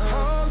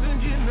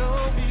 Harlem, you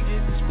know we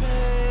get this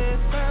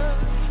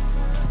paper.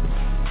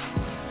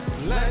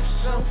 Life's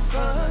so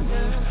fun,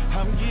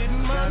 I'm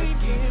getting money,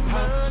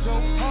 I'm so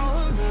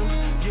Harlem.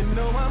 You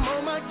know I'm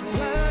on my game,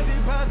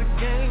 blinded by the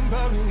game,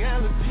 by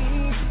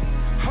reality.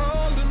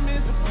 Harlem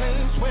is a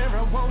place where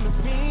I wanna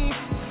be.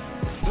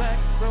 Black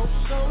Rose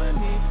soul in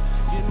me,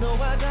 you know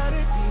I got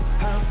it deep.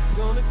 I'm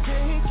gonna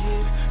take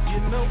it, you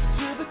know,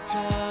 to the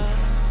top,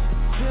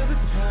 to the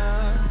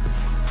top.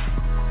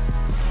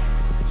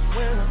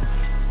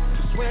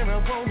 It's where I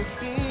wanna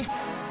be.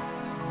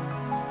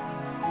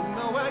 You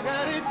know I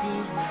got it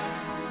deep.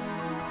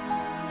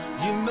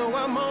 You know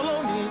I'm all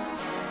on it.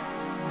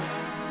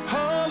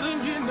 Harlem,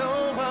 you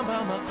know I'm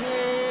on my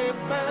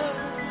paper.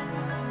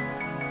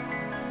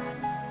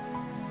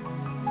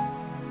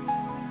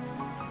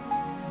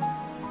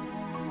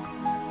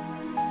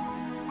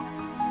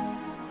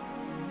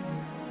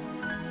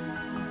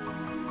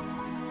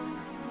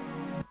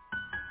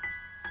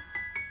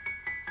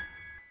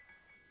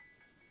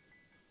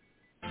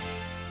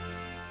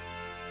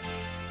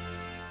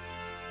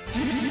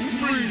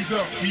 Freeze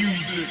up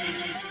music.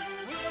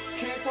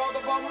 Can't talk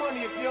about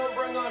money if you don't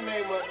bring our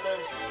name up, man.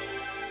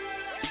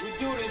 We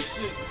do this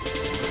shit.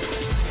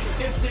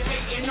 If they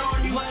hating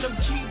on you, let them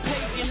keep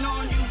hating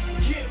on you.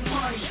 Get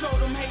money, show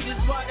them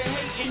haters why they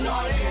hating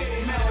on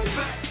you. Matter of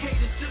fact,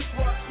 haters just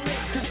watch me,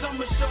 cause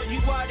I'ma show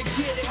you how to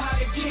get it, how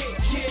to get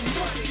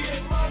money.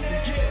 Get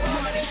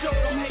money, show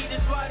them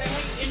haters why they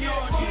hating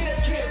on you.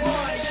 Get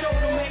money, show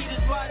them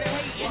haters why they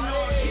hating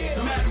on you.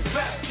 Matter of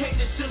fact,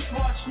 haters just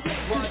watch me,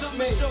 cause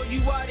I'ma show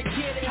you how to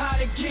get it, how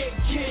to get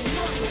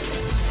money.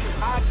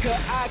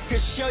 I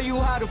could show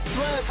you how to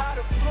flip.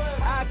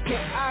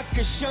 I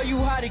could show you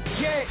how to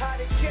get.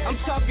 I'm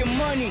talking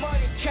money,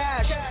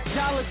 cash,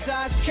 dollar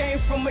signs. Came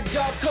from a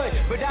dark hood,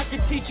 but I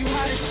can teach you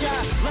how to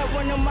shine. Let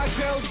one of my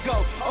girls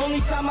go.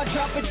 Only time I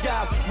drop a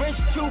dime.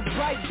 Wrist too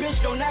bright,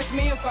 bitch. Don't ask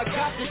me if I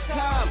got the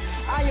time.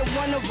 I am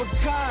one of a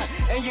kind,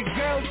 and your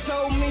girl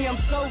told me I'm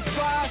so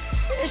fine.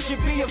 It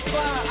should be a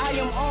fine. I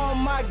am on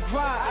my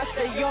grind. I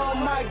stay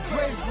on my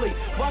grizzly.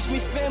 Watch me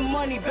spend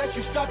money. Bet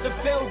you start to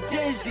feel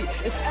dizzy.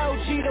 It's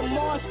LG the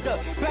monster.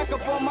 Back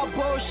up on my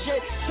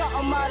bullshit.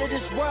 Something out of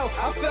this world.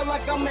 I feel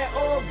like I'm in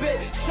orbit.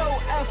 So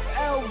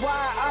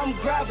FLY, I'm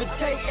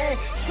gravitating.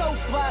 So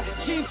fly,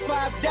 G5,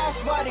 that's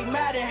why they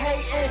mad and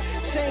hating.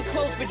 Same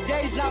clothes for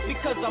days, not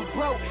because I'm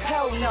broke.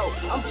 Hell no,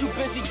 I'm too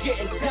busy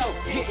getting dope.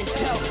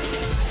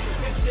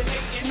 If they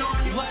hating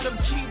on you, let them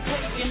keep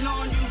hating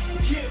on you.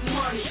 Get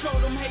money, show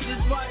them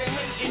haters why they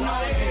hating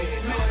on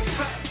you. Matter of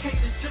fact,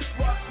 haters just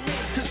watch me,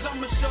 cause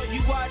I'ma show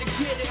you how to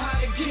get it, how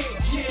to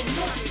get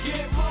money,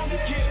 get money,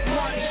 get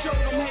money. Show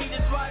them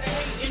haters why they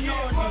hating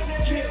on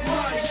you. Get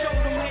money, show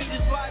them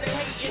haters why they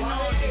hating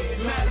on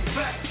you. Matter of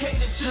fact,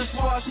 haters just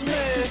watch me,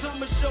 cause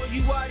I'ma show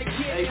you how to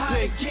get it, how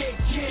to get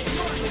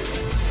money.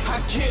 I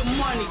get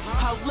money,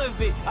 I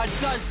live it, I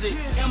does it.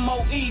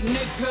 M.O.E.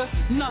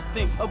 nigga,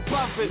 nothing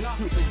above it.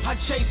 I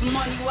chase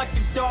money like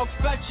a dog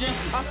fetching.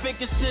 I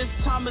figure since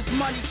time is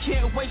money,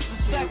 can't waste a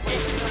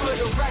second. For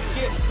the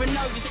record, but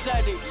now you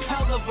said it,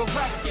 hell of a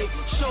record.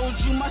 Showed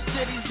you my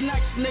city's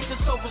next, nigga,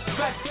 so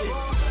respect it.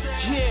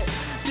 Yeah,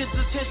 this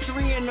is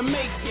history in the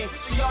making.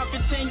 So y'all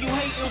continue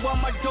hating while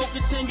my dough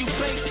continue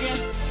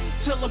baking.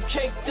 Till I'm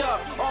caked up,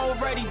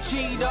 already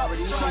G'd up.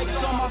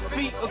 Stripes on my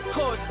feet, of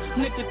course,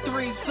 nigga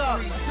 3's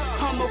up.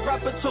 I'm a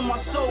rapper till my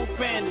soul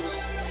vanishes,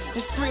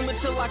 and scream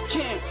until I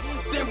can't,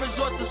 then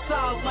resort to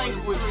sign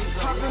language.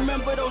 I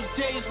remember those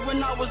days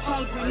when I was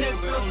hungry,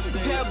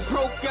 nigga. Dead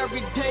broke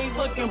every day,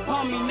 looking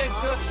bummy,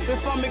 nigga.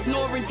 If I'm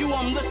ignoring you,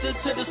 I'm listening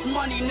to this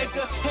money,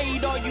 nigga.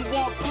 Hate all you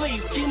want,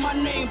 please, keep my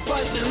name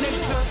buzzing,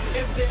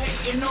 nigga. If they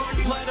hating on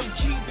you, let them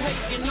keep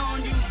hating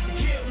on you.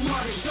 Get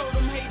money, show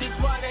them haters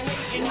why they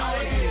hating on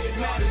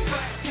you. Matter of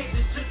fact,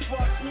 haters just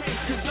watch me,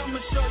 cause I'ma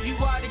show you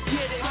how to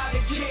get it, how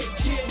to get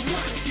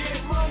money,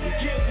 get money,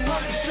 get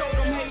money. Show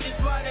them haters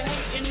why they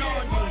hating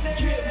on you.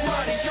 Get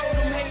money, show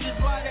them haters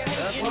why they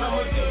hating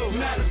on you.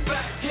 Matter of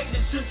fact,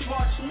 haters just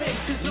watch me,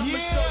 cause I'ma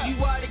show you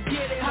how to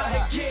get it, how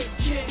to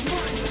get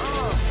money.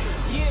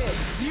 Yeah,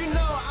 you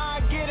know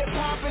I get it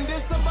poppin'.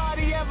 Did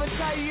somebody ever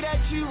tell you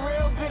that you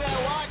real good at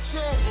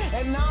watching?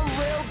 And I'm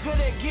real good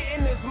at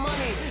getting this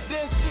money.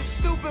 This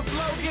stupid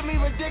flow give me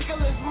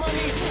ridiculous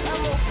money.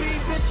 MOB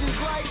bitches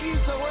like you,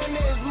 so when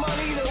there's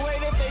money, the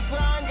way that they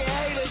grind, get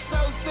haters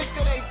so sick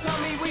of they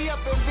tummy. We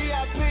up in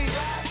VIP.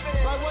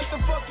 Like what the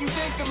fuck you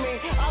think of me?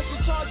 I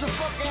should charge a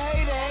fucking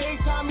hater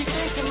every time he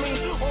think of me.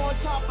 On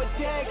top of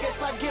that, guess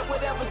I get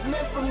whatever's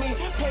meant for me.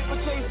 Paper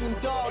chasing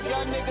dog,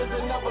 y'all niggas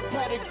another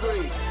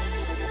pedigree.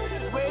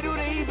 Where do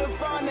they even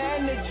find the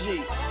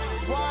energy?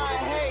 Why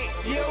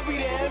hate? You'll be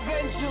there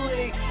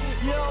eventually.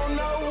 You don't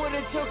know what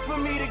it took for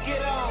me to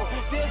get on.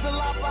 There's a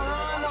lot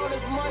behind all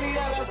this money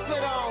that I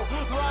sit on.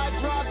 Ride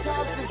drop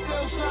tops and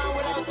still shine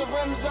without the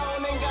rims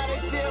on. Ain't got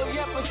a deal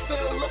yet, but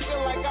still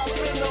looking like I've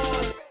been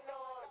on.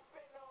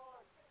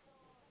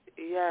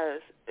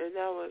 Yes, and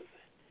that was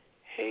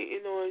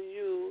Hating on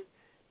You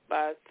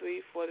by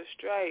 3 for the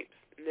Stripes.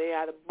 They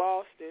out of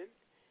Boston.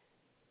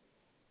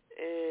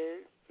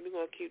 And we're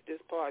going to keep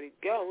this party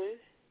going.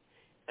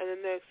 And the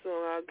next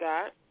song I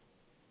got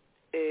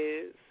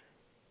is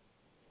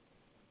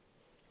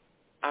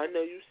I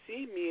Know You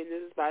See Me, and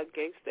this is by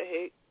Gangsta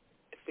Hate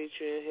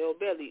featuring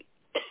Hillbilly.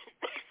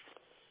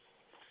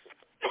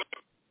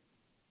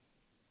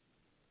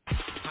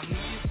 I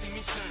know you see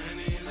me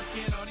shining, look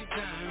at all these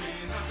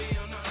diamonds. I be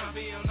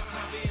on the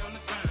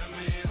grind,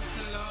 man.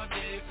 Hustle all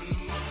day from the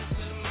morning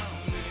to the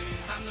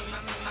morning. I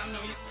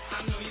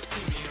know you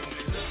see me on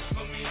me. Look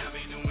for me, I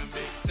be doing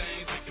big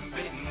things, making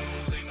big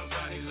moves. Ain't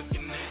nobody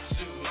looking at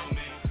you on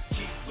me.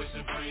 Keep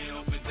pushing for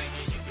you, open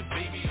thinking you can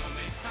baby on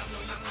me. I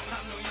know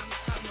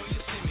you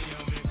see me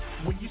on me.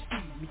 When you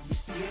see me, you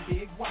see a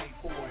big white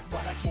boy,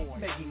 but I keep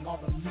making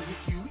all the music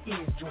you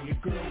enjoy. Your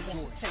girl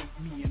won't take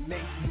me and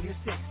make me a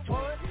sex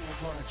toy. We'll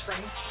run a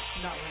train,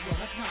 now we'll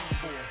run a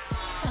convoy.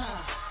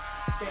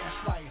 That's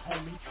right,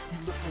 homie. You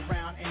look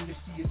around and you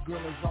see a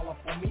girl is all up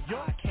on me.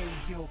 I can't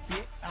help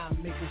it, I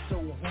make her so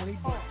horny.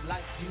 But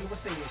like Gina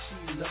said,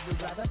 she loves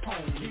it rather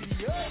pony.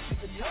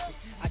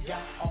 I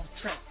got off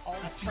track,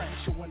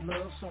 showing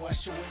love, so I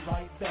show it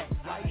right back.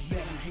 Right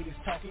here, them haters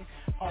talking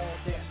all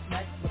that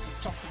smack, but they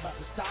talk about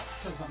the stop,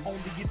 cause I'm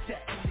on the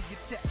attack.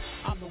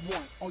 I'm the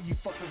one, all you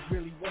fuckers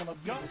really wanna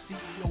be the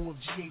CEO of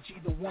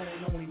GHE, the one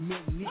and only me.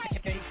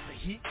 Okay, the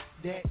hit,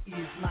 that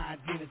is my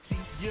identity.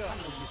 I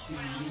know you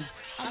see me.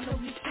 I know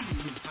you see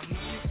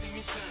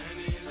me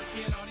shining. Look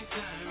at all these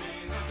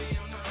diamonds. I be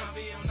on the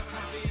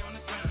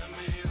grind,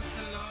 man.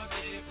 Hustle all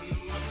day from the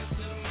morning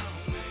to the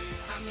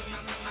morning. I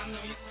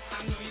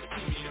know you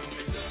see me on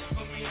me. Look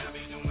for me, I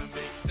be doing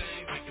big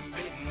things, making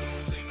big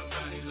moves. Ain't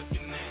nobody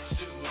looking at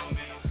you on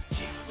me.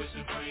 Keep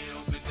pushing for you,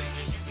 open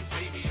thinking you can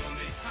baby on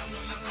me. I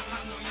know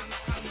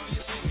you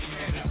see me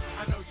on me.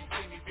 I know you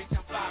see me, bitch.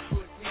 I'm 5'10",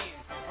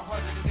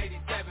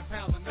 187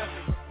 pounds of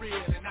nothing but real,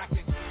 and I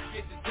can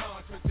get this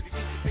done, twisted to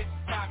get the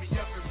bitches tie me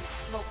up and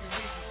smoking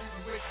weed,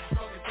 shooting with you,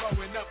 slowly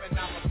throwing up, and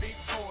I'm a big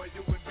boy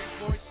doing big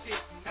boy shit.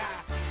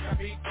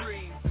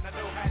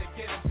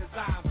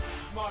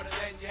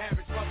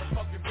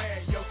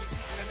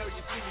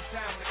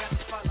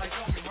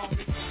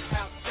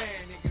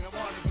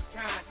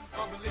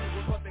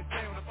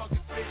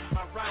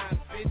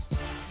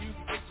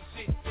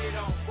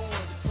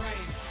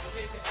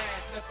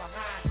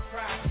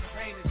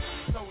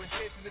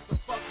 situation is so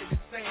fucking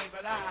insane,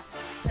 but I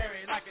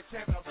carry it like a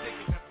champion, I'm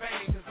sticking to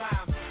fame, cause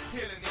I'm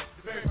killing it.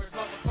 The very first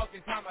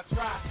motherfucking time I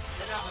try,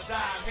 and I'ma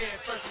die head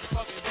first the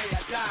fucking day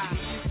I die.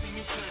 You see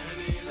me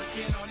shining,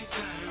 looking on each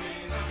time,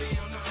 man. I'll be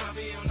on the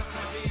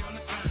time,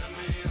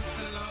 man.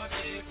 The Lord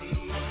did from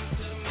the morning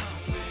to the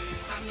morning.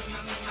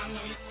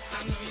 I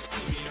know you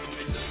see me on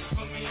me. Look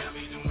for me, I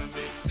be doing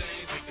big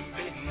things, making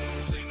big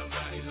moves. Ain't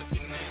nobody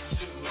looking at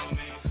you on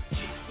me.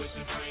 Keep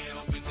pushing, praying,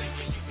 hoping,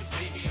 thinking you can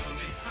see me on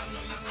me. I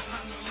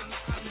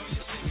know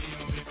you see me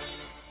on me.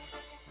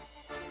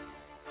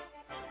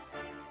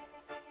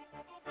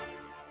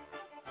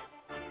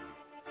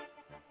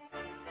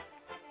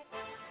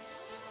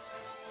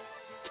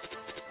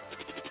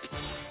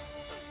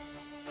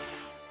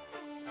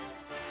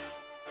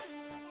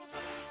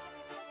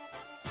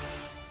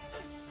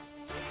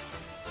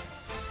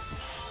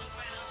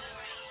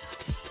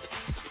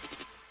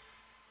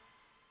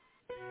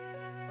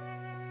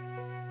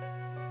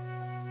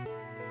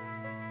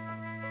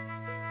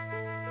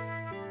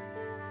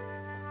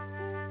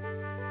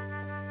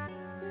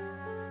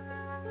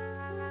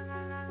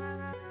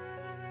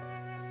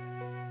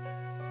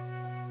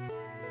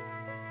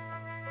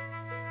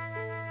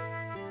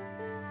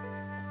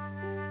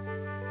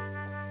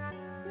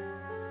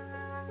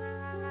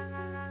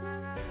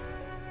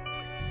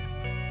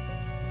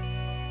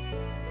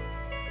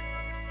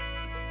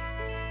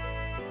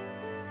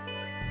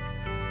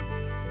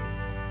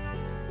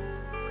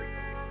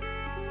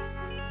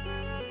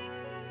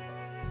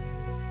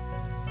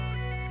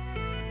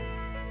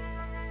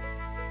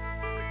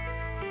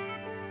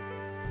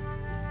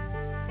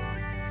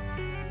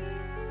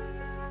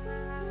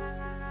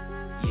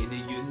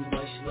 Yeni gün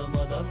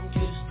başlamadan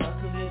küs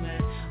takvime,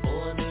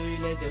 o an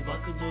öyle de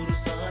bak dur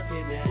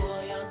saatine. Bu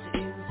hayat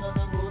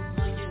insana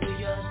mutlu gibi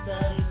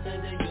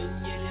gösterse de gün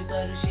gelip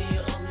her şeyi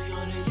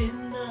alıyor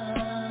elinden.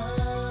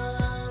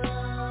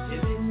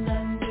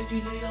 Cebinden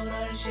dökülüyor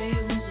her şey,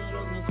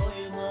 huzurunu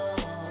koyma.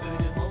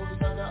 Ölüm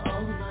olsa da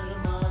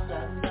aldırma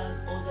senden,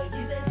 o da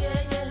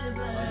gidecek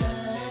elbet.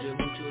 Hayallerim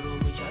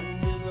uçurum,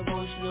 kendimi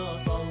boşluğa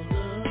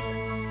saldım.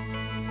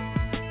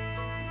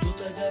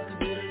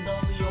 Tutacak bir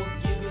dal yok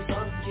gibi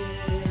sanki,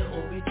 o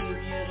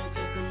bitim yere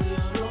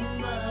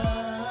takılıyorum ben.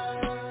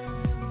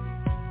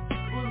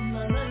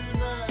 Bundan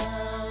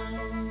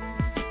ölmem.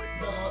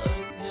 Daha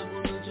önce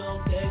bunu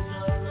çok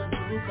tekrarladı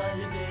bu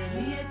kalbim.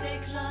 Niye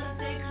tekrar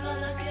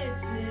hak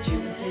etsin?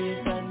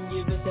 Kimseyi sen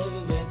gibi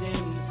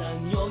sevmedim. Sen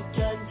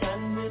yokken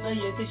kendime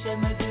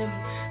yetişemedim.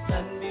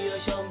 Sen bir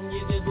yaşam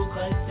gibi bu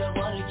kalpte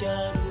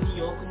varken,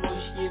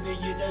 yokmuş gibi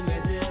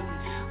gidemedim.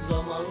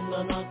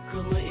 Zamandan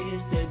hakkımı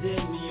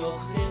istedim,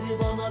 yok seni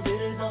bana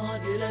bir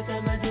daha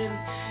diletemedim.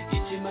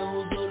 İçime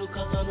huzur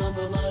katan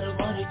anılar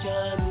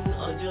varken,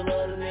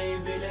 acılar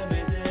ney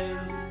bilemedim.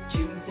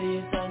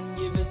 Kimseyi sen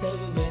gibi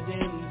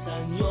sevmedim.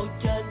 Sen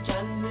yokken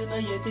kendime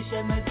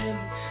yetişemedim.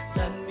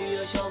 Sen bir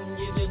yaşam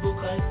gibi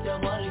bu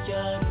kalpte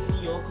varken,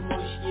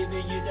 yokmuş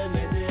gibi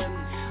gidemedim.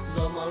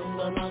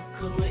 Zamandan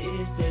hakkımı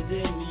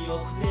istedim,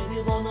 yok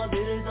seni bana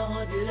bir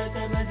daha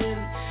diletemedim.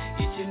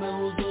 İçime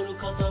huzur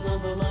katan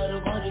anılar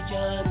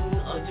varken,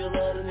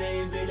 acılar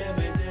ney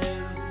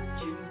bilemedim.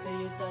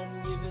 Kimseyi sen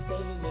gibi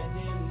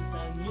sevmedim.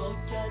 Sen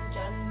yokken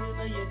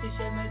kendime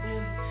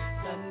yetişemedim.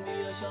 Sen bir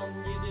yaşam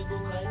gibi bu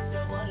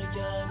kalpte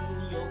varken,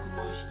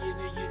 yokmuş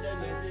gibi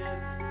gidemedim.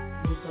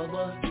 Bu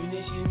sabah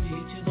güneşim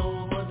hiç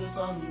doğmadı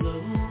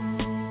sandım.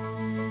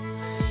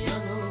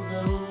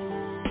 Yanıldım,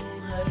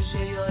 her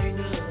şey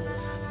aynı.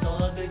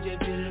 Sadece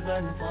bir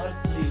ben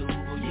farklıyım,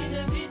 bu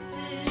yine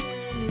bitti.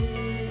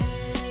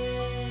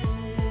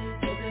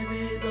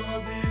 Sebebi daha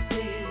büyük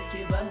değil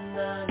ki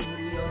benden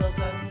ya da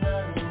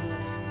senden.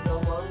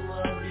 Zaman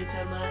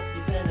vazgeçemez ki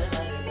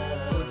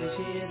senelerden. Koca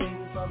şehrin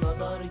sana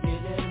dar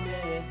gelir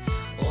mi?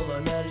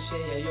 Olan her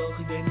şeye yok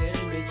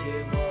denir mi ki?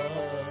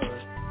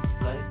 Var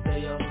kalpte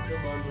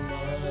yankıman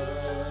var.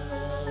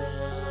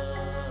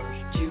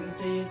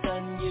 Kimseyi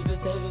sen gibi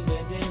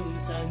sevmedim.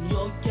 Sen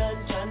yokken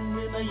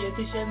kendime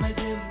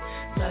yetişemedim.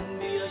 Sen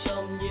bir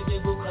yaşam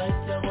gibi bu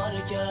kalpte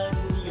varken,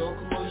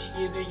 yokmuş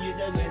gibi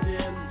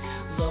gidemedim.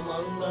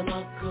 Zamandan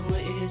hakkımı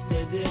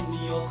istedim,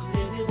 yok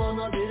seni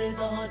bana bir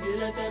daha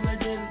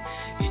diletemedim.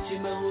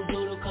 İçime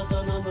huzur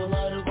katan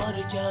anılar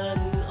varken,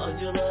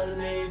 acılar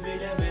ney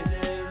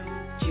bilemedim.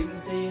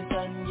 Kimseyi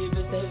sen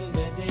gibi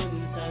sevmedim.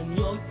 Sen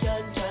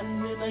yokken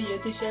kendime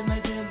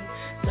yetişemedim.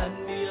 Sen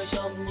bir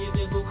yaşam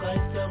gibi bu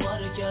kalpte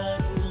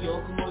varken,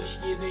 yokmuş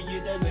gibi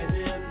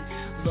gidemedim.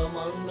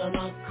 Zamandan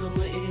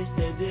hakkımı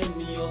istedim,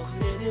 yok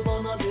seni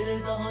bana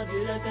bir daha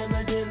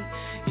diletemedim.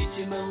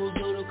 İçime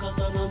huzur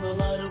katan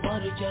anılar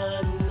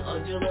varken,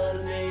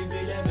 acılar ney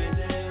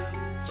bilemedim.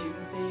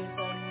 Kimseyi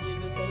sen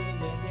gibi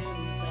sevmedim.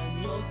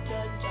 Sen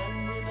yokken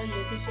kendime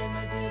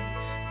yetişemedim.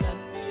 Sen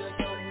bir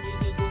yaşam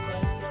gibi bu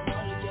kalpte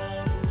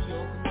varken,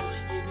 yokmuş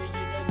gibi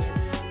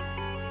gidemedim.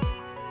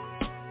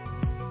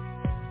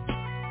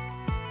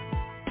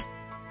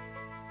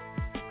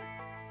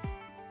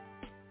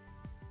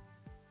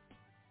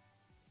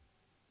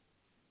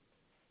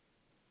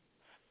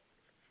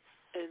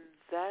 And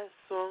that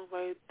song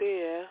right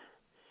there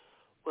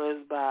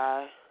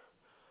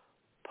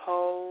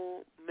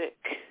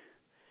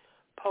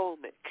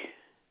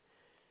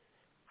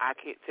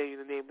tell you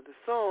the name of the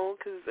song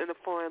because it's in a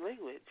foreign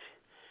language.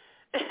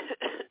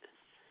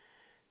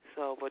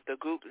 So, but the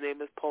group's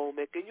name is Pole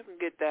Maker. You can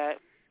get that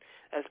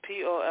as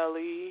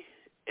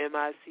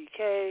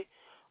POLEMICK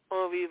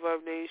on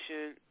Reverb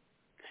Nation.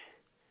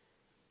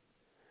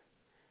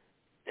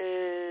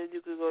 And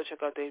you can go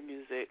check out their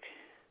music.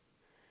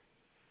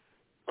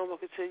 I'm going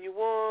to continue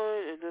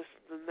on, and the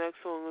next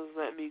song is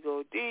Let Me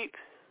Go Deep.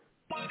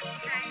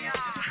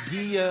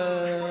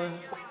 Yeah.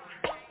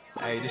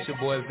 Hey, this your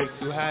boy Vic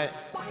Too Hot,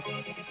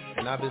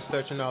 and I've been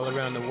searching all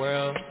around the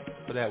world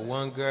for that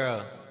one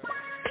girl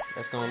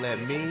that's gonna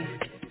let me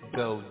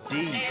go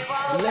deep.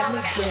 Let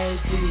me go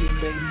deep,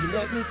 baby,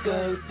 let me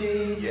go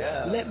deep.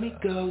 Yeah. Let me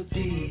go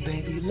deep,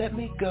 baby, let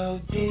me go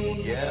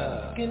deep.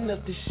 Yeah. Skin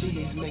up the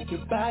sheets, make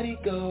your body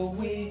go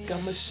weak.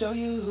 I'ma show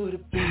you who to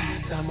be.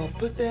 I'ma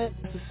put that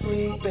to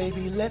sleep,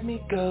 baby, let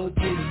me go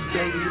deep.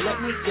 Baby,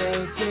 let me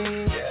go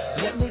deep.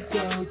 Let me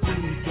go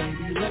deep,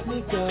 baby, let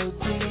me go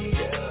deep.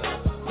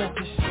 Up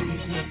the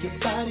sheets, make your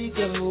body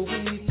go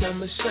weak.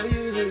 I'ma show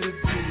you who to be.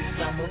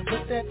 I'ma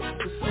put that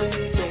to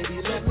sleep,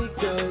 baby, let me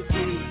go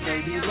deep.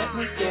 Baby, let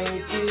me go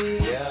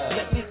deep.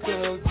 Let me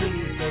go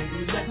deep,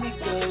 baby, let me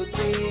go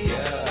deep.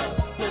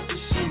 Let the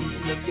sheets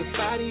make your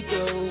body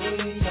go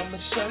weak. I'ma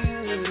show you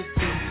who to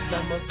be.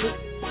 I'ma put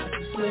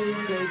to sleep,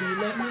 baby,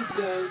 let me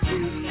go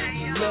deep.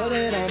 You know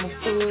that I'm a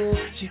fool.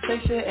 She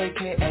fakes it,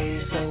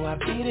 AKA, so I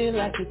beat it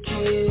like a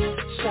kid.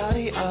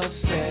 Shawty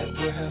offset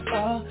with her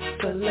fall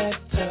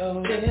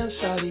stiletto. Damn,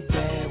 shawty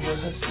bad with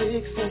her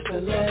 6-inch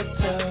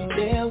stiletto.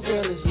 Damn,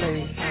 girl is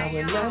late.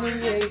 Our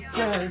 98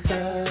 grind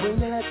time. Bring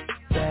that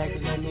back,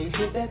 let me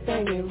hit that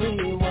thing and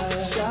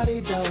rewind.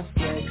 Shawty don't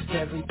flex,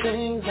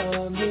 everything's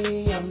on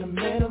me. I'm the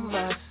man of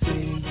my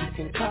city. You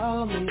can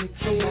call me the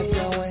king.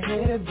 Now go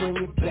ahead and bring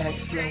it back,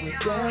 slow it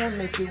down,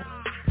 make it.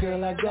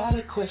 Girl, I got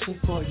a question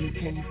for you.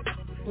 Can you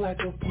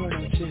like a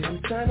porno chick? I'm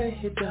tryna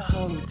hit the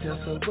hotel,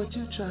 so what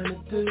you tryna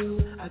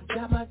do? I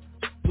got my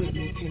with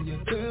me, can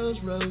your girls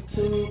roll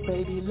too?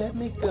 Baby, let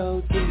me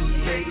go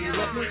deep. Baby,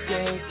 let me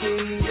go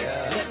deep.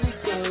 Let me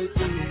go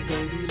deep.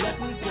 Baby, let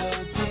me go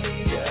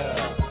deep.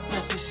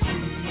 Let the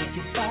sheets make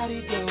your body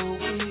go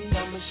weak.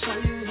 I'ma show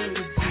you who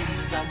to be.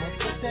 I'ma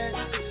put that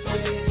to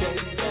sleep.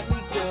 Baby, let me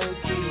go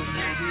deep.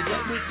 Baby,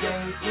 let me go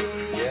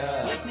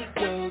deep. Let me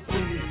go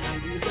deep.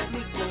 Baby, let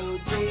me go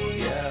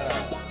deep.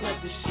 Let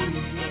the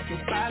sheets make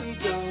your body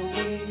go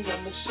weak.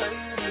 I'ma show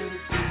you who to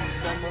be.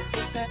 I'ma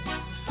put that to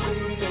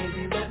sleep.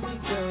 Baby, let me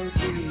go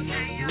deep.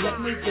 Let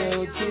me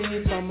go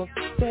deep. I'ma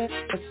put that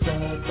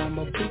aside.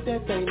 I'ma put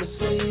that thing to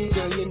sleep.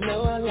 Girl, you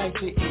know I like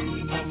to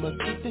eat. I'ma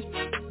keep this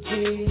G.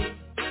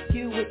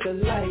 You with the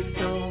lights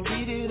on.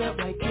 Beat it up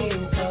like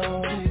King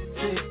Kong. Tick,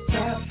 tick,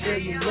 tock. Girl,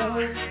 you know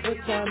what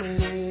time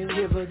it is.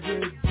 Give her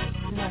good.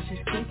 Now she's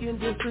speaking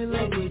different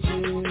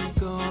languages.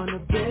 Go on to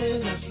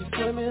bed. Now she's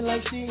swimming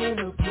like she in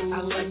a pool.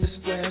 I like to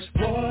splash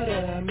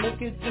water. I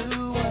make it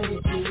do what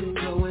it do.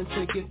 Go and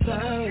take your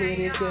time with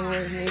it. Go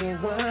ahead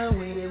and whine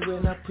with it.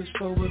 When I push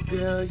forward,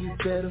 girl, you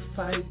better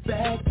fight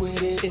back with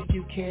it. If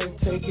you can't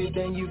take it,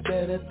 then you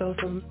better throw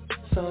some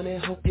on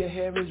it. Hope your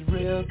hair is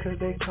real, cause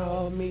they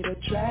call me the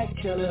track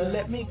killer.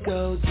 Let me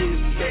go deep,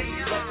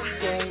 baby, let me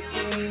go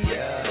deep.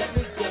 Let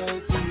me go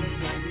deep,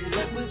 baby,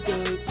 let me go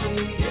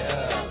deep.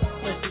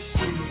 Let the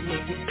sheets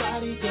make your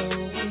body go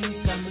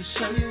weak. I'ma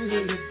show you who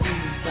to be.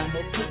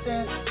 I'ma put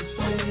that to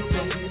sleep,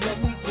 baby, let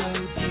me go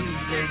deep.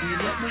 Baby,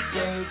 let me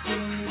go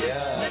deep.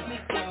 Let me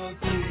go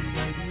deep,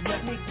 baby,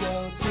 let me go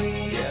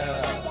deep.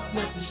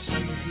 Let the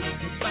sheets make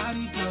your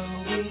body go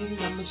weak.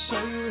 I'ma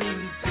show you who to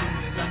be.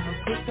 I'ma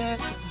put that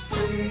to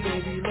sleep,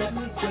 baby, let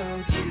me go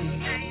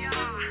deep.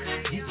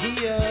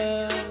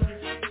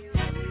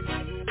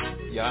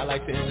 Yo, I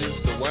like to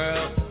introduce the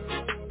world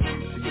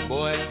to your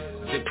boy,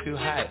 Vic Too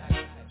Hot.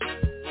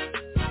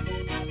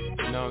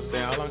 You know what I'm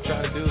saying? All I'm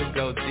trying to do is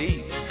go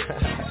deep.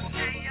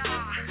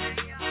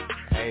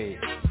 Hey,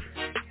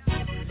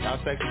 y'all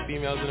sexy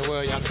females in the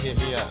world, y'all can hit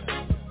me up.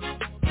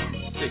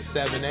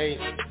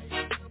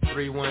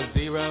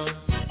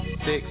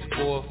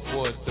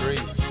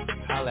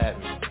 678-310-6443. Holla at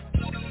me.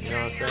 You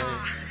know what I'm saying?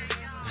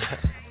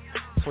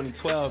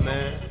 2012,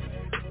 man.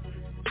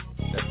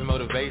 That's the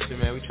motivation,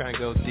 man. We trying to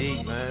go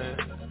deep, man.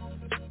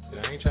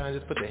 I ain't trying to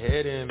just put the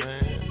head in,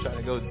 man. I'm trying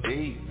to go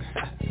deep.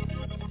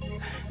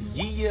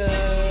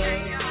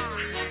 Yeah.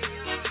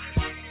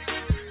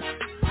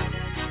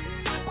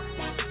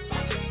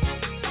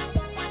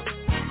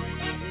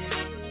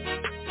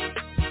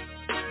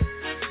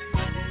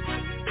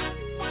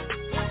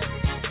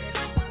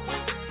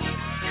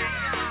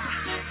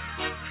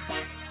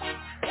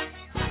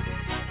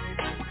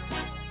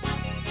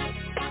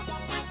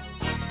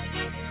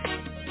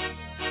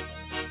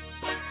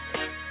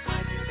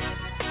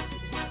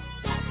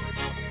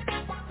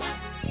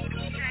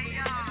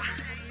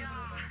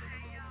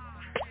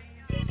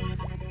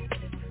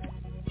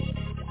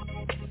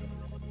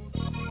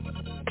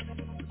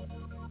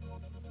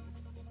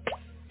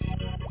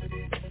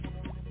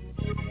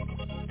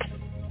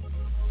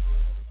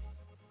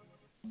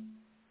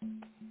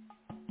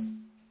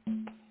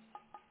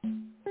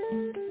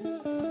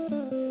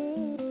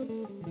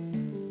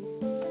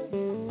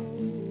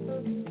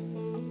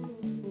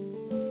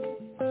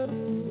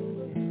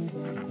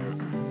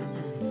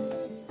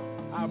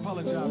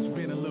 apologize for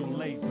being a little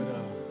late,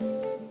 but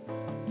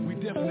we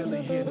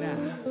definitely here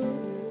now.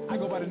 I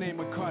go by the name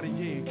of Cartier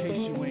in case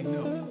you ain't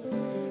know.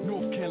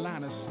 North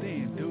Carolina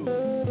stand, dude.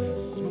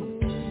 Smooth.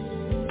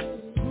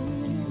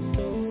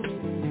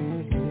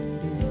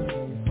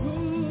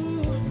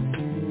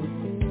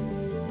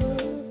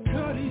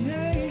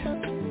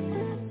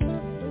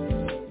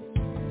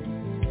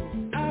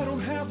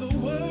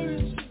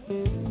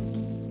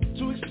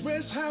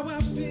 How I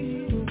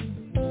feel,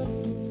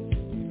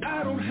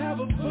 I don't have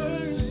a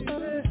verse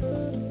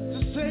to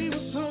say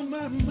what's on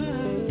my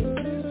mind.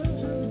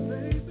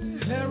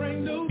 There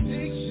ain't no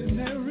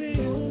dictionary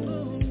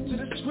to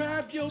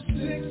describe your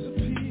sex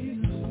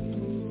appeal.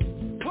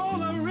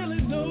 All I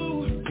really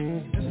know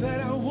is that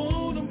I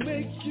wanna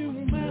make you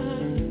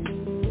mine.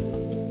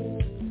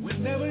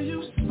 Whenever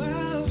you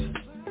smile,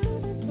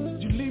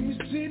 you leave me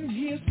sitting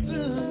here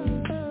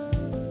stunned,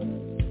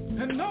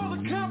 and all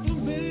the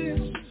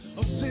compliments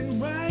sitting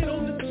right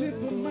on the tip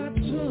of my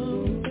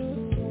tongue.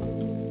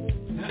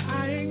 Now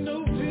I ain't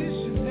no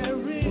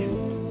visionary,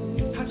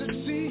 I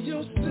just see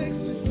your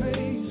sexy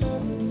face.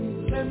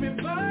 Let me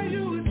buy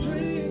you a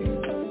drink,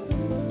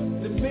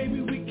 then maybe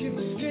we can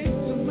escape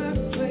to my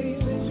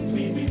place.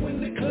 Meet me when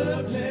the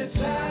club lets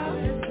out,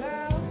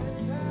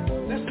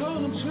 that's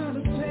all I'm trying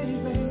to say,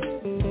 baby.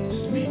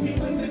 Just meet me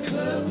when the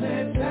club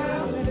lets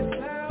out,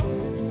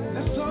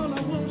 that's all I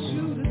want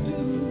you to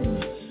do.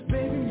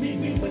 Baby, meet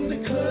me when the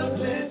club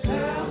lets out.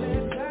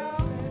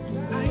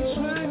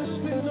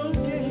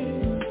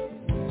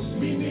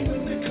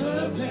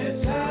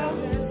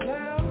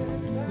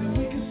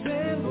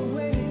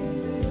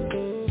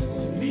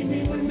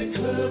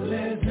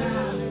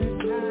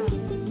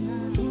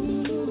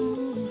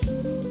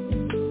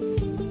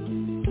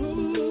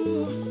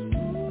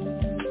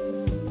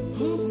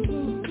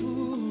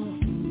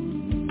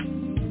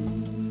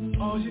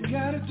 All you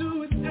gotta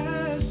do is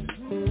ask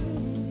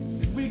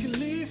if we can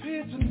leave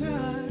here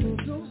tonight.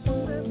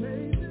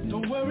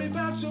 Don't worry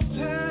about your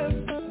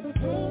time,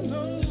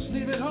 just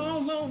leave it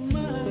all on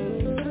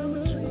mine.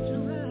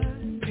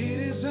 It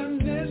is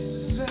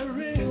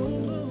unnecessary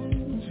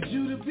for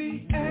you to be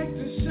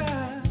acting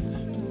shy.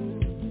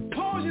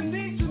 All you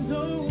need to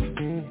know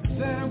is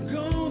that I'm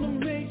gonna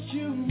make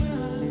you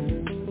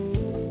mine.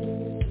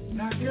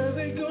 Now girl,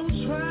 they gon'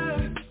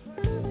 try,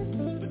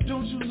 but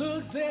don't you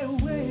look their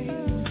way.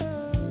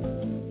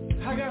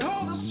 I got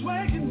all the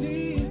swag you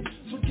need,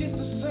 forget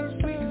the surf,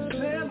 we can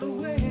sail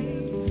away.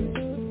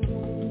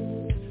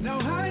 Now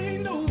I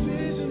ain't no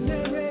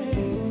visionary,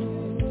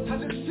 I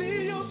just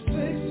see your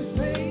sexy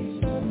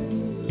face.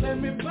 Let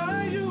me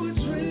buy you a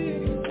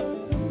drink,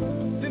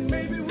 then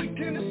maybe we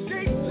can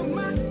escape to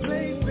my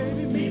place.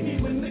 Baby, meet me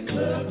when the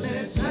club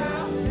lets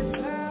out,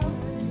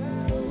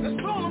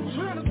 that's all I'm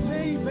trying to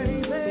say,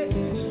 baby.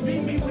 Just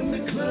meet me when the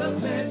club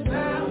lets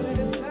out,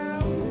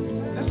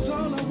 that's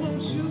all I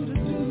want you to do.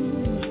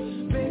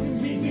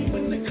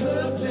 When the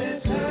club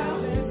lets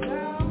out,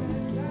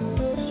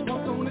 just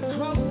walk on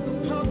across the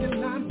parking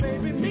lot,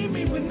 baby. Meet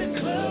me when the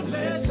club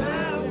lets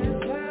out,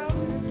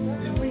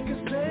 then we can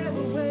sail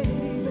away,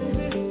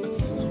 baby.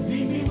 So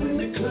meet me when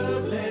the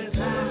club lets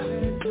out.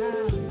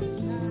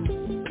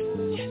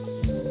 Yes,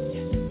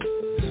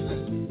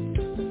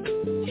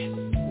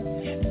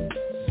 yes,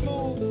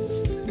 smooth.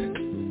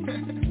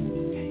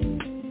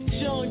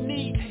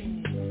 Johnny,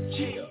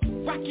 chill.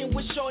 Rockin'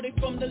 with shorty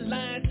from the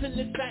line till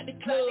inside the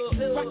club.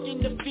 Rockin'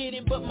 the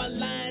fitted, but my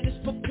line is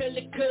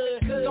propeller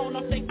cut. Gone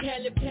off that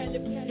Cali,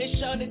 and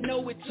shorty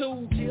know it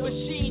too. But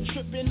she ain't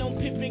trippin' on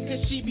pippin'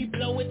 cause she be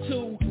blowin'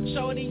 too.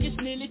 Shorty is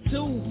nearly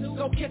 2,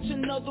 go catch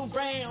another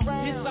round.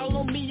 It's all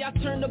on me, I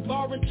turn the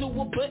bar into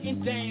a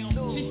button down.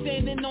 She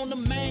standing on the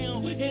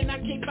mound, and I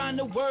can't find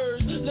the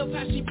words. Love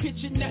how she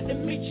pitchin' at the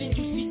mention,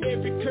 you see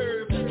every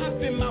curve.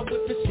 Hop in my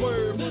whip and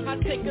swerve, I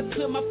take her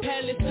to my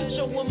palace.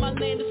 Show her my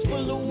land is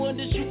full of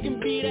wonders, you can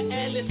be the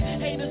Alice.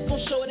 Haters gon'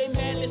 show they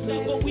malice,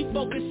 but we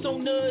focus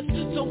on us,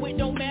 so it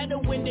don't matter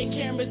when their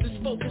cameras is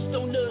focused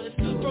on us.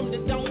 From the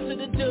dawn to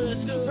the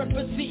dusk,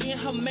 representing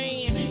her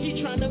man.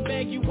 He tryna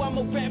bag you,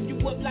 I'ma wrap you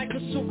up like a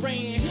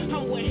saran.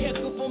 I'm one heck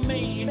of a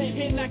man,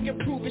 and I can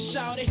prove it,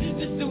 shawty.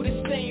 Just do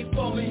this thing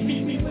for me.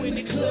 Meet me when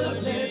the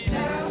club lets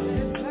out,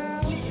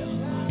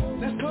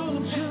 that's all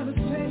I'm tryna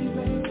say,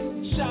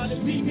 baby. Shawty,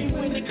 meet me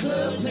when the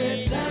club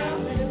lets out,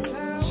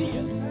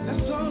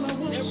 that's all I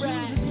want you to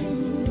do.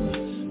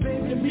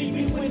 Baby, meet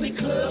me when the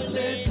club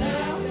lets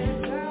out.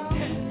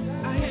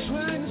 I ain't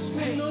trying to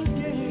spend no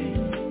game.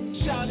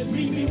 Shawty,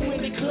 meet me when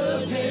the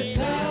club lets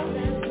out,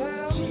 then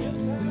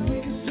we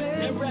can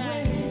sail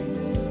away.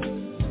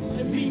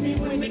 And meet me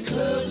when the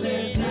club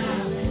lets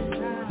out.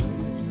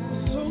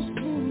 So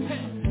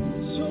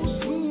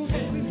smooth,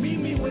 baby, meet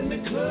me when the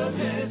club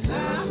lets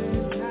out.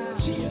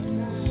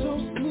 So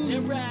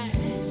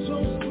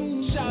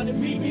smooth, shawty,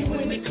 meet me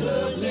when the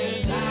club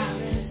lets out.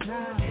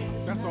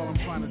 That's all I'm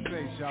trying to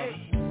say, shawty.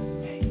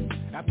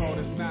 After all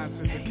this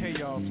nonsense and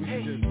chaos, we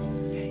can just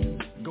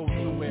go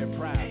somewhere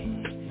private.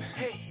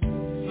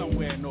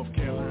 Somewhere in North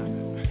Carolina.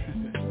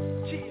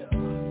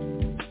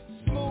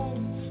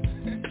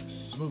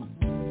 Smooth.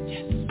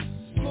 Yes.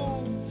 Smooth.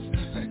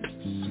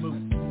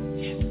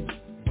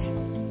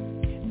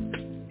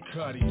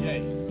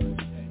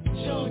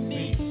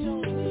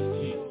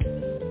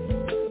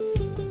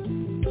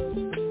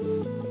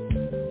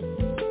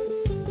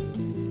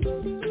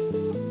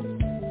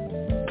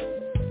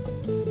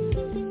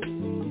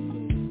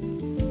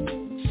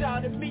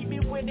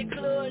 the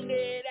club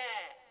near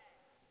that.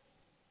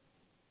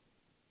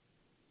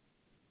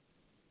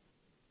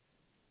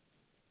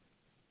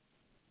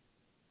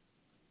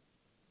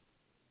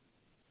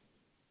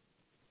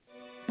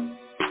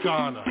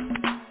 Ghana,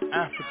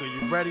 Africa,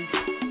 you ready?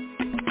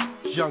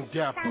 Young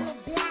Dapper,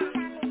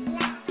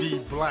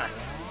 D Black,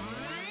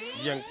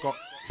 Young Go.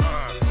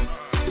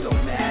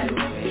 Don't matter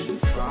where you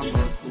from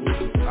or who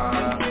you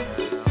are,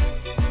 girl.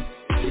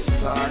 Just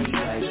party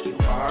like you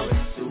are a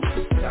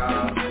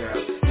superstar,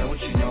 girl. Don't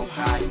you know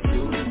how to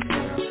do this,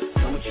 girl?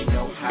 Don't you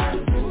know how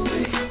to move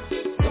it?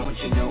 Don't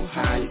you know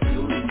how to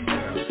do this,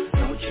 girl?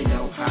 Don't you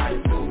know how to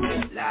move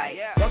it? Like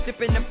walked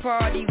up in the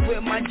party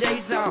with my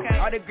J's on.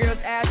 All the girls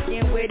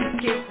asking where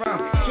this kid from.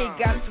 Kid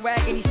got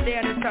swag and he stay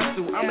on the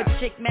tussle. I'm a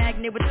chick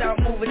magnet without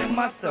moving a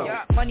muscle.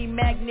 Money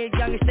magnet,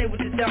 young and stay with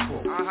the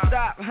duffel.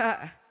 Stop,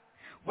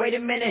 wait a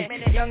minute.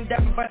 Young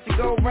Dapper about to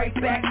go right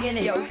back in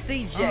it. Yo,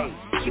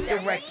 CJ, keep the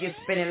record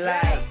spinning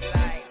live.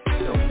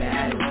 Don't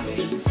matter where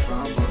you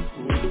from or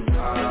who you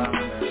are,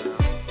 girl.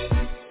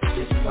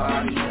 Just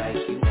party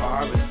like you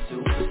are a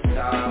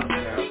superstar,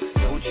 girl.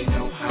 Don't you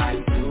know how to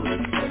do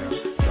it, girl?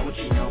 Don't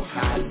you know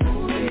how to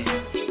move it?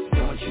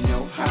 Don't you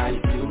know how to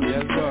do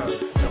it, girl?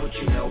 Don't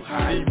you know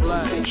how to move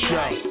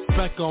it?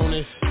 Back on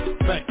this,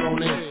 back on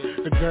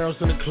this. The girls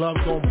in the club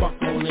gon' buck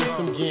on this.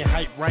 I'm getting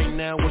hype right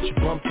now, what you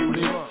bump through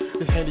this?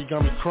 This handy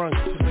got me crunk,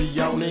 to be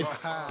honest.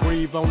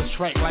 Breathe on the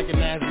track like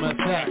an asthma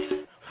attack.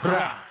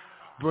 Rah,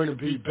 bring the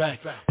beat back.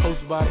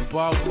 Posted by the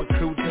bar with my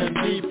crew 10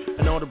 deep.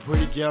 And all the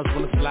pretty girls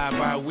wanna fly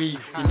by weed.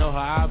 You know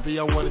how I be,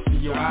 I wanna see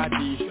your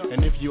ID.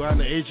 And if you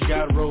underage, you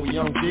gotta roll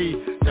Young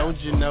D. Don't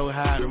you know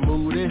how to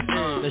move this?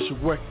 They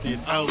should work this.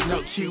 Oh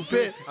no,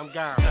 Cupid, I'm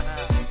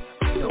gone.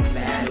 Don't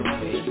matter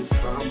where you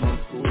from or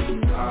who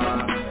you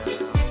are,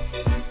 girl.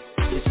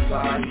 Just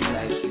party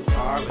like you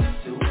are a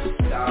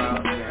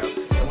superstar, girl.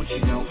 Don't you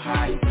know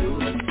how to do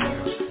it,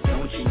 girl?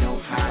 Don't you know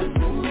how to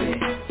move it?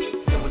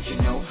 Don't you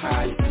know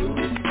how to do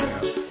it,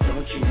 girl?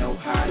 Don't you know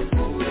how to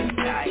move it?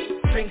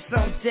 Like drinks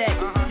on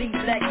deck, D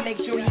Black, make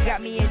sure you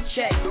got me in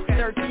check.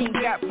 13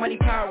 got money,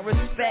 power,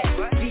 respect.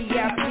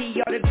 VIP,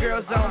 all the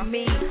girls on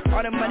me.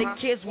 All the money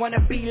kids wanna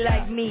be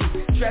like me.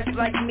 Dressed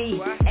like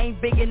me,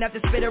 ain't big enough to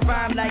spit a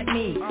rhyme like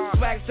me.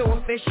 Swag so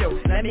official,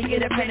 let me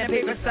get a pen and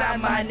paper,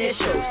 sign my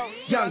initials.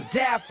 Young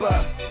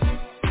Dapper.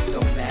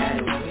 Don't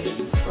matter where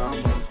you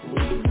from or who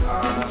you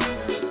are,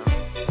 girl.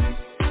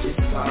 Just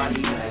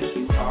party like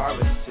you are a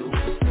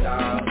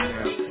superstar,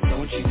 girl.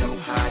 Don't you know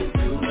how to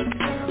do it,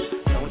 girl?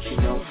 Don't you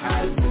know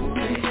how to move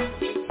it?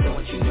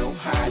 Don't you know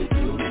how to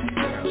do it,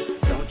 girl?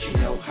 Don't you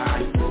know how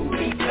to move it?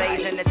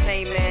 D-Blaze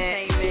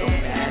Entertainment.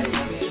 Don't matter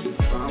where you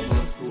from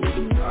or who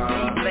you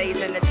are.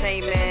 D-Blaze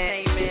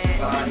Entertainment. Just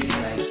party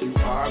like you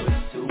are a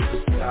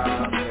superstar,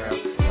 girl.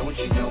 Don't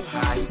you know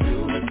how to do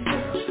it,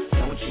 girl?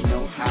 Don't you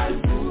know how to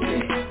move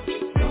it?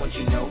 Don't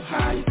you know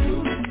how to do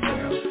it,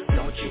 girl?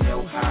 Don't you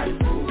know how to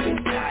move it?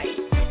 Like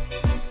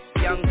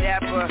Young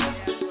Dapper,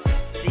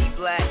 D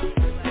Black.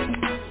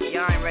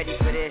 Y'all ain't ready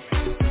for this.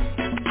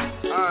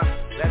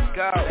 Let's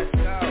go. Let's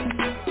go.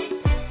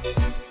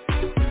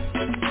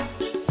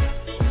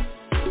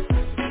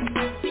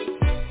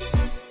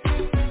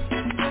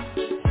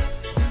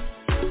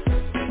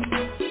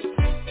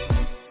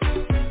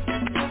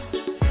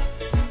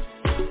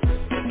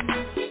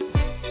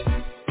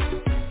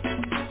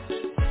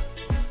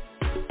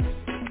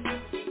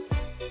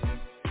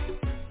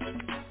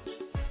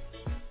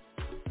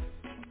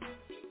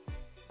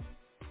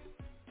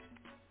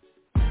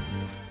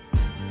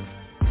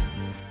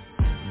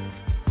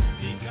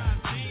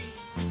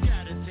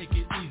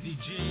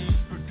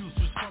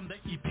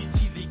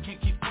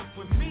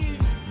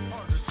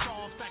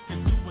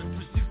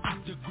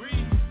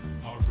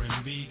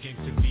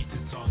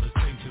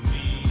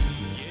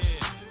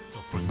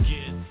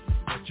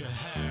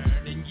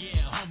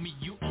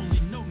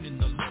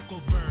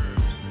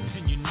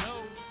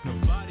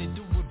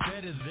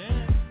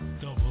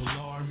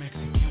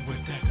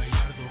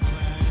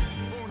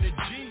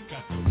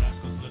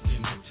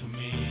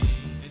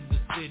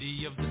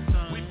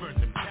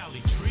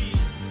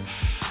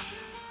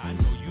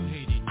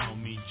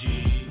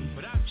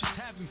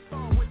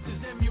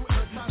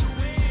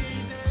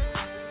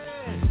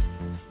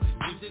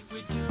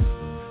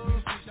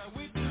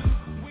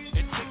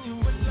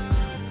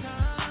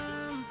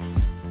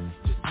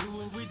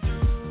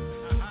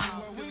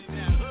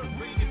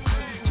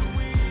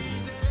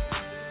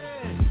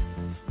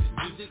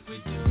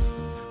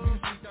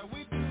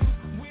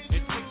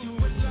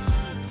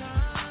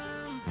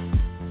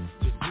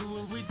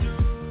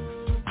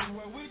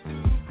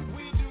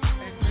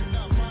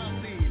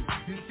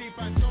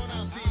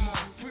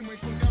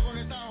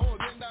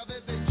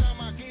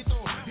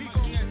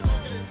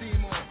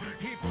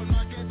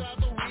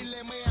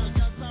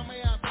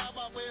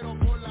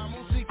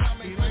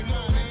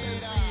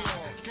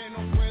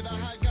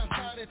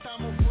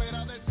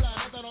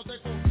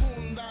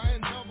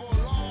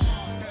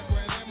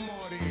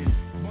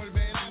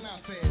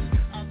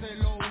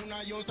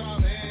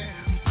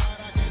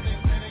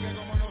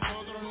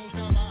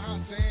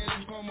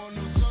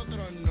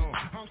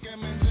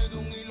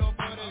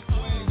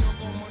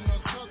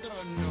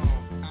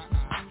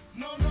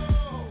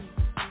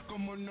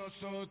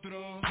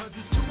 Cause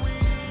it's too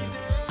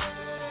easy.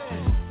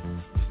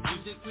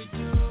 Music we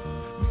do,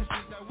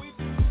 music that we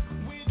do.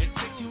 It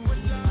takes you a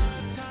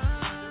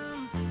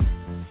lifetime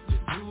to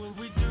do what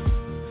we do,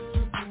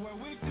 to do what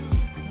we do.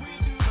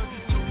 Cause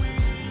it's too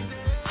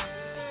easy.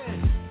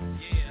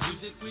 Yeah,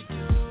 music we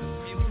do,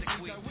 music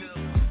we do.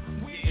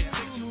 It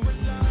takes you a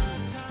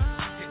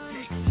lifetime. It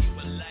takes you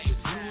a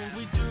lifetime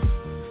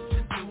to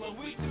do what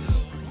we do.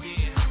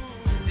 Yeah,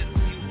 this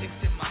music's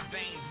in my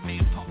veins,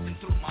 man, pumping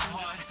through my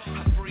heart.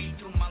 I breathe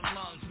through my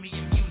lungs, me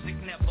and music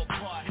never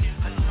part.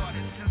 I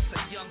started since a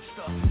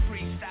youngster,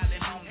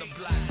 freestyling on the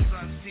block.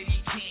 Sun City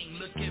King,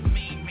 look at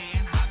me,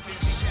 man, I've been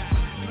shot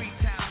 3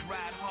 times,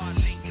 ride hard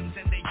Lincolns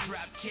and they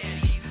drop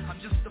caddies. I'm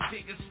just the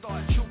biggest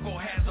star, Chuco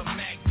has a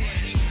Mac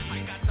Daddy.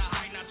 I got the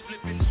high knots,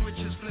 flipping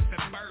switches,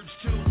 flipping birds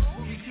too.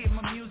 You hear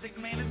my music,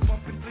 man, it's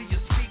bumping through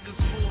your speakers,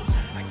 fool.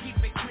 I keep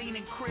it clean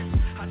and crisp,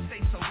 I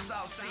stay so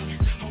saucy.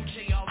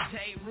 OJ all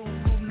day,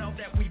 room, know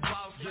that we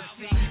boss to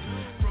see.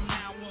 From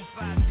now on,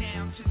 5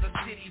 down to the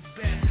city's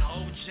best.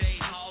 OJ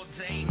all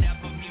day,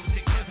 never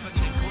music, never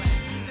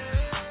neglect.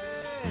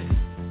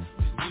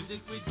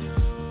 Music we do,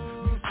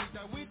 music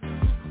that we do.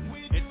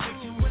 It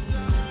takes you a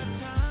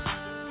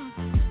lifetime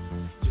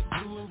to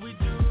do what we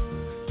do,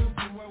 to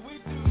do what we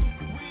do.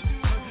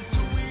 Cause it's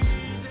too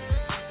easy.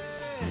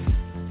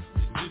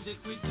 Music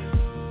we do,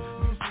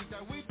 music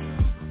that we do.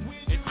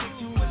 It takes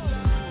you a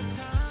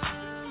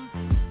lifetime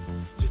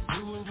to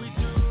do what we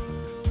do,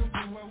 to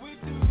do what we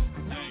do.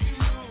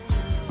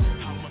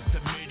 I must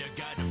admit I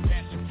got a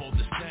passion for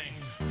this thing.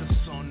 The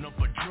son of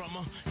a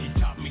drummer, he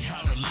taught me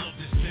how to love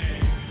this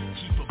thing.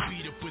 Keep a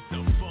beat up with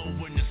the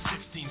 4 and the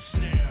 16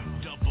 snare.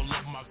 Double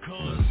up my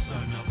color,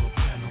 son of a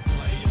piano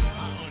player.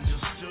 I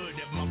understood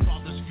at my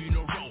father's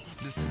funeral.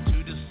 Listen to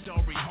the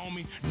story,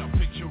 homie, now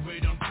picture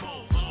it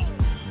unfold.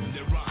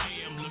 There I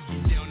am,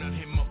 looking down at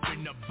him up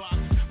in the box.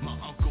 My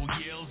uncle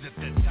yells at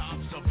the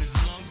tops of his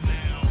lungs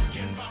now.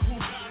 ¿Quién va a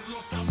jugar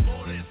los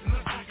tambores?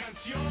 Nuestra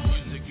canción.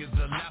 Music is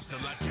a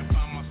lifestyle, I can't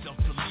find myself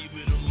to leave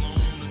it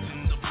alone. It's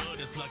in the blood,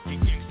 it's like a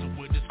gangster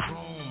with his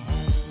chrome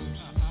homes.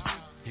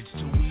 It's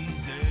too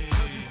easy.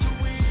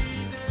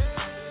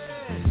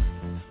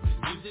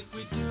 Music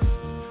we do,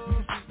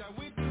 music that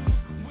we do.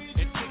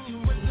 It takes you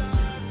a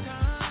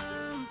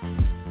lifetime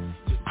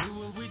to do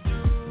what we do,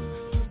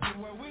 to do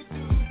what we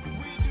do.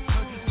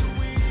 Cause it's too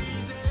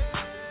easy.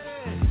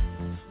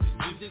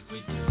 Music we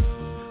do,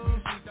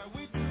 music that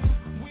we do.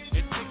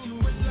 It takes you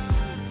a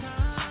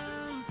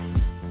lifetime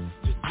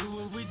to do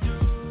what we do,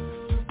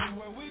 to do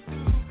what we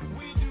do.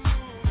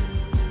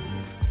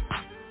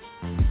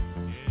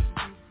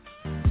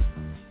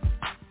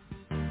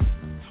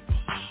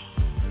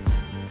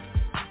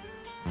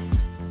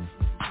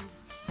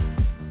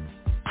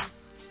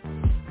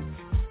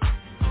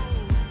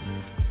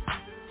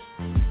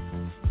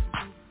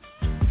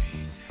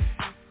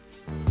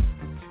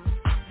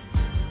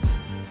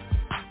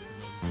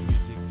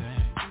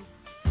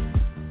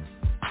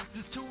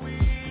 It's too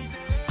easy.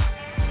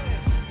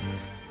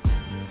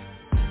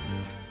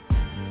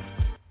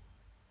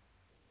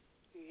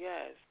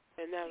 Yes,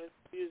 and that was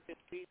music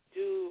we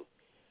do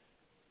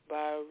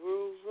by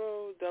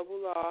Ruru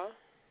Double R.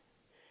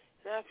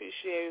 And I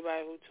appreciate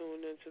everybody who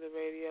tuned into the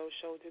radio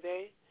show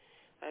today.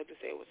 I'd like to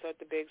say what's up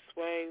to Big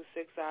Swing,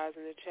 6 Eyes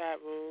in the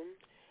chat room.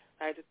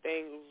 I'd like to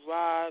thank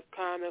Rod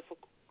Connor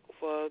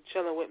for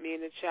chilling with me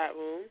in the chat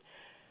room.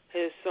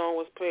 His song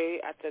was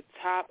played at the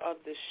top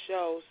of the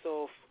show,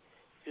 so if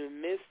you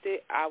missed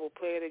it, I will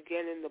play it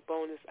again in the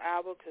bonus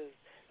hour because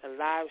the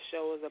live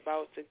show is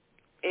about to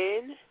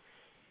end.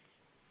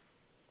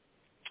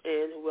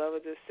 And whoever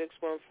the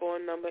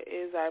 614 number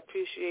is, I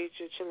appreciate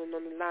you chilling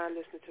on the line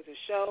listening to the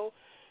show.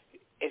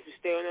 If you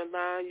stay on the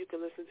line, you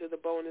can listen to the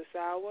bonus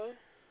hour.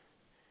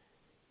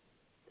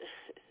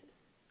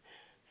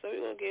 So we're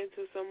going to get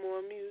into some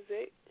more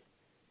music.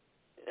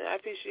 And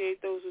I appreciate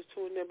those who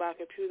tuned in by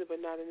computer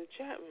but not in the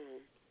chat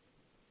room.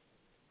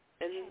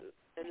 And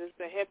it's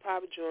a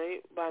hip-hop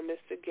joint by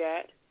Mr.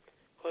 Gat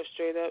called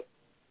Straight Up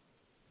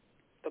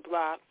The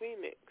Block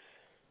Remix.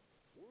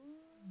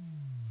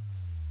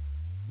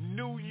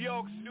 New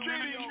York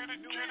City.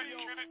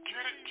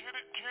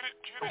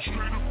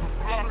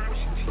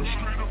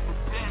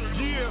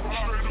 Yeah.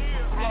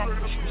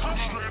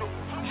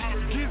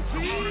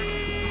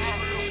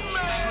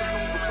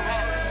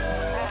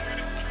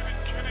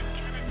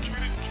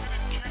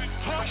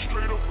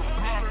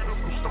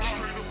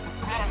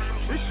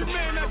 It's your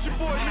man, not your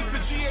boy, Mr.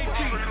 G.A.T.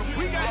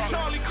 We got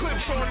Charlie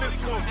Clips on this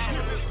one.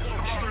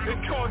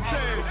 It's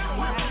Cortez.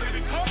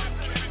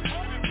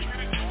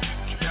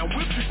 Now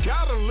if you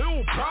got a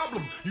little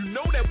problem, you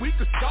know that we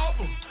can solve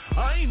them.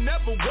 I ain't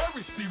never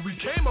worried, see, we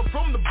came up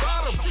from the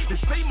bottom. They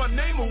say my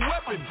name a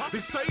weapon,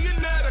 they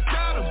saying that I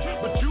got him.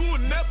 But you will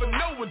never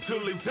know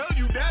until they tell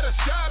you that I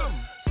shot him.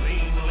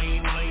 Lean,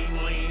 lean,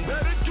 lean, lean.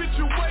 Better get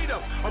your weight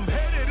up, I'm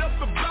headed up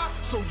the block,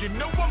 so you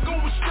know I'm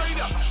going straight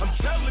up. I'm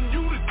telling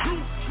you the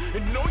truth,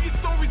 and know your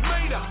story's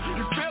made up.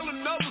 You fail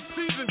another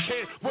season,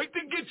 can't wait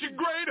to get your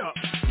grade up.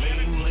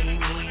 Lean, lean,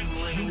 lean,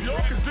 lean. New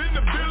York is in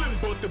the building,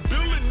 but the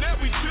building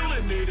that we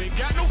chillin', it ain't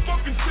got no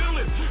fucking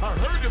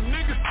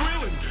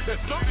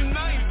There's something I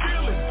ain't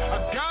feeling.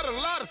 I got a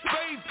lot of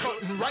spades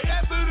cutting right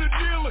after the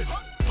dealing.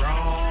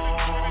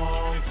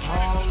 Bronx,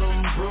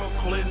 Harlem,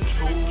 Brooklyn,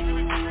 too.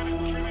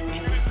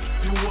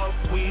 Do what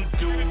we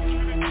do.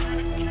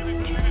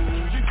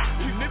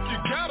 And if you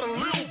got a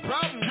little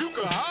problem, you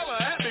can holler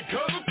at me,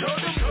 cuz I'm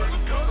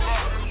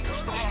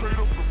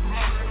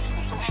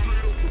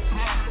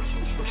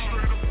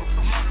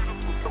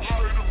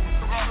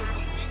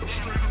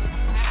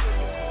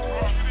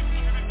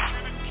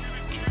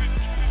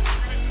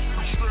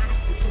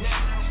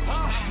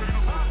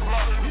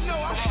you know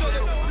I shut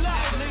it up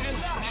loud, nigga.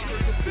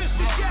 Fish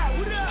you got,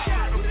 what up?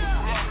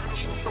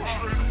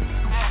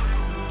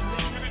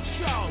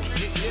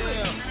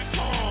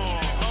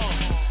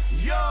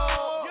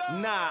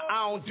 Nah, I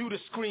don't do the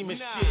screaming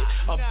shit.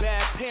 A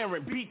bad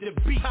parent, beat the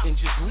beat and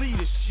just lead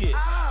the shit.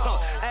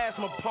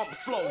 Asthma pump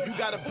flow, you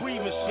gotta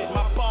breathe and shit.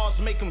 My bars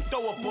make them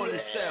throw up on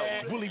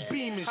themselves, Willie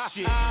Beam and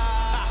shit.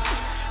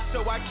 So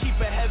I keep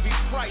a heavy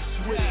price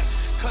with it,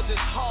 cause it's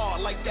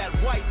hard like that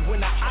white when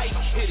the ice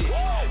hit it.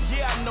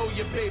 Yeah, I know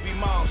your baby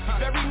mom, she's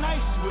very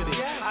nice with it.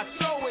 I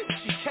throw it,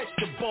 she catch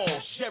the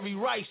ball, Sherry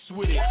Rice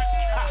with it.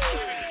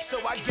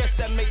 So I guess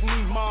that make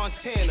me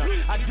Montana.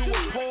 I do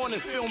a porn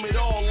and film it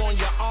all on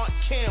your aunt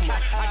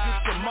camera. I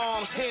get your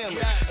mom's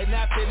hammer, and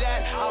after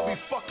that, I'll be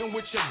fucking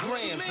with your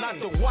grams. Not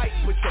the white,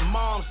 but your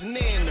mom's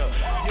nana.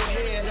 Your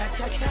hair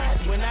like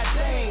that when I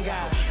dang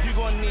out. You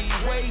gon' need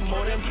way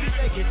more than me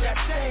to get that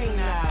thing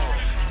out.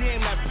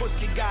 Damn, that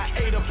pussy guy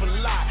ate up a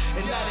lot,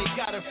 and now they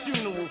got a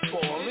funeral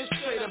for him. It's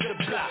straight up the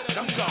block.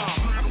 I'm gone.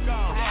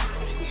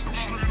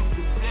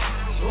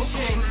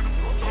 Okay.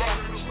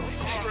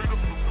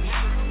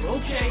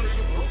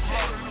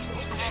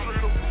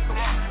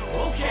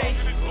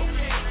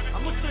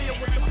 I'ma show you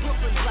what the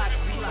Brooklyn blocks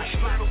be like.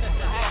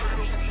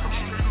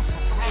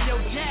 Hey, yo,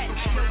 Jack.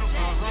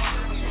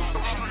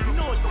 You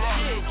know what this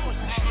is.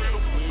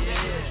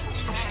 Yeah.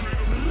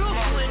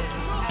 Brooklyn.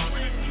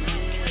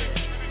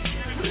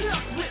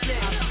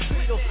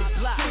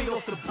 Straight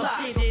off the block.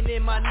 I'm sitting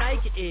in my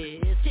Nike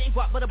Air, sitting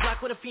guap with a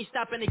block with a fiend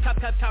stop and they cop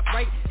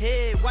right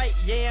here, white.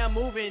 Yeah, I'm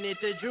moving it.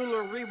 The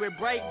jewelry with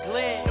bright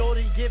glare.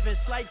 Shorty giving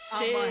slight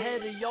shit. I'm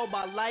ahead of y'all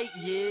by light.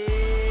 Yeah.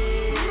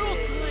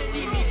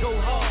 See me go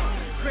hard.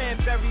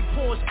 Cranberry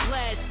pores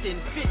blasting,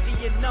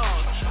 50 and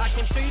all. I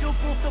can fade off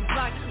the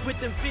block with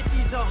them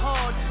 50s are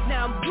hard.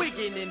 Now I'm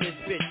wigging in this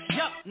bitch.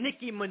 Yup,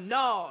 Nicki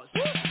Minaj.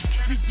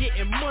 We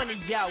getting money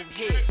out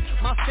here.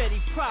 My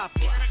Fetty proper.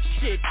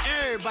 Shit,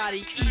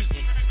 everybody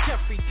eating.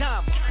 Jeffrey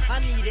Dahmer. I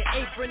need an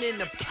apron in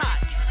the pot.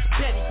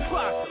 Betty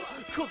Crocker.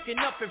 Cooking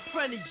up in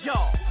front of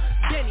y'all.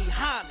 Benny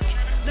Hanna.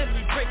 Let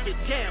me break it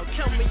down.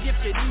 Tell me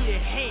if you need a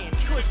hand.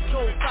 Kush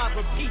gold 5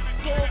 a piece.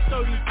 Gold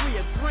 33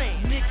 a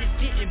gram. Niggas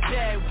getting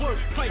bad work.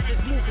 Prices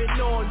moving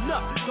on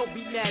up. Don't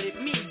be mad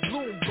at me.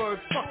 Bloomberg.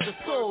 Fuck the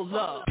soul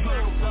up.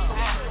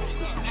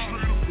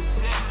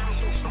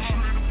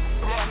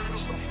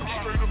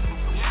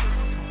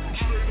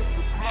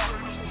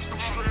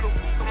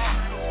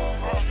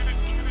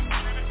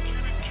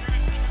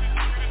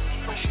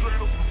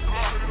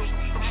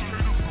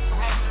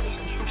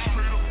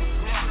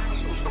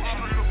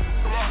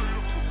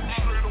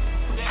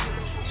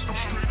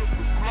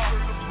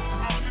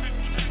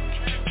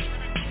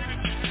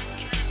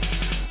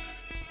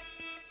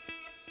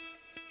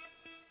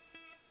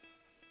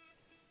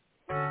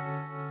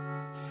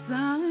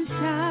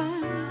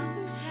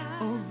 Sunshine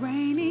or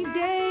rainy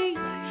day,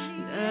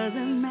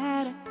 doesn't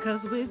matter,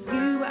 'cause with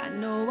you I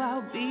know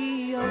I'll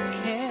be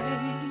okay.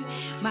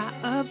 My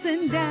ups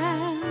and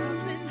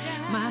downs,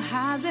 my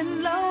highs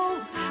and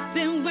lows,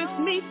 been with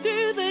me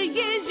through the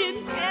years.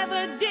 You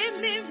never did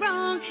me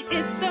wrong.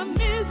 It's the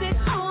music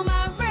on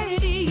my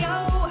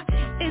radio.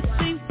 It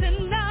seems to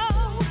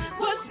know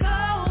what's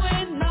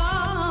going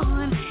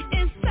on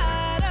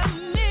inside of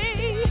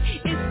me.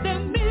 It's the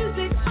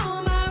music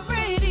on my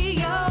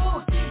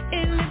radio.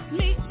 It lifts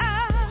me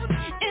up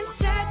and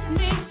sets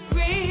me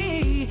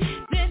free.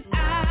 Then I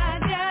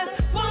just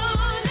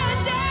wanna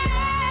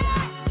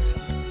dance.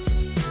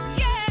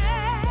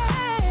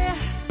 Yeah,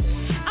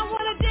 I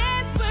wanna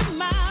dance with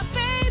my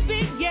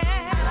baby.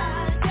 Yeah,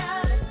 I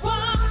just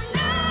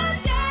wanna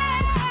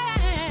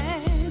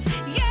dance.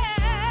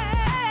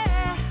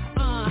 Yeah,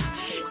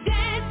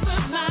 dance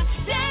with my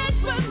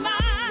baby.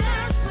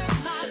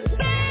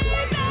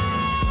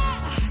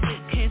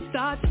 Can't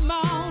start the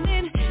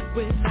morning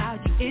without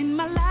you in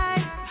my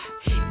life.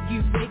 You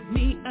wake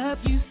me up,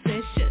 you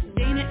say,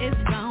 Shadina,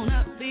 it's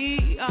gonna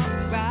be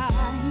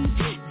alright.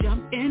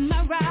 Jump in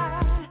my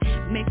ride,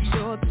 make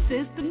sure the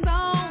system's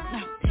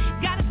on.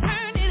 Gotta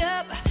turn it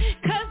up,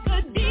 'cause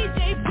the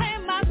DJ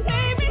playing my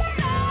favorite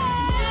song.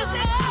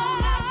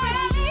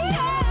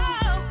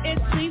 It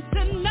seems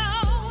to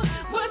know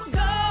what's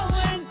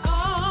going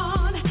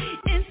on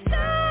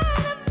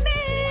inside of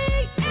me.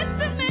 It's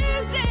the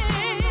music.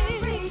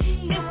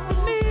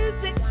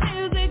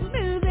 It's the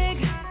music.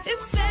 It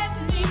sets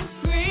me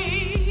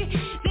free.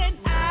 Then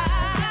I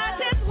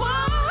just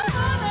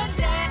wanna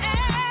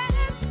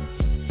dance.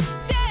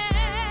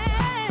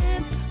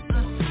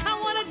 I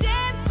wanna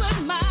dance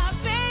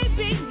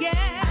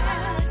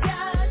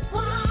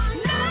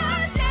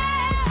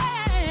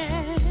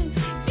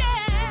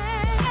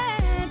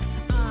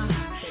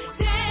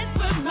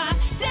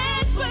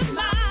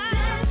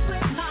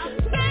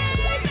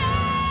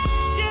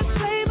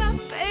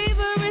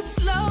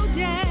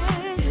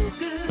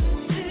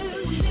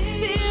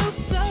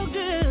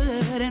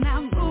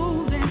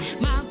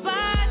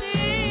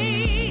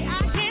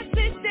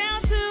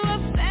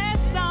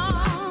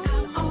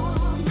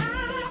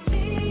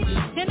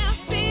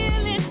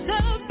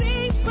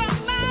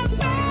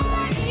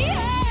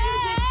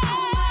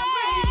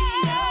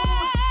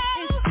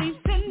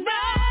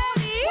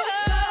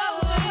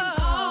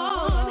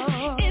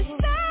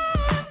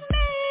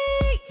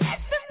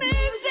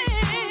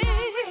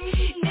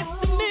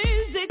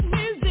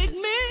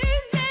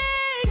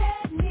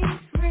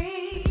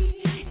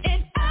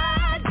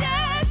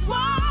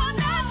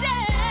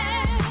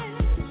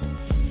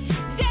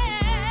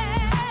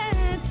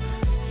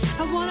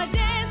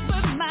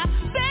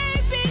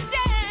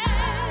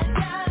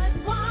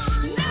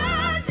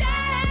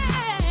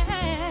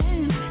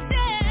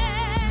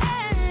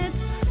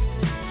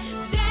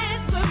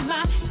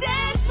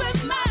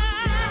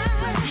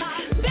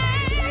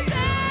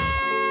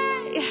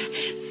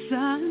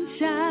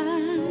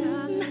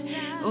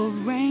sunshine or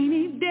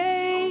rainy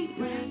days,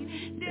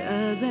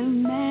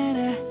 doesn't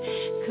matter,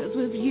 'cause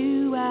with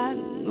you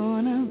I'm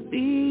gonna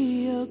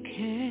be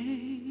okay.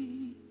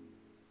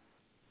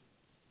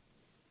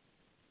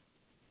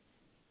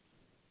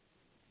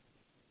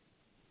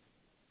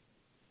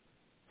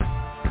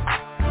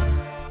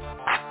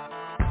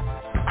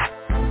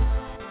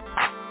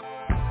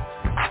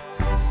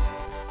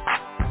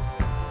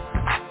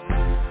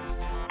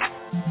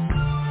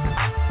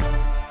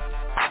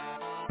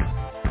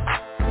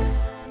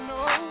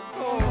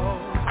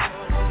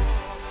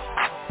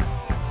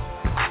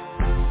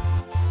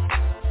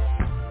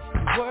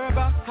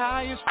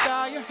 How you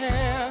style your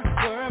hair,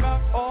 worry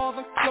about all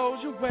the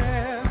clothes you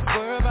wear,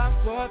 worry about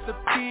what the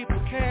people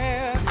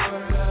care,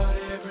 worry about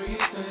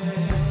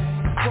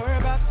everything, worry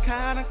about the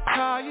kind of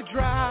car you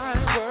drive,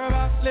 worry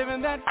about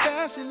living that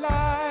fancy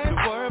life,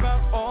 worry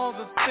about all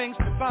the things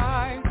to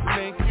buy to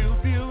make you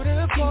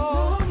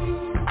beautiful.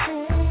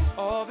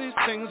 All these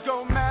things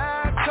don't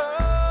matter.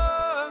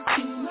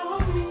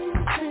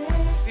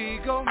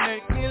 Ego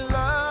make me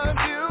love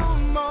you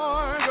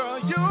more. Girl,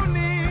 you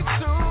need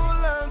to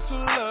learn to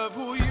love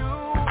who you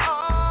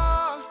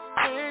are.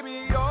 Baby,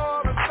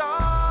 you're a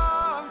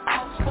star.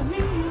 For me,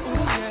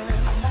 yeah.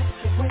 I like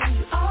the way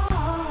you are.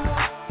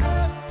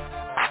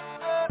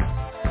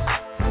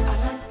 I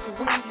like the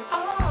way you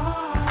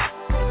are.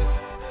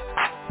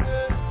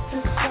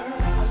 This girl,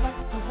 I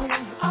like the way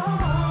you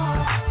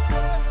are.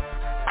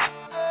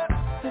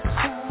 This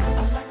girl,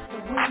 I like the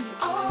way you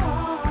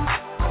are.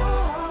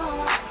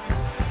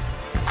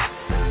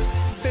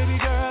 Baby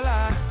girl, I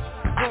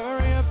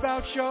worry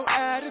about your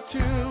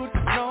attitude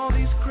and all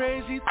these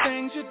crazy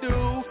things you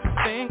do,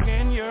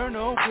 thinking you're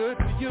no good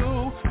for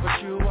you,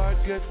 but you are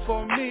good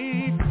for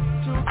me.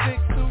 Too thick,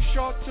 too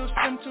short, too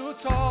slim, too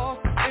tall,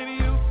 baby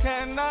you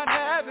cannot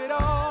have it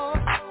all.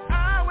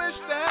 I wish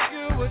that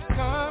you would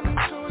come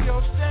to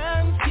your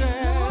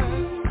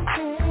senses.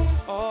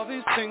 All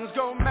these things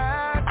don't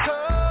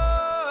matter.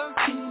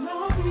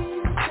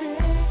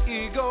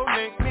 Ego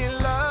make me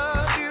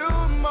love you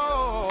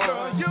more.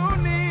 Girl, you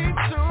need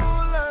to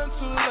learn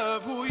to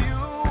love who you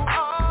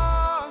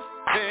are.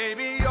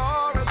 Baby,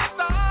 you're a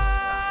star.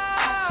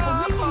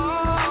 I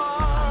like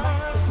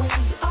the way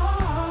you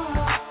are.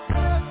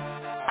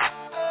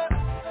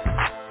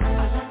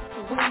 I like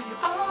the way you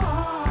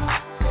are.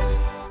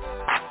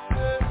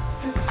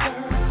 This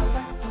girl, I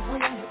like the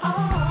way you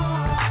are.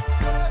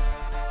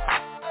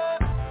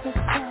 This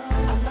girl, I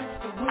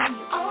like the way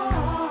you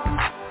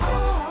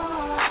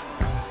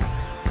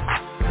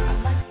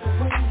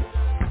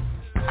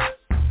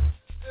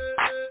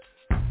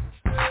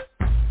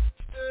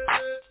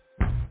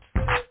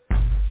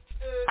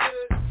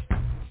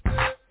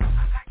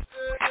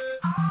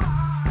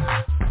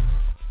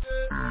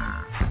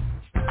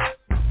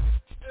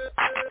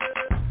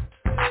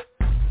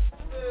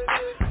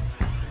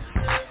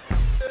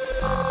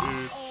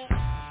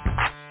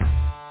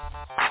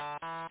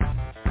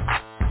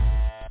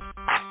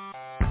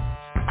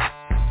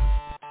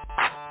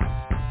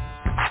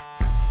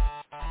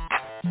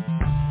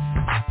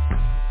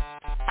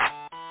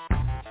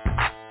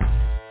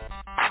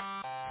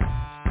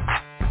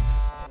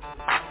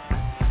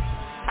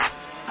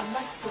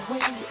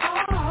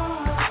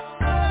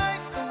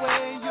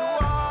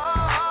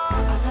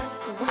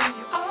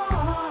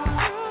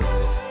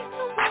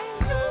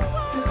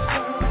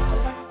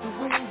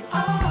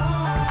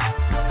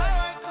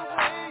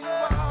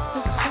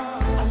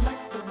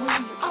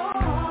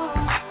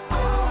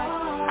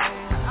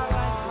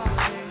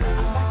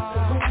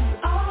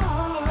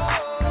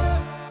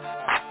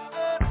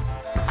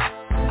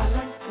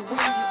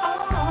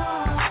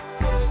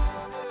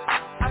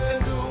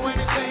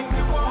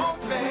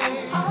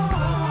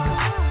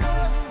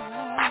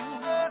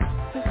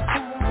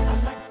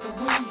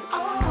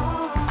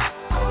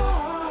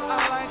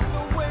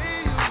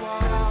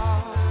are.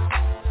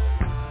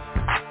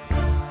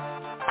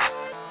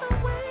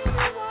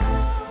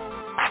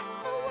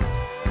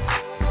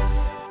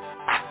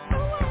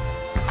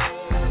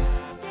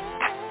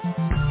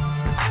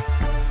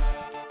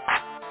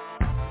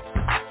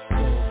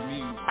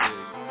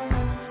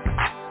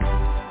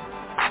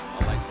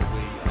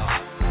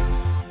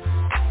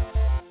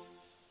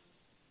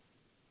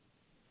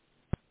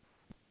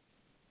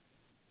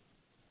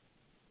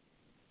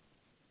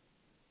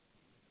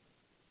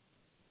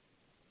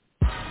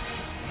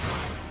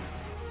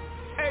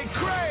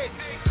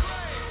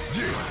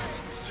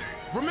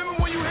 Remember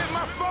when you hit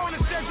my phone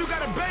and said you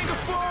got a banger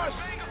for us?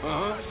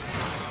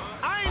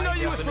 I ain't know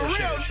you was for real.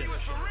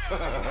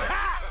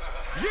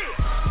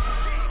 Yeah.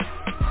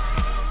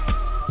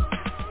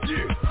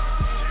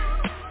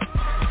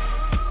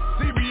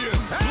 CBN,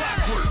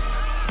 Blackwood,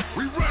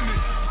 we run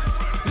it.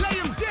 Lay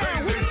him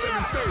down, we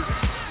 730.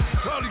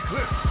 Charlie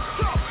Cliff.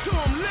 Talk to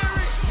him,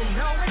 Larry. You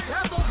know it's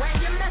trouble when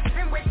you're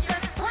messing with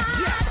your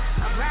pride. Yeah.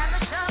 I'd rather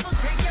shovel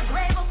to your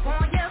grave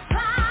before you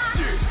climb.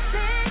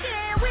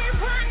 Yeah, we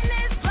run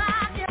this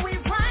block, yeah, we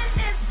run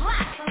this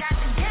block. Got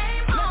the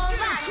game all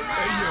right now.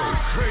 Hey yo,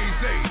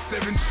 Crazy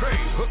 7 Trey,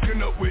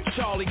 hooking up with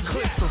Charlie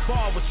Cliff.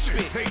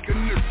 make a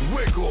nigga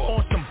wiggle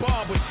on some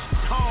barber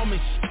Thomas.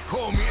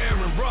 Call me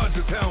Aaron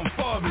Rodgers, how I'm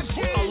farming.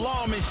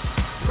 Alarmist,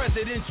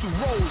 presidential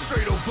roles,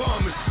 straight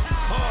Obamas,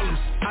 Harlem.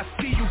 I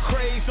see you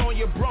craze on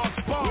your Bronx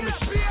bombers.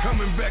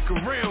 Coming back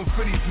around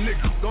for these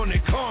niggas on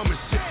their karma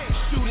shit.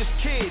 Shooters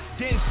kids,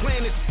 then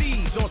planted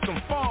seeds on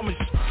some farmers.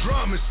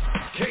 Dramas,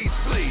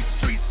 K-Slade,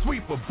 street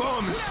sweeper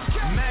bombers.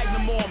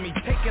 Magnum on me,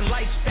 taking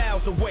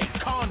lifestyles away,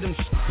 condoms.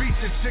 Beat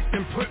the chick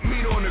and put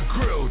meat on the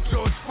grill,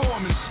 George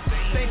Foreman.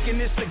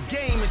 Thinking it's a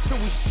game until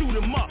we shoot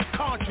 'em up,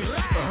 Contras.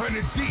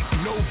 100 deep,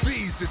 no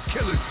B's, it's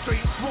killers,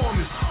 straight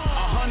swarmers.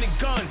 100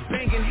 guns,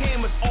 banging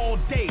hammers all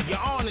day, your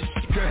honest.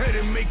 Go ahead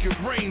and make it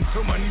rain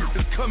till my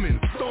niggas coming,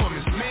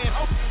 stormers. Man,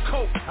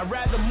 coke, I'd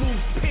rather move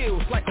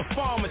pills like a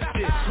pharmacist.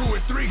 2 or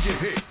 3 get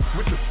hit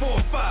with the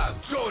 4-5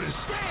 Jordans.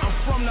 I'm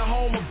from the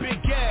home of Big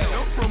Al.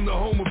 I'm from the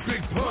home of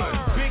Big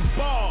Pun. Big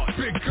bars,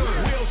 big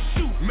guns, we'll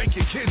shoot, make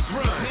your kids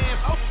run.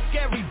 Man,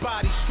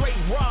 everybody, straight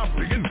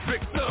robbery and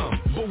big thumb.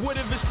 But what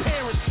if his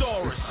parents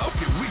saw us?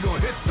 Okay, we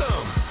gon' hit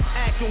some.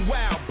 Acting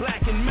wild,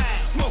 black and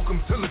mad. Smoke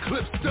 'em till the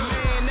clip's done.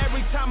 Man,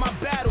 every time I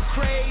battle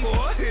craze,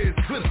 boy, here's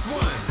clips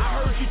 1.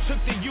 I heard you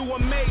took the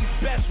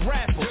UMA's best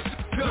rapper.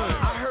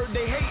 I heard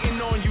they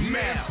hating on you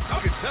now.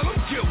 I can tell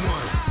them get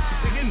one.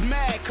 They getting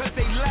mad cause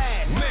they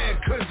laugh.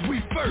 Mad cause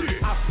we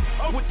first. I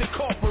fuck with the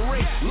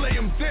corporation. Lay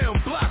 'em down,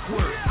 block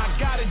work. I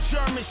got a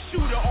German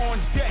shooter on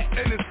deck.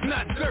 And it's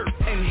not dirt.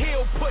 And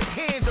he'll put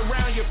hands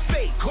around your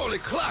face. Call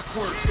it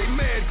clockwork. They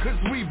mad cause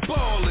we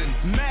ballin'.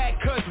 Mad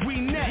cause we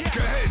neck.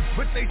 Go ahead,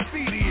 put they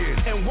CD in.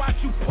 And watch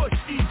you push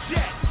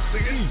eject.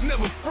 Niggas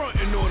never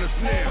frontin' on us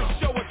now. Always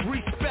show us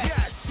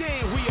respect.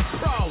 Saying we a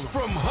problem.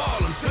 From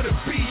Harlem to the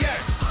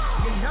BX.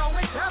 You know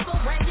it's trouble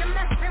when you're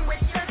messing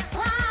with your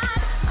squad.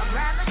 I'd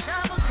rather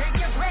shovel till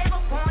your grave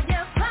upon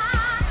your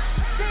plot.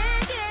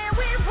 Saying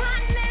we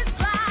run this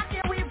block,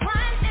 yeah we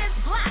run this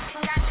block.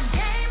 Got the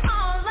game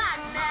all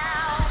locked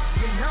now.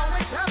 You know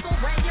it's trouble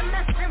when you're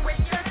messing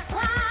with your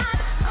squad.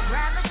 I'd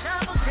rather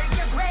shovel till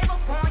your grave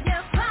upon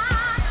your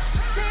plot.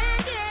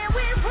 Saying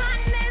we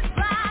run this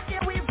block,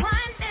 yeah we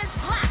run this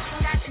block.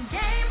 Got the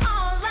game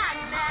all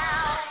locked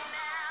now.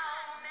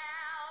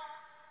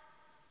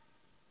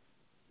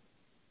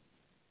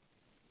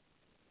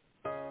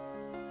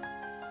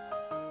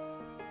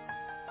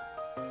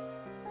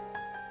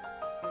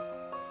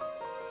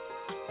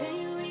 Do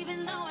you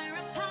even know we're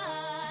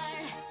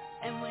apart?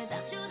 And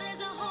without you there's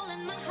a hole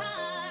in my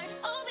heart.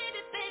 Oh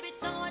baby, baby,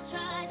 so I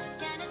tried, just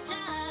can't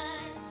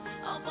adjust.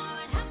 Oh boy,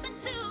 what happened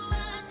to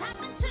us,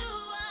 happened to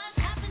us,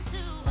 happened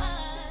to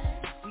us.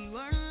 We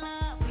were in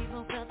love, we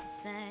both felt the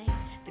same.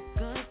 The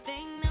good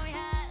thing that we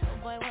had, oh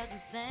boy, was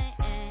the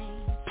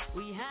same.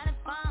 We had a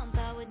bond,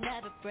 thought we'd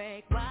never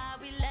break. Why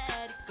we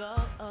let it go?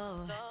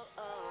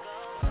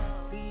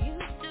 We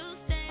used to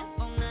stay up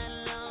all night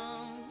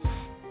long,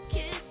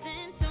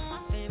 kissing to my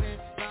favorite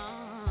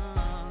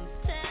songs.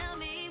 Tell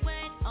me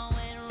when all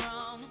went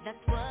wrong,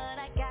 that's what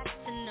I got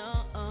to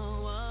know.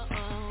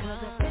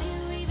 Cause I feel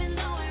you even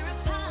though we're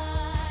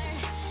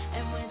apart.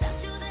 And without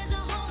you there's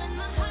a hole in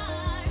my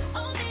heart.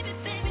 Oh baby,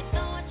 baby, so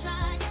I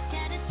tried, just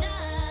can't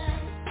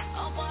adjust.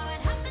 Oh boy,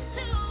 what happened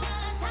to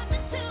us,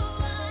 happened to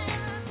us.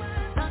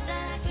 Thought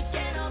that I could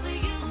get over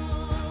you.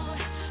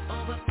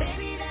 Oh but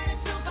baby, that is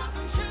so far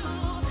from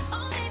true.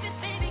 Oh baby,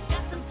 baby,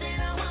 got something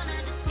I wanna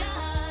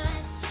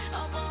discuss.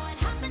 Oh boy, what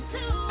happened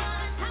to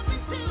us,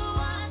 happened to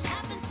us,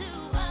 happened to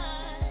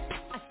us.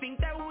 I think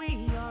that we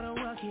ought to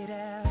work it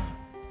out.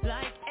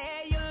 Like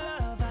air, your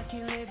love I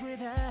can't live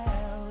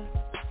without.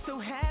 So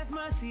have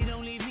mercy,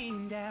 don't leave me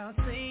in doubt.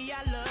 Say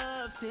our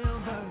love still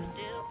burns.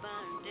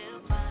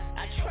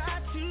 I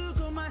tried to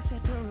go my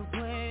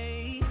separate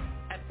way.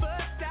 At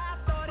first I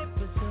thought it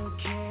was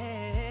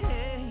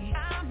okay.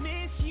 I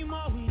miss you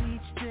more with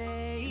each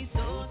day.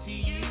 So to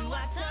you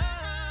I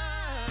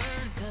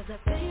turn. Cause I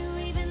feel you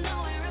even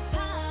though we're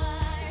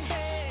apart.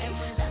 And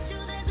without you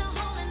there's a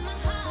hole in my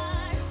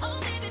heart. Oh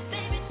baby,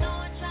 baby, so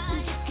I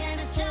tried, just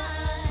can't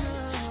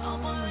adjust. Oh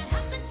boy, what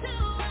happened to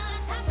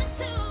us, happened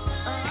to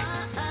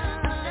us.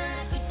 Thought that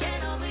I could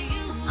get over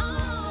you.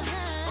 Oh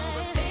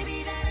but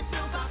baby, that is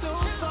so far from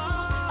true.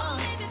 Oh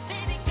baby,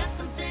 baby, got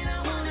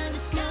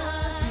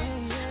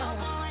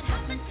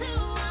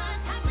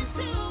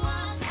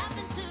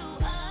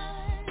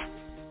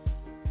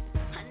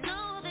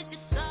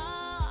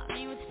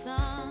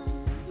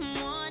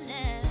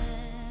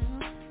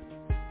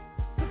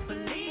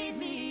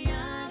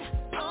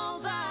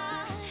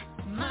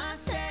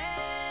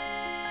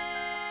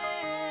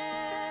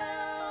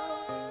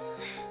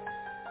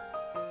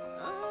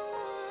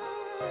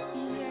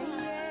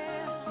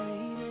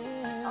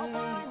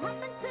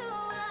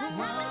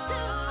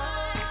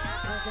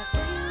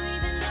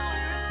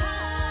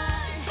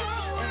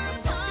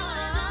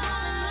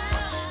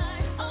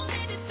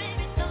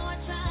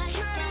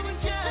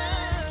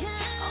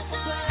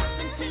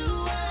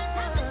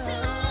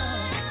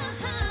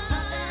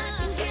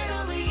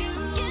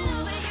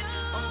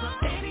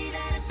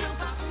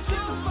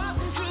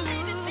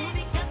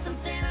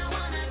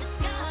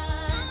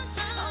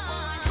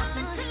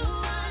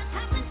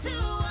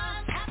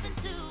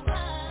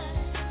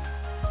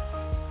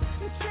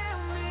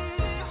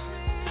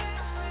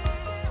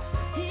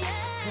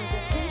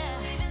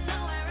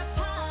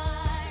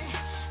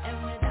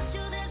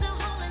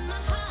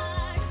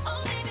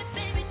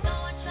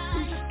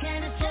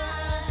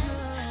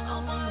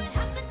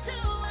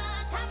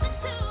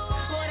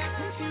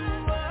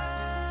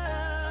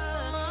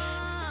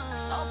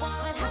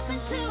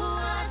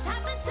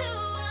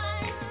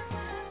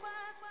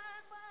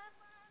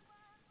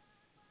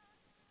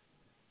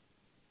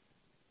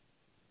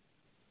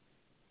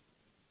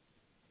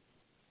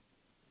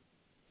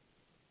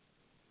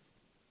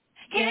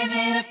Give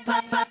me the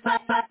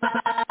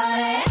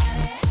party.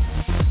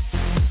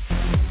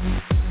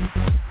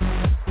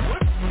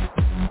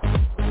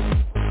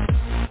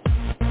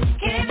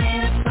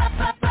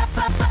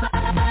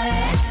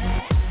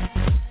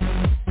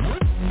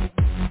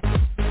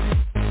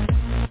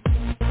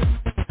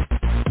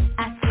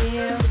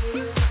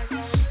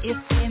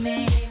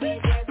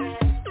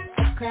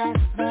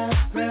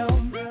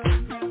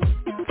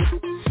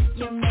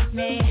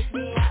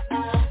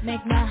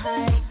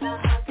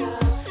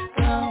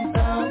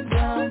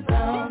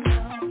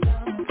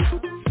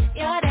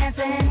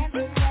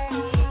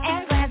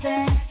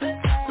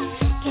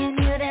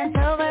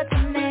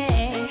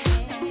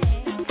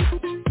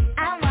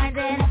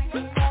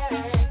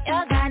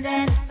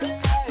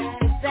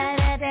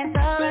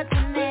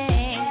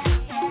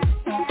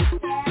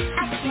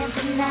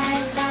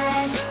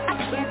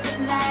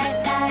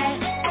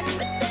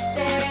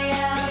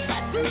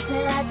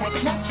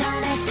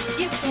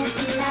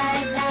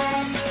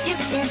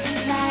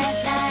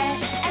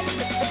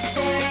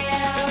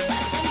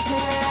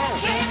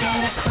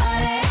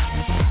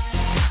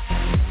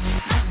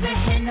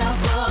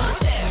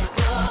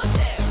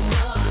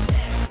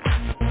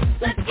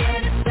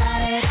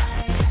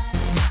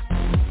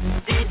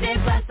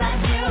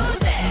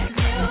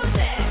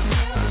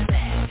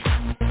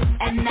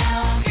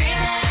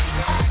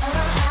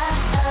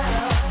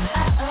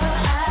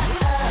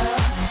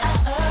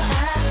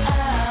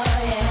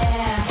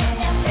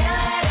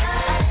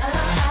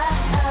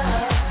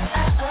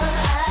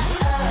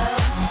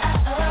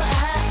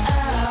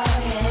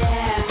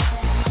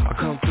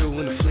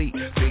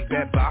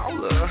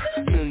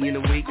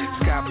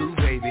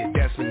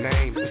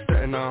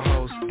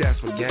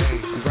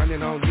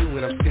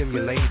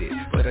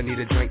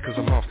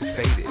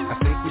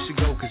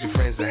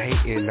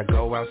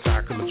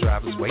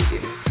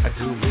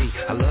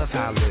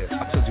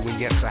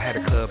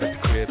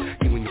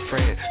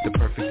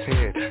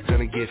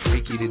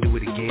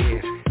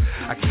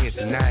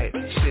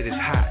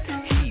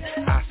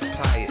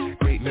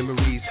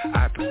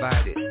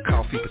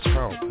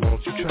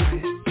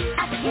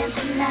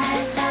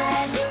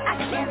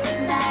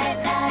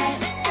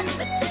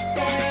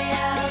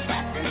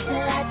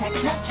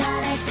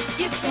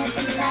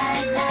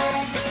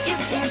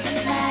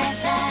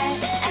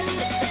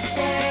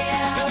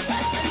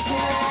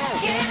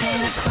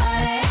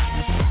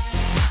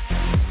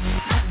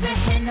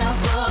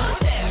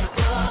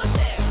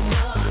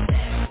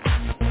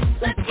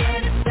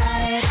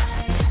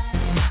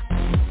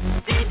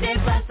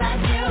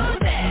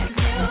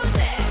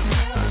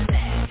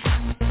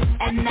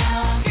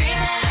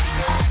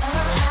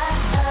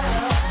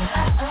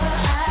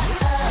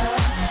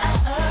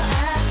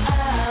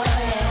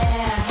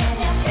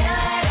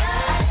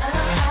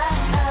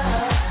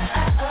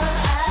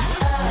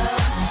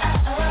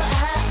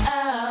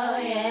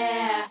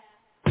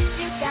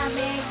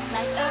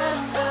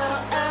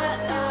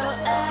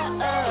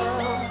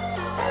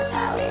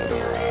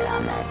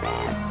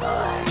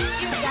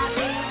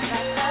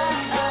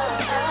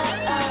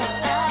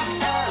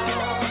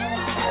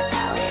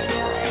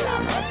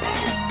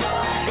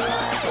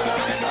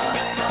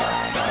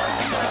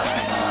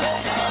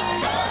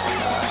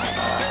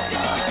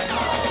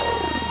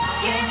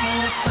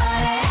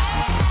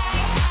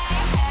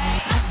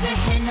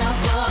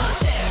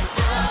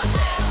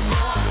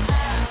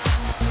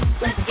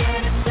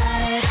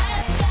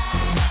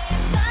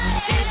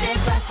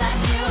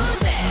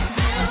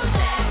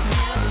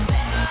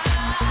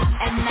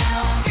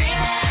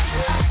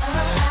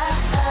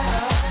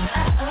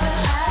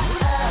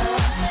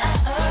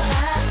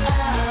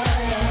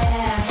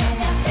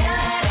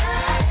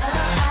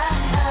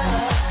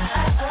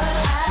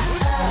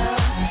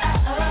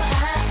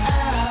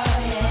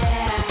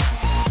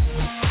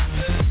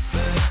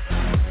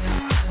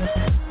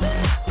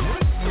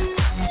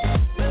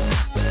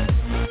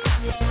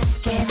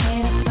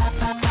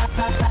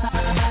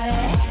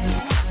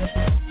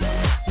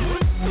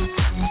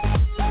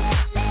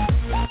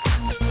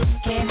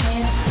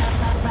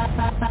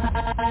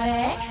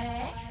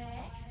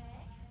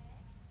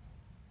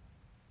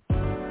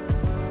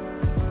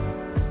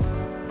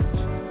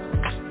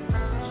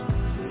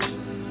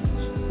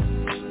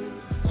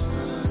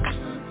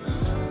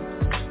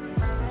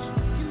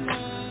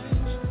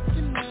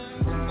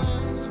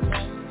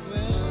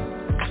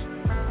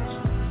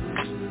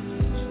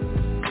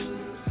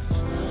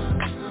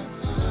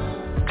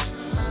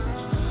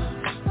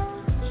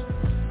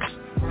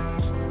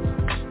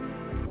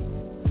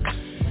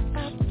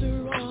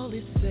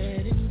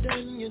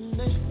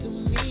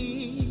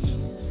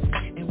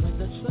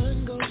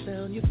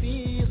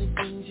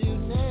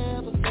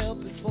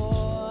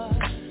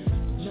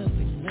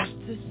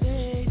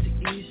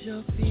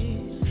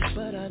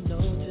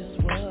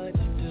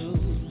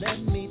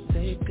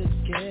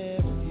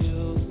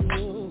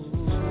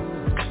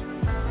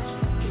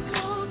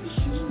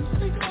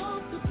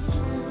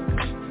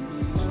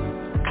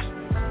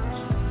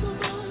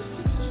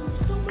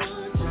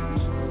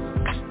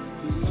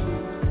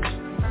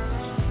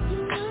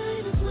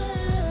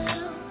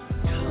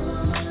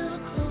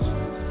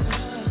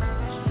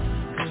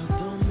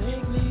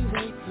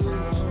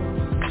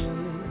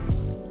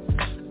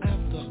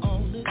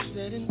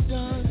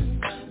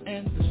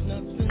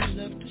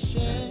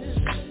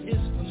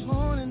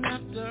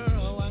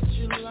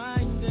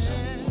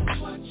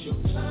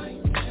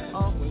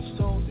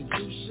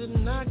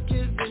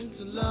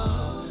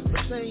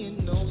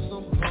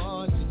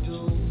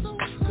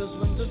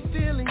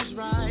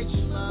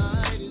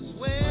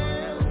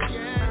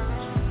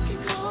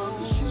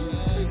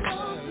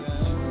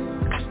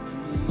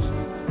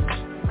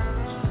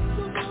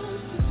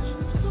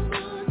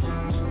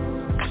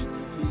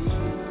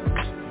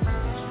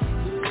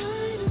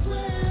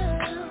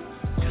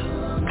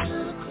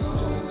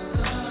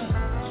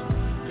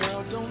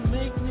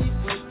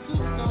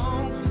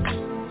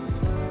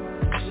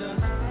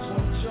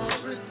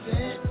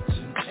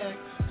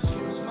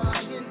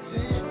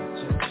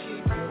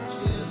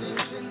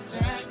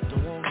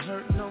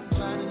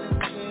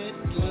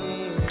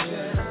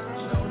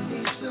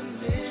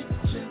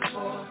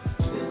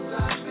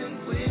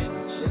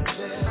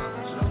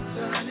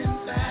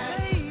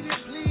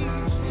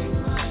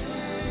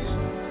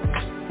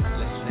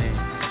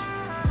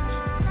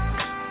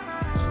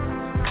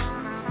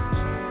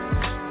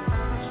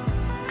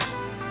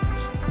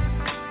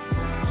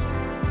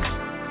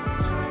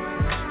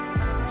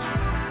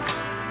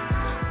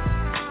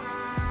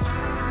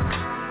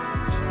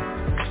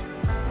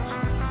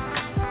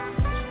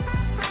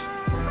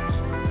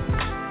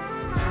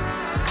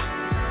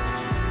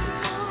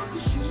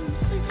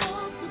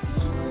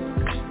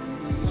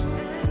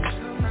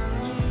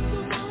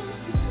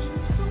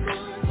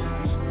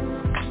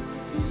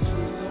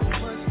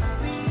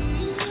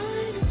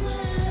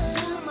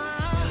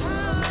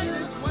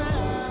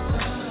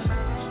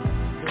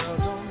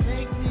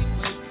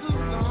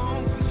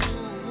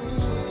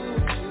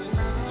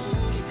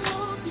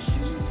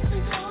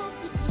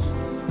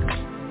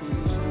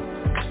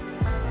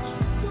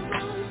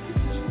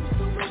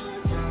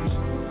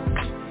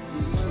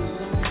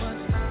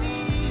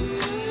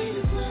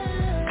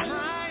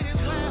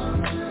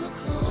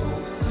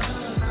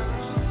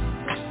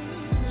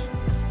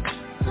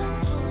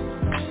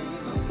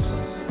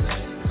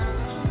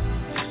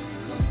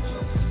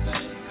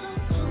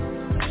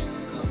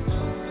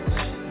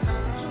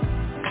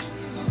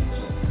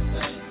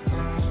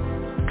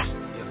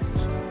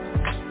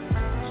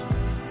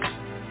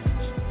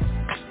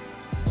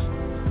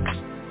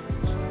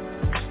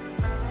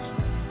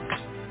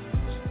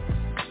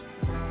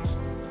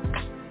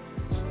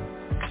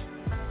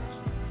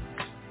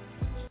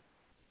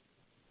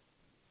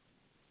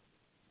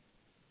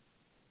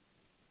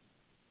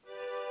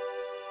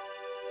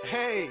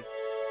 Hey.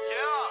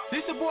 Yeah.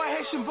 This the boy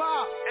Haitian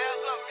Bob.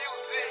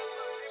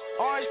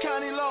 Orange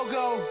County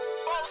logo.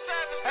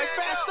 Hey,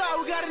 fast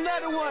out, we got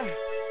another one.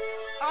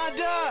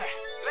 Undone.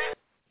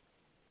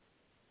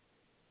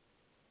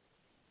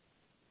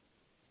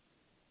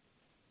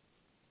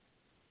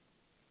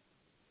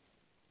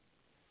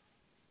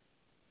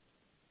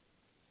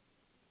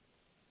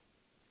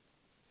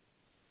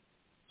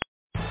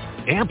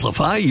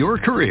 Amplify your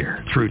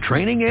career through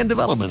training and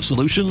development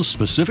solutions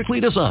specifically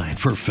designed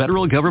for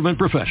federal government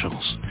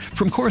professionals.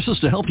 From courses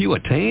to help you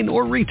attain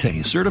or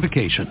retain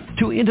certification,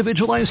 to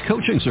individualized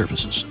coaching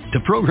services,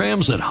 to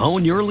programs that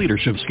hone your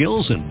leadership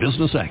skills and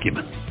business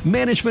acumen,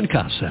 Management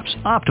Concepts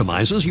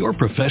optimizes your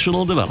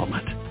professional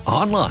development.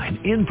 Online,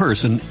 in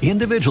person,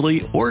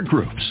 individually, or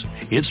groups,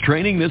 it's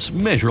training that's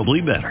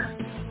measurably better.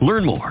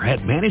 Learn more at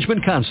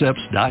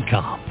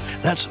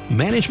managementconcepts.com. That's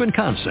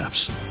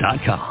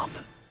managementconcepts.com.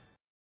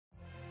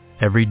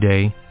 Every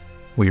day,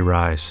 we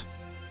rise,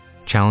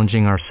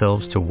 challenging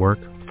ourselves to work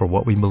for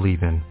what we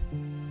believe in.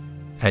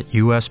 At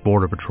U.S.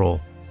 Border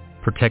Patrol,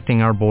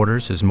 protecting our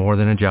borders is more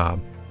than a job.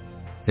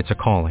 It's a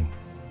calling.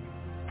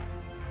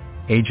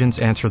 Agents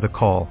answer the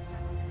call,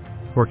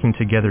 working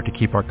together to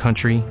keep our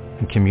country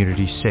and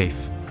communities safe.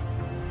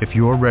 If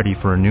you are ready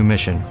for a new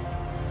mission,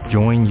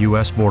 join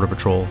U.S. Border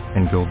Patrol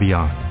and go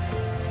beyond.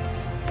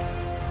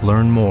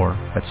 Learn more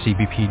at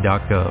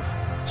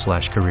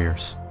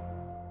cbp.gov/careers.